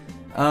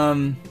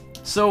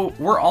 So,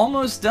 we're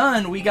almost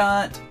done. We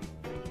got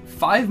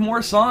 5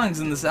 more songs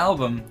in this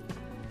album.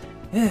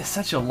 It's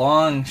such a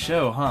long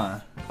show,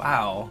 huh?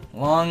 Wow.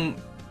 Long,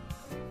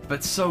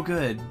 but so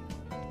good.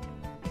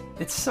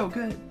 It's so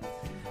good.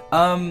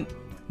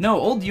 No,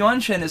 Old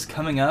Yuanshen is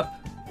coming up.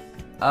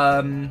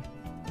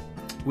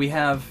 We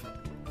have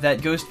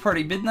that Ghost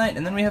Party Midnight,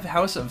 and then we have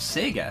House of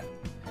Sega.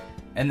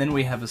 And then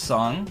we have a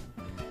song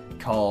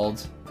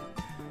called...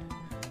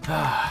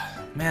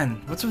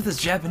 man, what's with this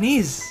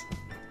Japanese?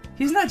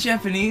 He's not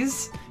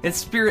Japanese. It's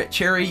Spirit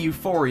Cherry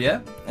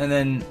Euphoria, and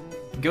then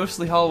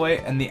Ghostly Hallway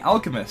and The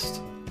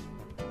Alchemist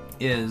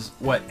is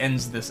what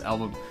ends this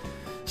album.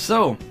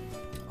 So,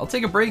 I'll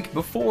take a break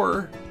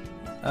before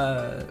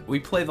we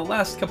play the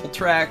last couple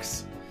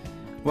tracks.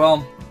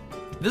 Well,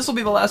 this will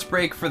be the last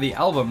break for the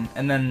album,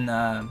 and then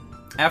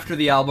after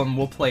the album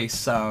we'll play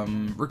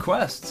some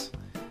requests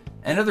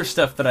and other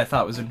stuff that I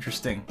thought was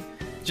interesting.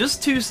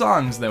 Just 2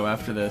 songs though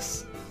after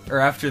this, or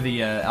after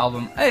the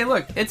album. Hey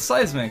look, it's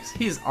cYsmix.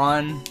 He's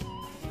on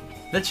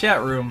the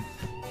chat room.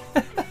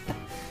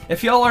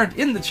 If y'all aren't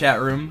in the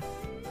chat room,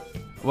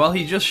 well,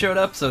 he just showed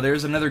up, so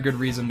there's another good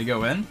reason to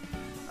go in.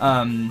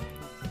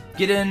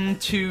 Get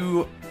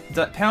into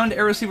pound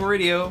Aerosable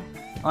Radio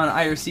on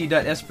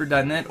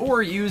irc.esper.net,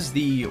 or use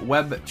the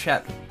web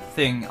chat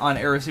thing on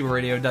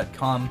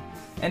aerosableradio.com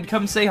and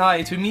come say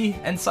hi to me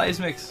and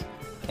cYsmix.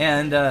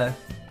 And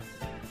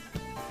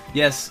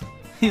yes,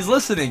 he's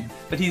listening,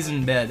 but he's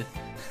in bed.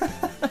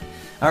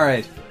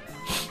 Alright.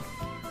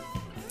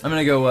 I'm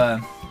gonna go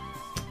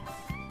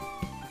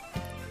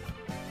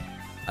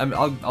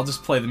I'll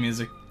just play the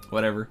music,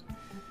 whatever.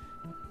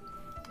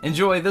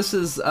 Enjoy. This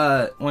is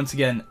once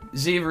again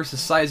Z versus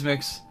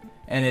cYsmix,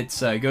 and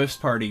it's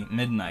Ghost Party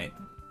Midnight.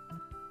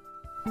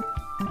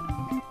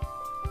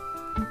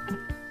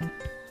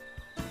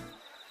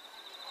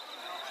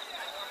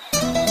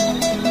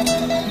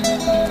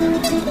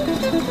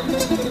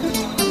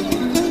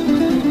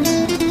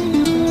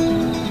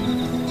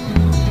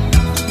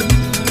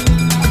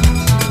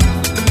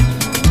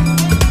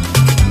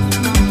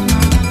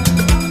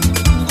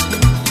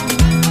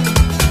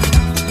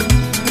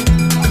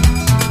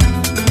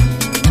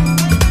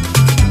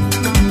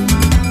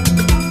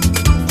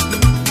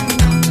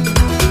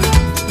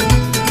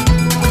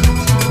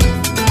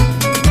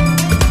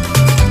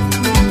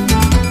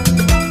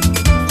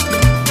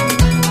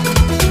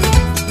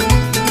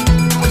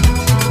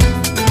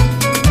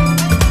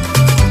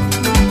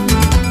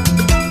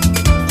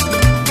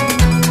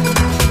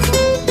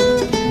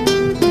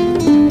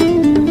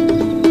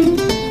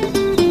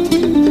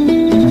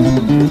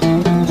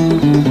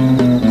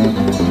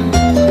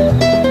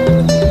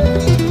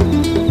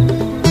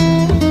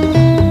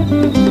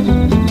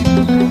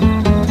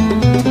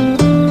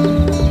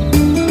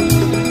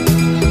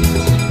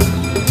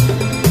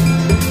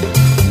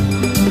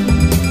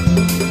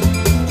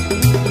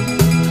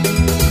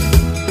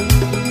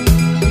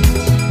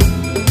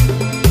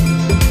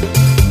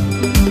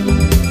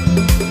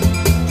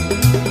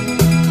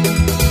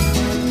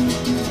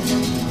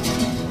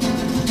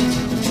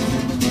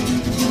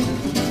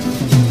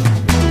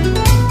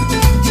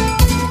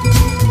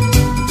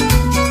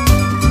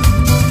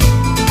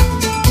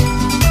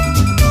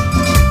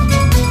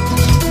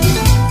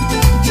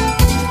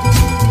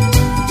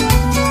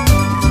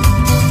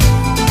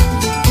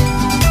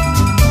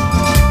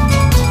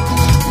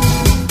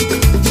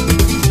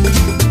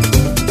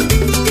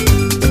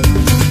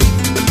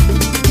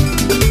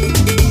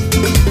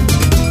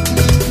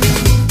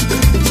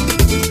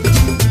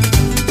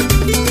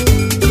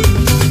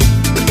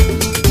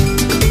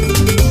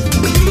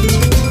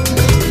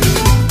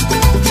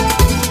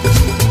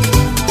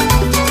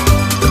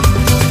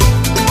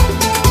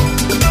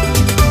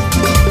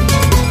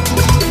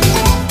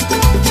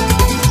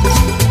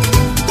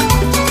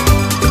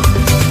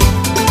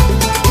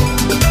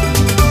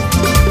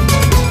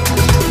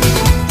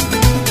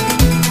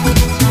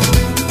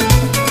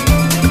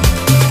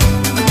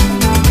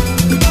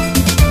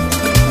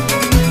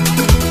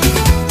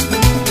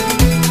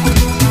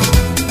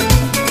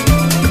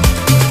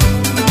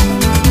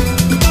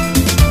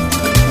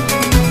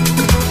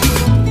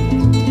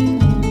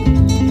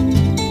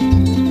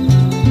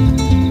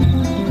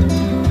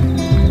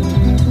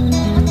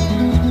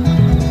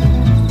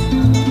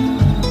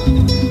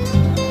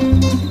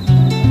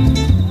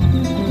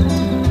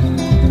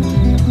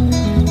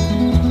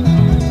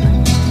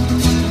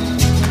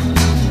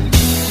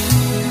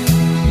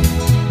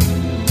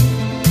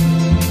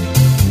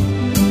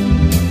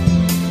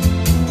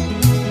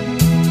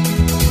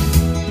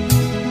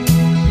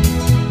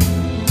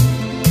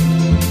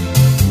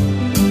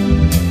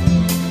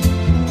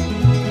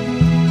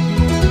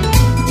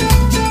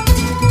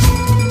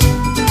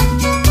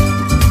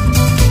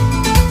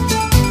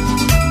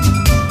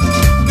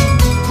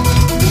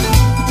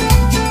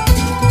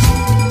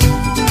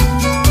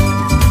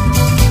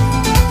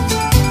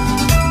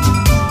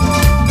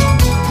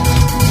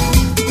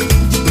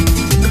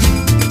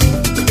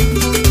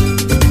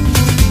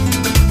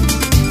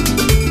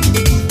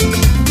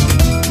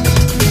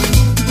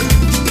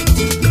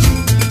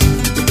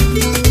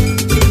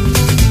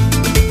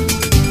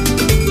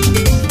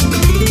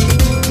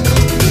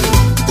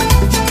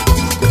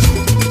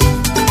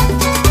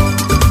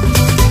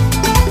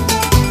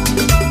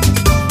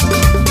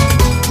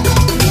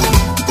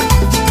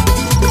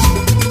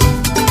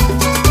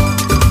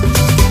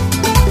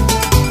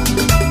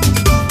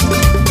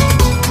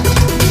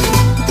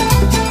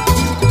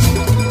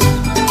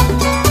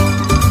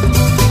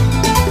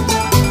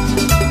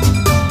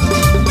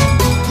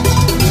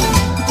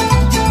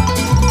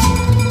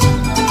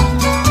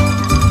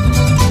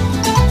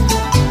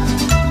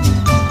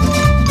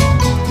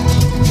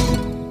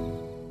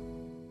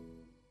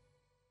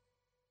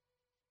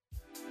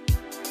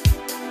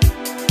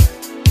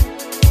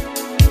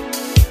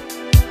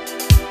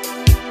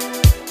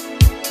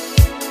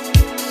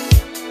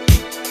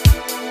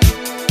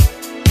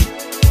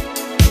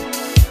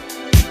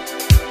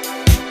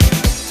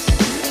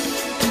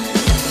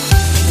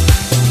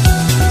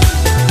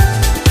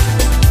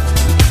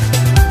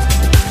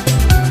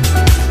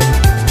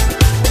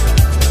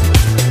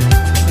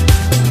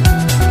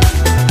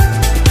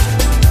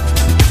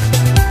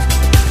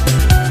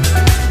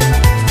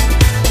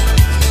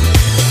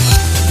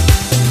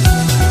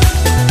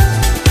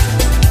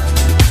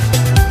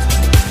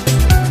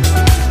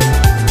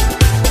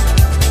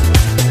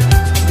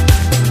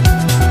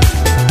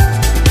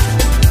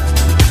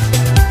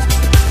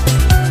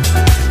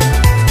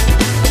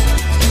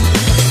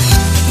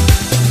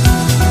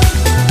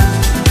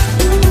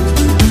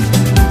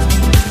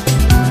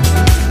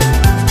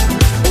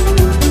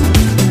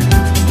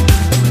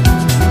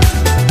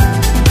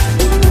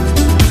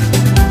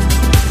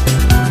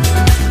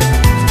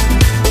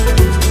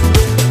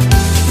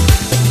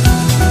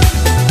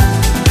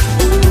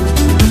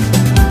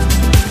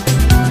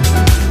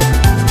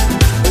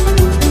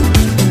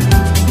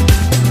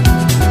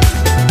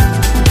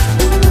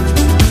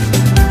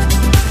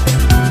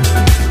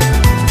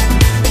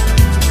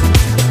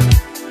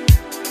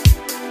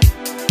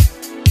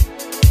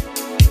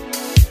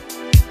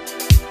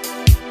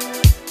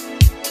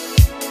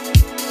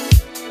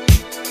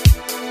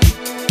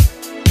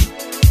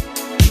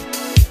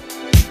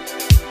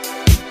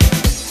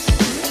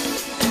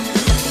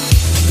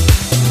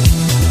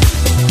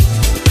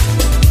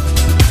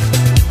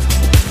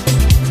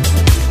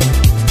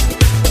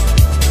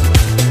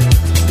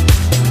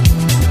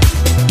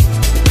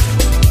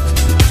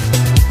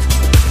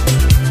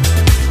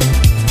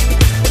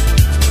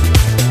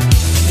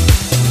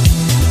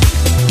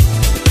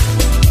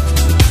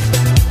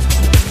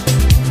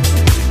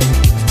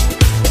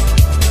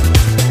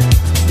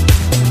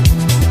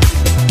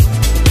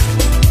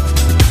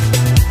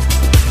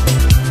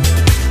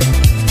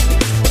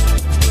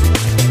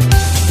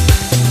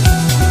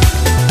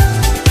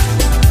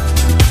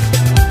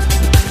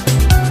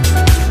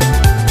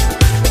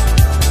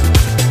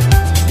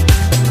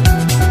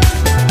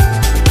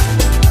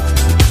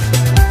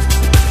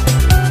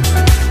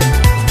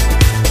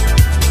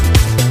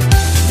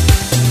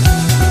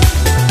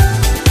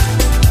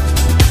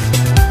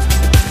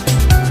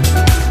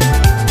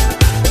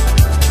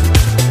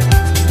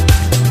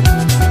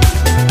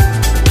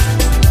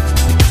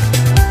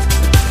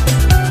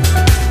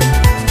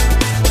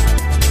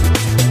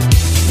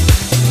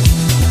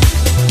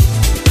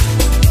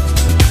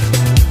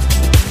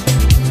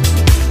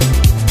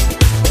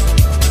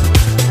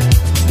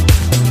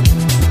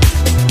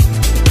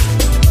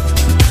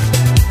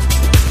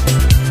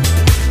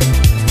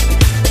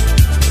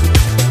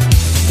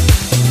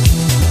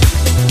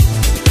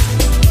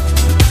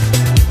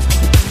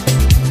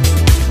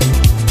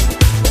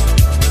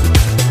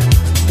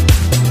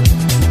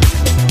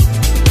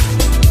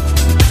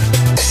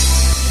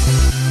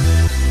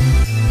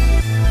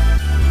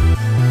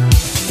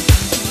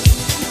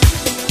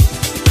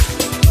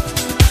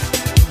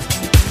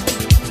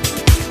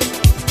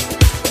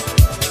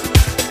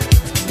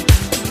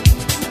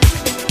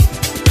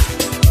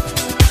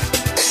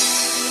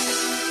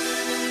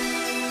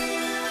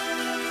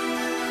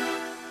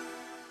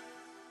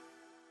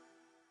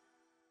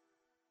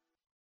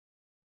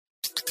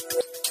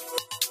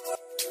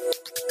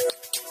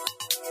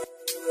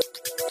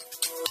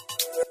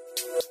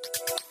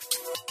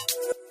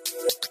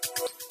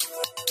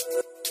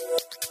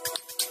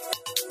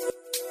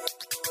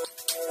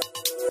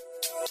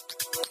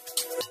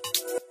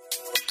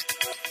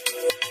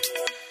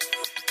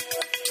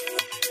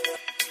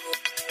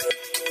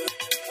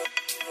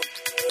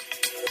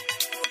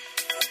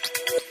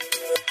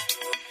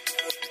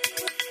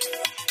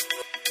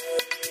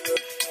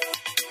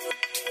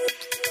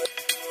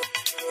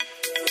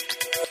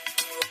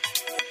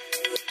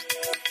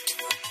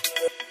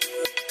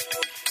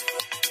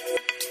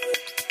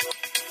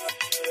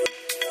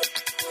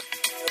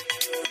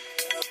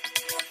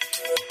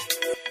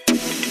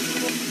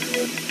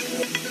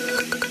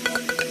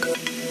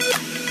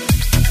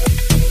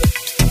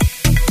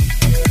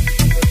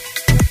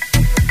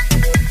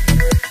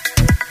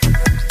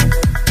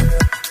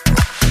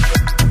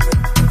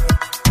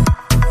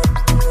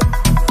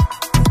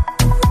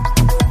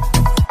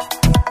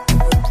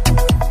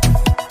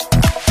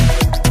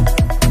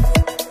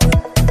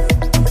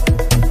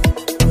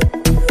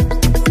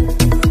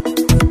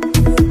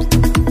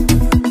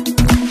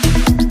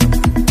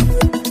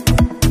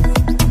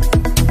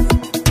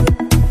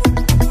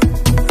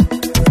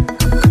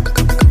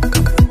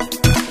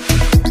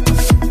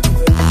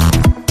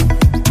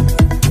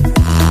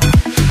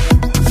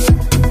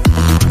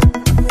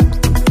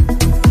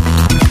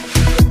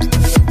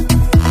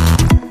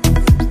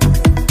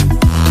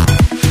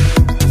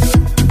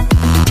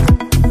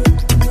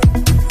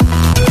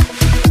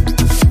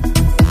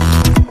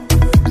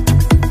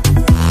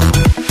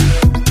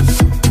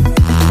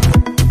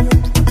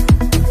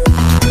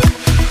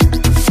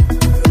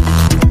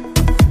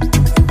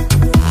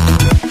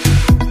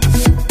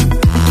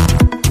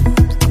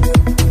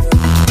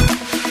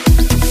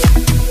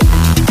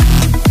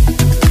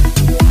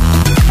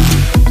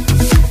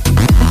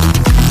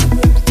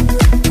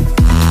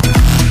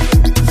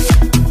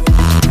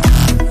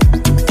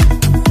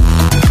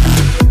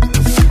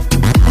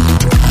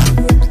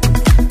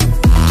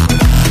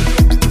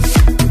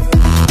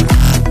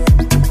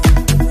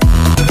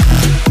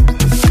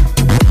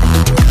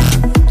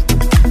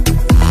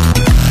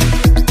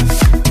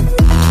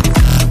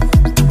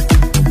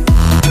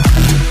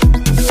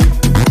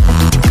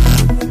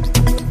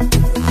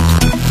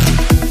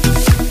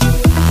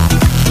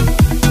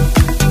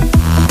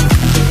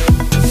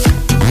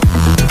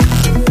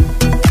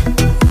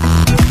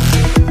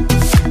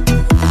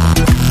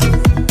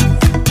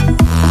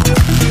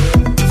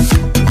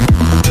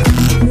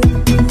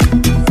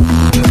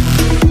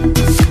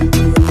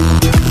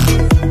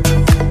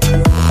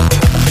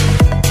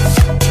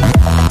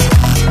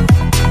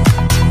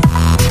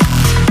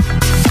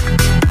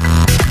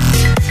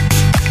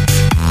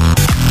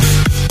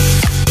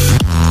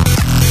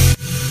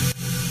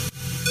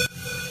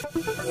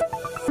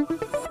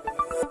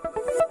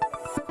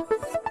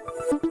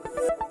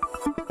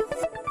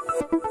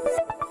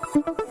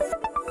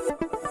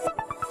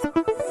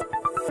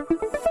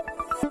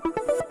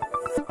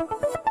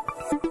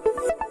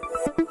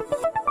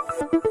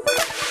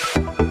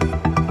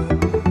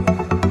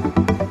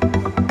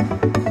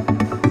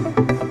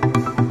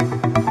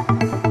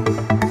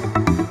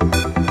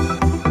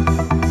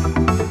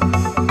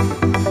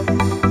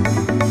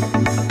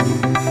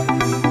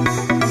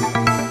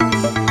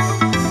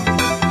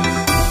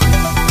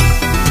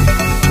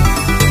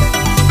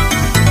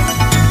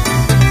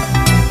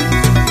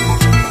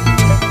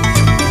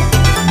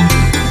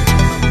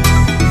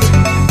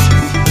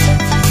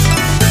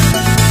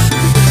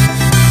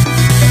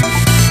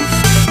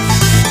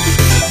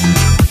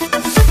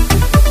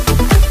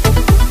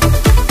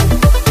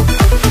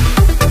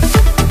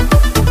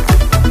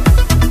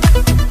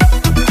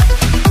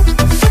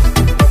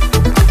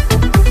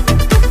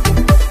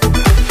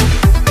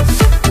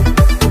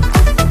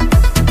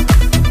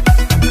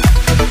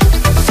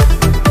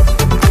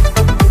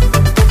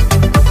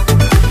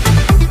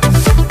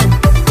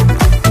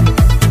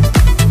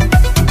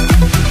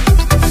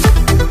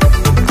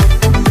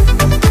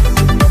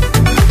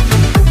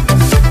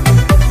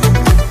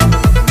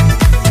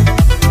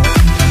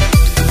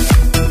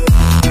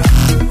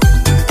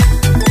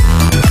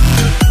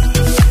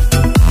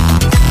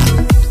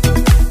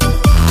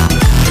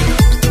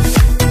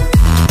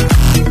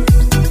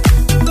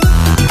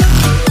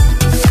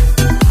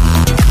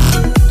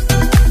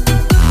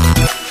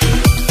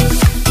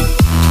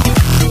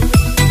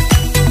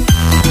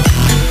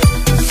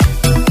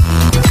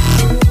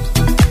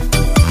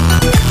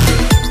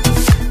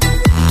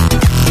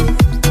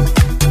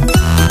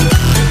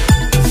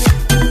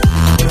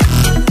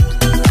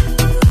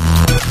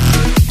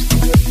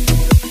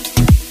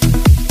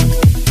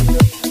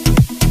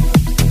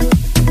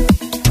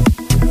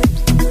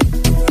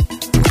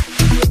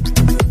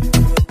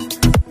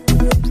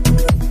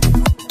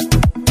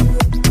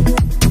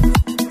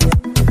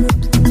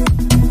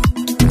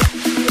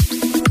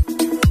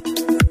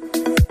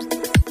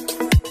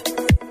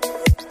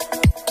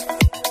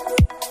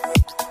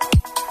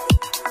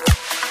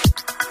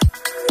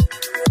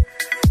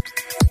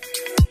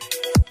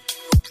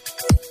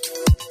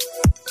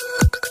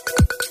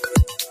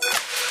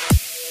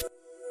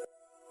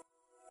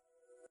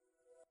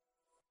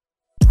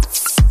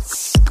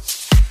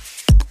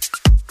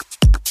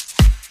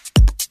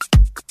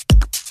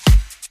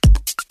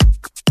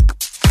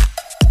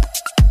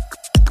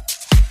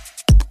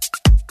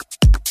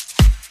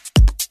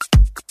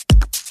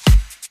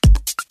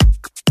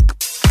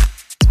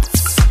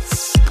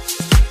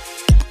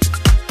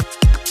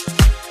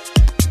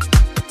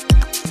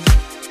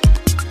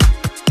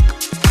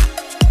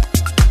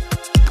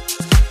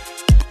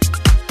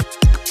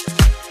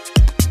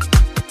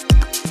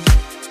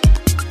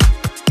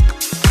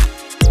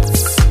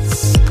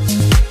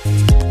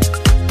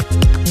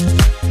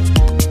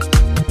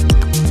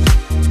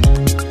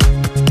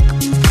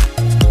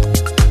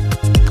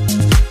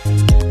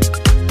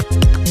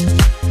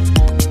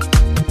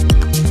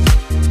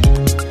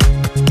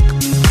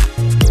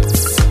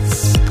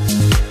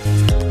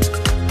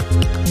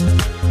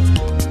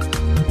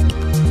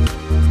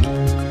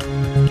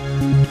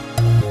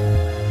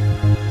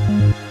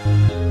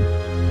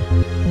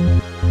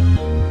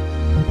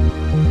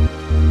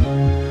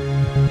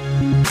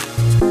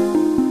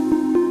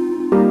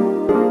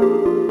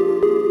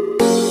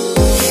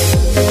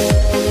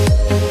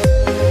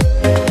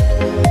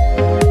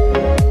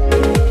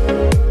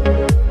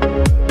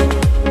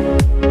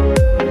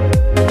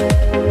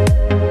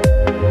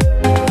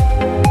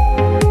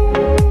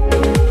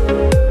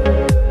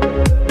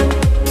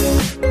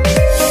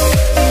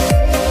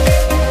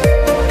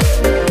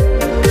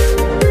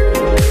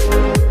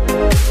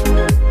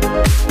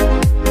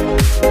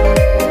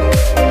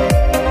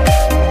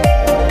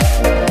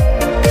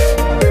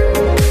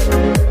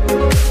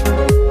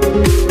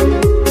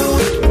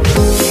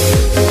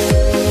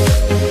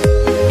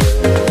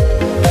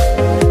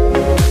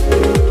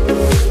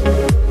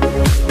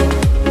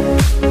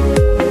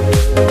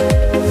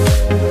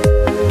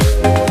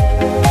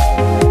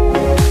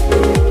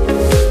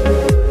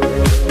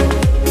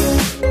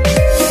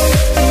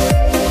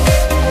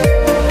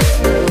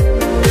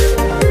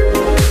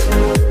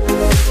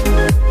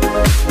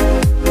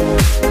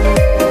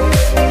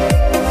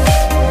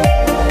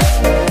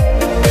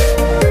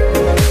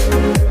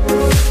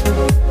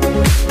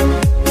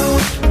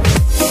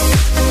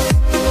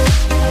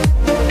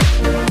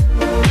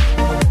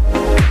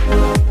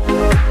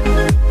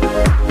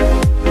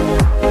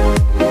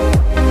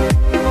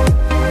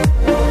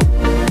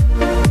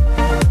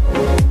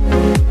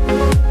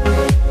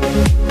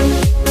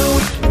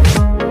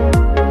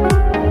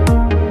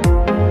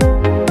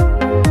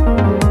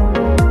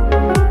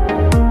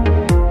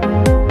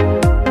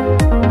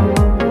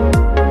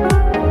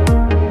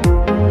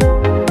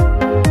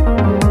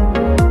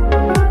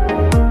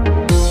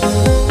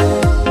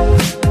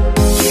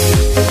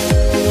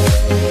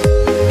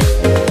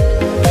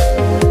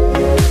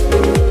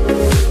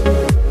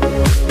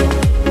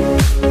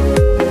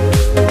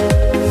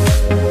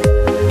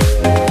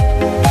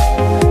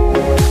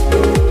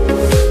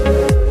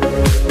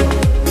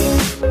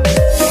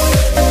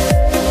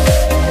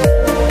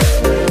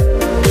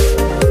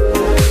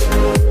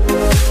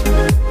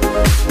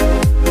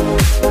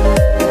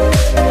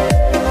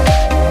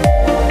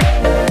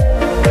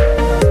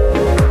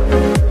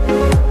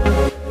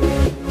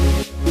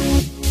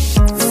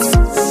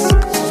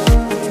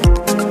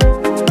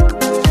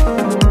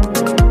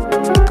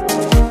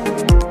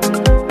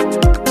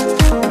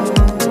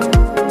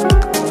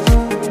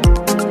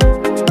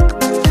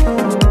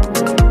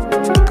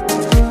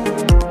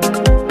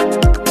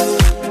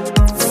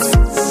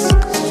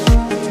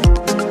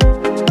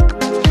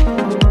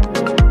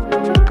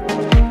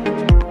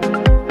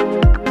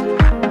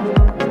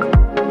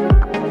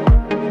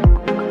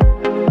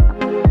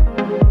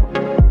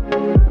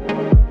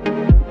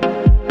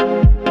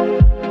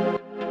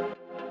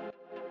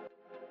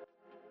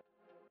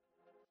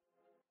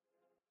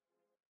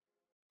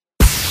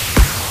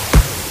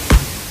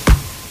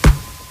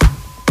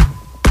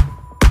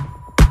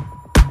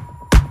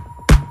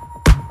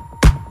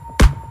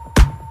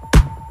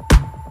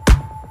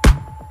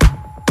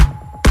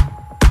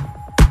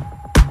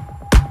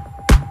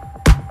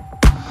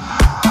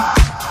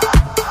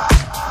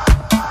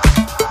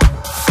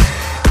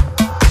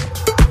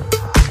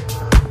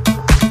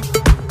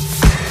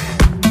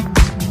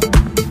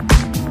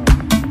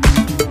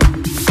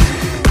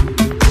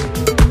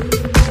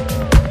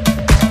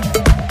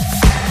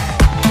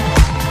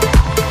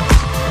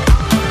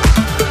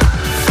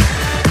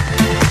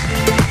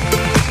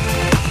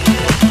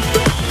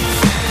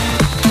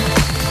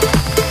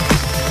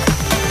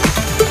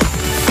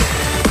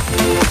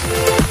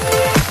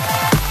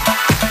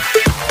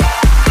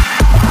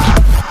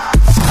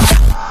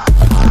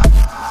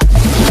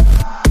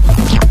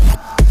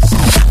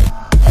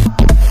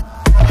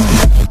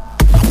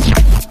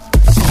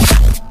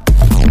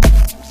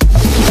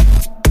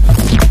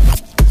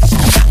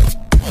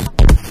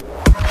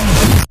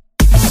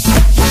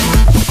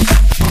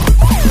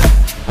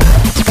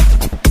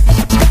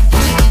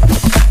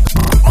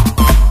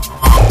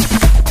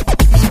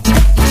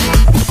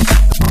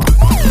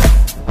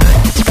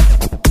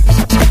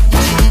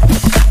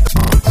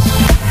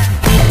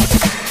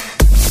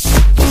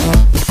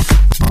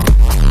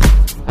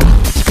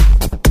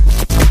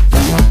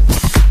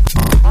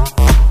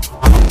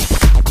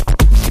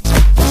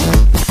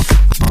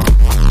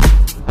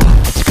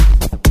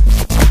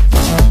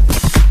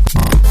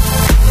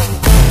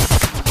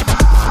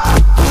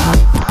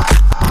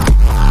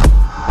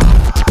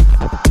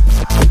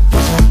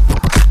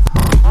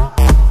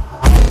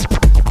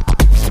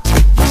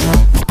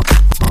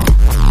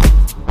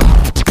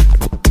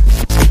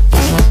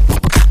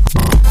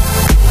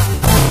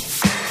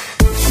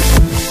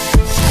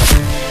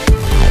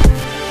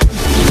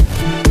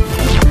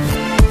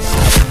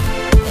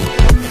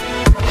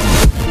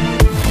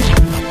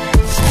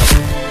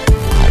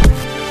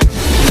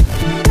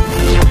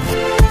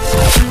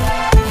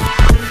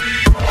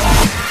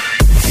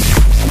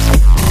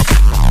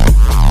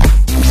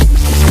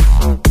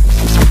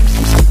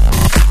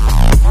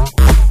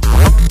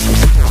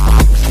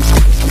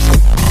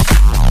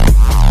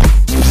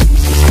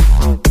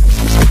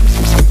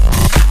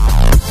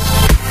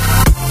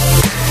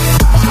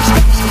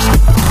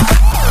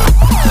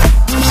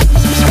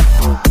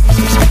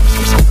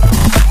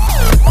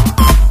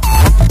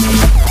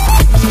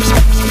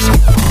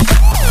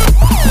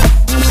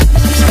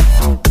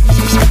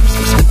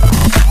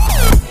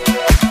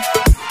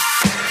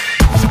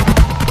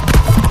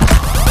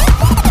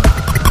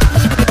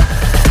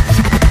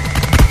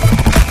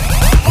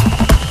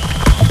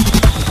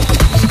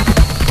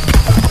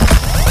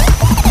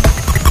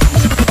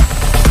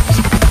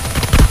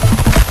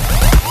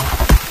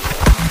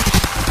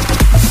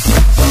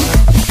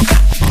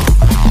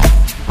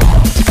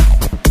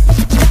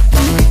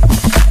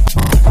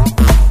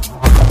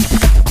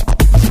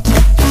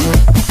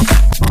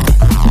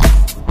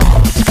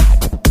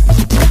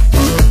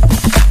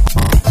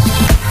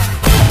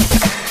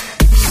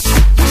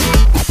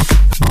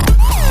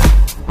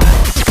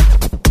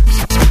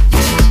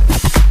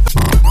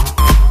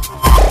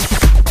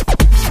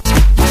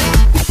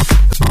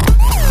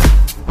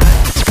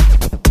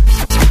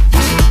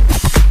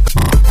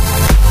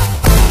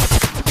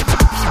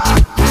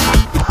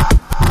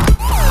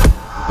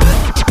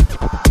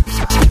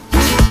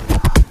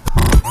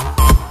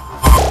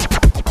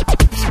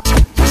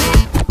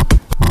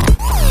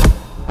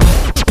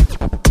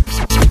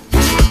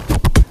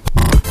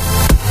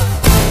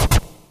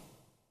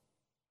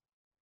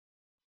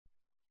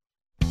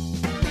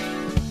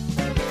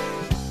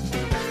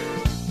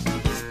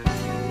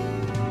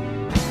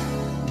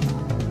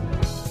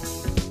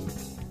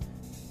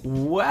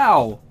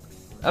 Wow.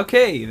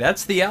 Okay,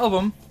 that's the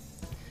album.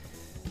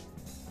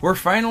 We're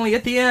finally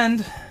at the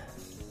end.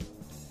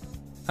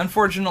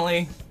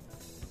 Unfortunately.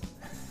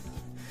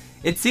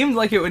 It seemed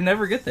like it would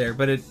never get there,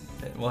 but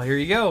well, here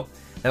you go.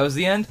 That was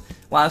the end.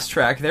 Last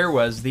track there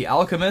was The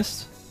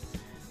Alchemist.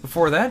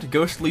 Before that,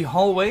 Ghostly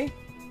Hallway.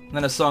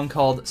 Then a song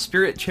called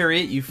Spirit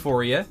Chariot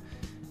Euphoria.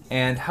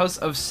 And House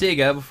of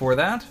Sega before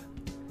that.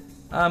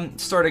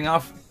 Starting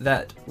off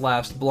that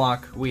last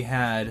block, we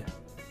had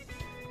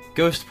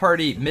Ghost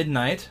Party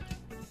Midnight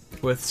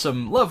with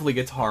some lovely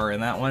guitar in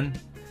that one.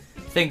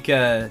 I think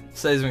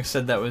cYsmix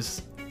said that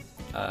was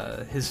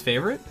his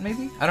favorite,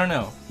 maybe? I don't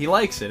know. He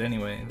likes it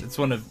anyway. It's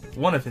one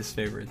of his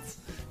favorites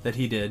that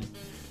he did.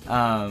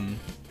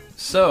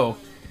 So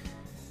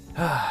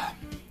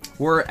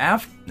we're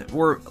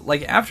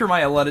after my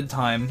allotted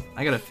time.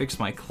 I gotta fix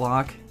my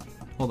clock.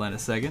 Hold on a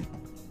second.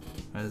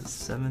 It's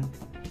 7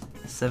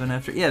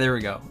 after. Yeah, there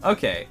we go.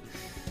 Okay,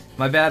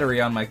 my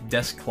battery on my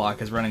desk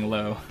clock is running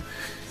low,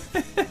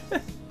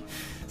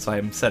 so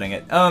I'm setting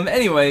it.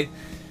 Anyway,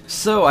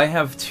 so I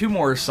have 2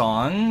 more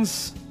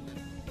songs,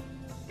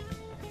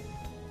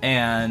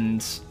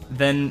 and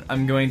then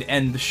I'm going to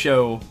end the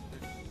show.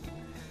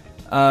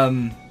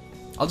 I'll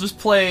just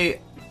play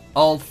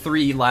all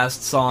 3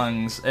 last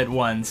songs at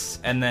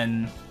once, and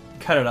then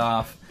cut it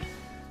off.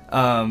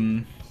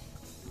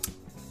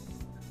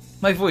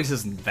 My voice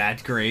isn't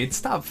that great.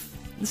 Stop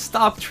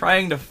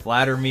trying to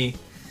flatter me.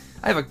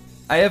 I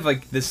have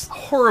like this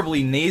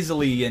horribly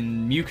nasally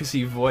and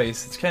mucusy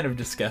voice. It's kind of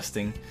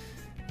disgusting.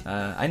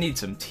 I need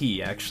some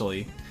tea,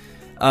 actually.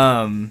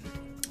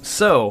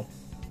 So,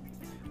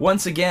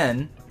 once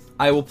again,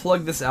 I will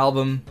plug this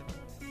album.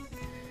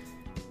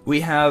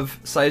 We have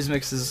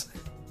cYsmix's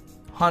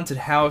Haunted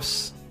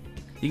House.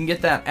 You can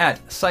get that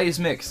at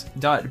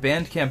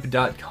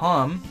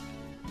cYsmix.bandcamp.com.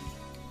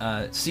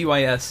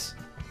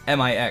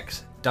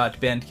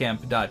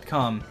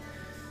 cYsmix.bandcamp.com.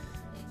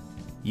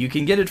 You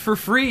can get it for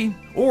free,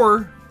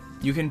 or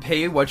you can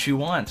pay what you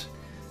want.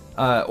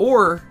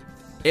 Or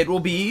it will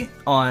be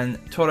on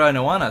Tora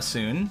no Ana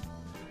soon.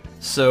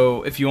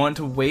 So if you want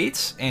to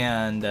wait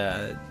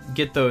and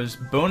get those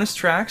bonus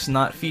tracks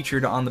not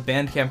featured on the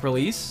Bandcamp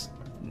release,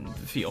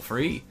 feel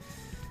free.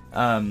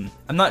 I'm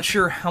not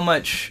sure how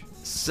much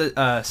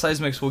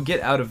cYsmix will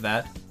get out of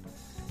that,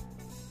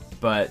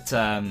 but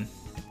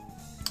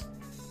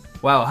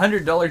wow,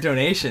 $100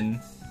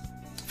 donation.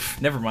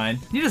 Never mind.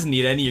 He doesn't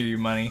need any of your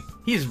money.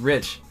 He's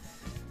rich.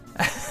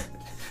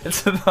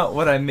 That's about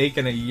what I make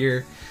in a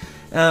year.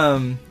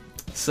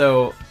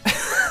 So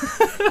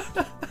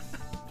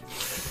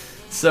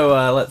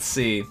let's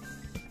see.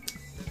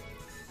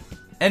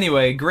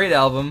 Anyway, great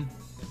album.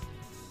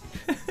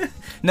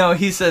 No,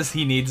 he says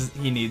he needs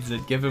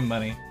it. Give him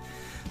money.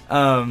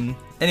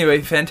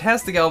 Anyway,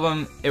 fantastic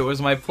album. It was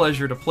my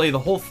pleasure to play the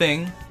whole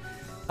thing.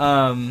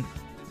 And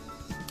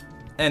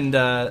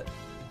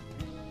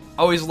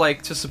always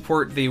like to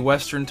support the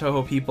Western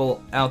Touhou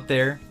people out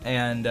there,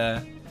 and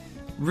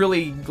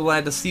really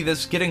glad to see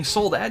this getting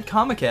sold at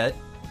Comiket,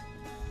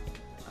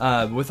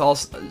 with all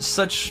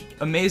such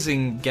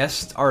amazing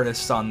guest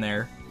artists on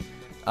there.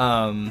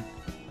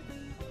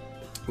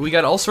 We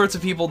got all sorts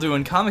of people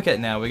doing Comiket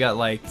now. We got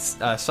like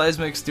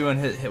cYsmix doing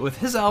with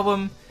his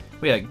album.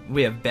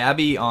 We have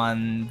Babby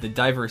on the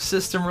Diverse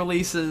System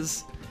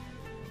releases.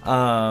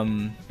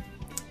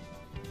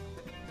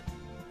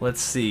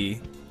 Let's see.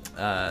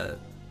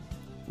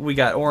 We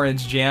got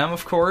Orange Jam,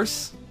 of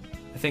course.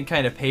 I think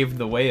kind of paved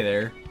the way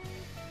there.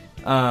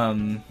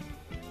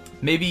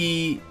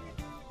 Maybe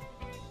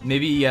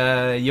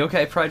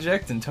Yokai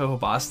Project and Touhou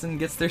Boston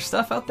gets their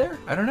stuff out there?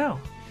 I don't know.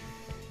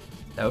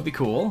 That would be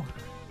cool.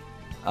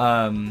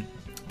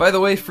 By the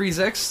way,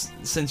 FreezeX,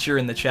 since you're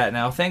in the chat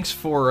now, thanks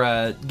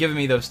for giving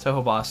me those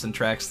Touhou Boston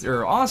tracks.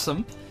 They're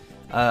awesome.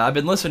 I've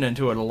been listening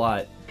to it a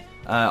lot.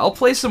 I'll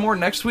play some more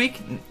next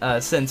week,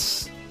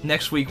 since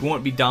next week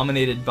won't be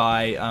dominated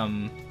by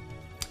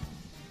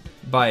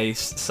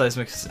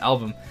cYsmix's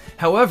album.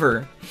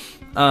 However,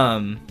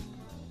 I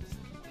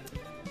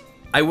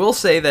will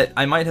say that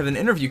I might have an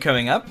interview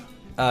coming up,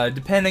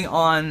 depending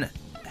on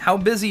how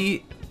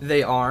busy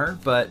they are,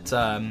 but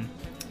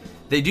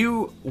they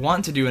do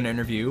want to do an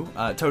interview.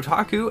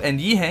 Totaku and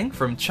Yiheng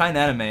from China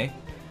Anime.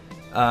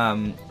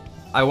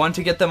 I want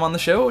to get them on the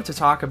show to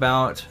talk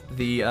about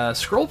the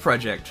scroll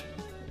project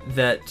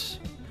that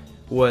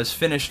was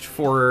finished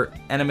for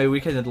Anime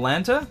Weekend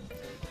Atlanta.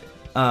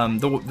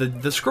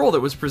 The scroll that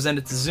was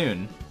presented to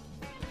Zune.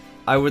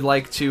 I would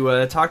like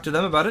to talk to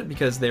them about it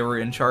because they were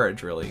in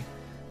charge, really.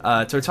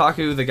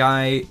 Totaku, the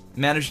guy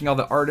managing all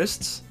the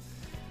artists,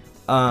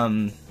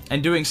 and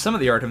doing some of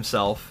the art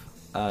himself.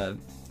 And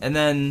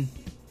then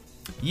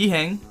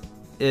Yiheng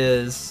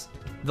is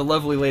the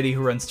lovely lady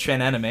who runs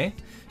Chen Anime.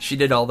 She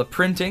did all the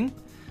printing.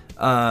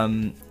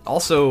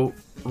 Also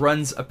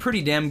runs a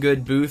pretty damn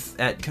good booth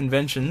at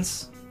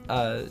conventions.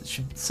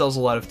 She sells a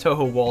lot of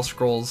Touhou wall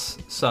scrolls,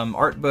 some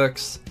art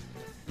books.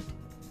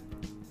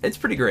 It's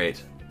pretty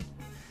great.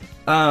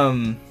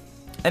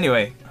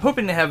 Anyway,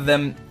 hoping to have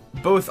them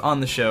both on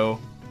the show.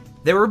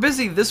 They were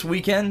busy this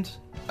weekend,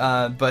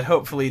 but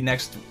hopefully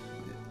next...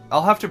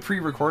 I'll have to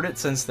pre-record it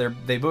since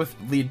they both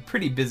lead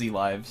pretty busy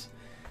lives.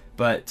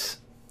 But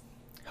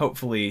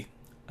hopefully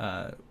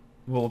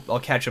I'll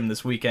catch them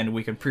this weekend.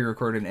 We can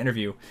pre-record an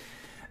interview.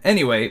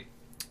 Anyway,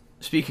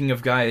 speaking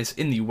of guys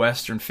in the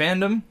Western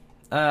fandom,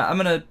 I'm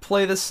going to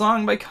play this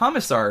song by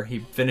Commissar. He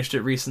finished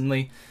it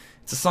recently.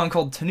 It's a song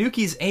called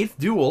Tanuki's Eighth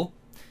Duel.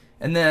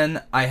 And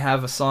then I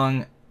have a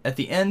song at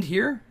the end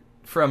here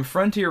from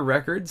Frontier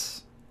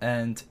Records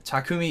and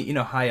Takumi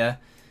Inohaya.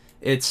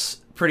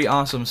 It's a pretty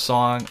awesome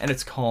song, and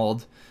it's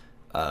called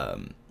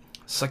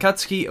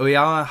Sakatsuki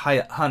Oyawa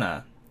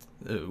Hana.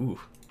 Ooh,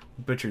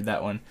 butchered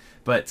that one.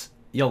 But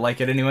you'll like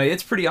it anyway.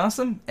 It's pretty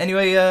awesome.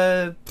 Anyway,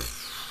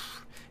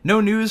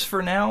 no news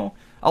for now.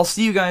 I'll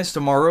see you guys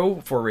tomorrow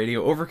for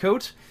Radio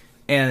Overcoat.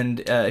 And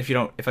if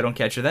I don't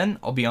catch you then,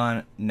 I'll be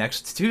on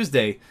next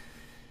Tuesday.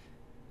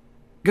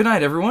 Good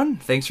night, everyone.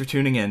 Thanks for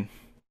tuning in.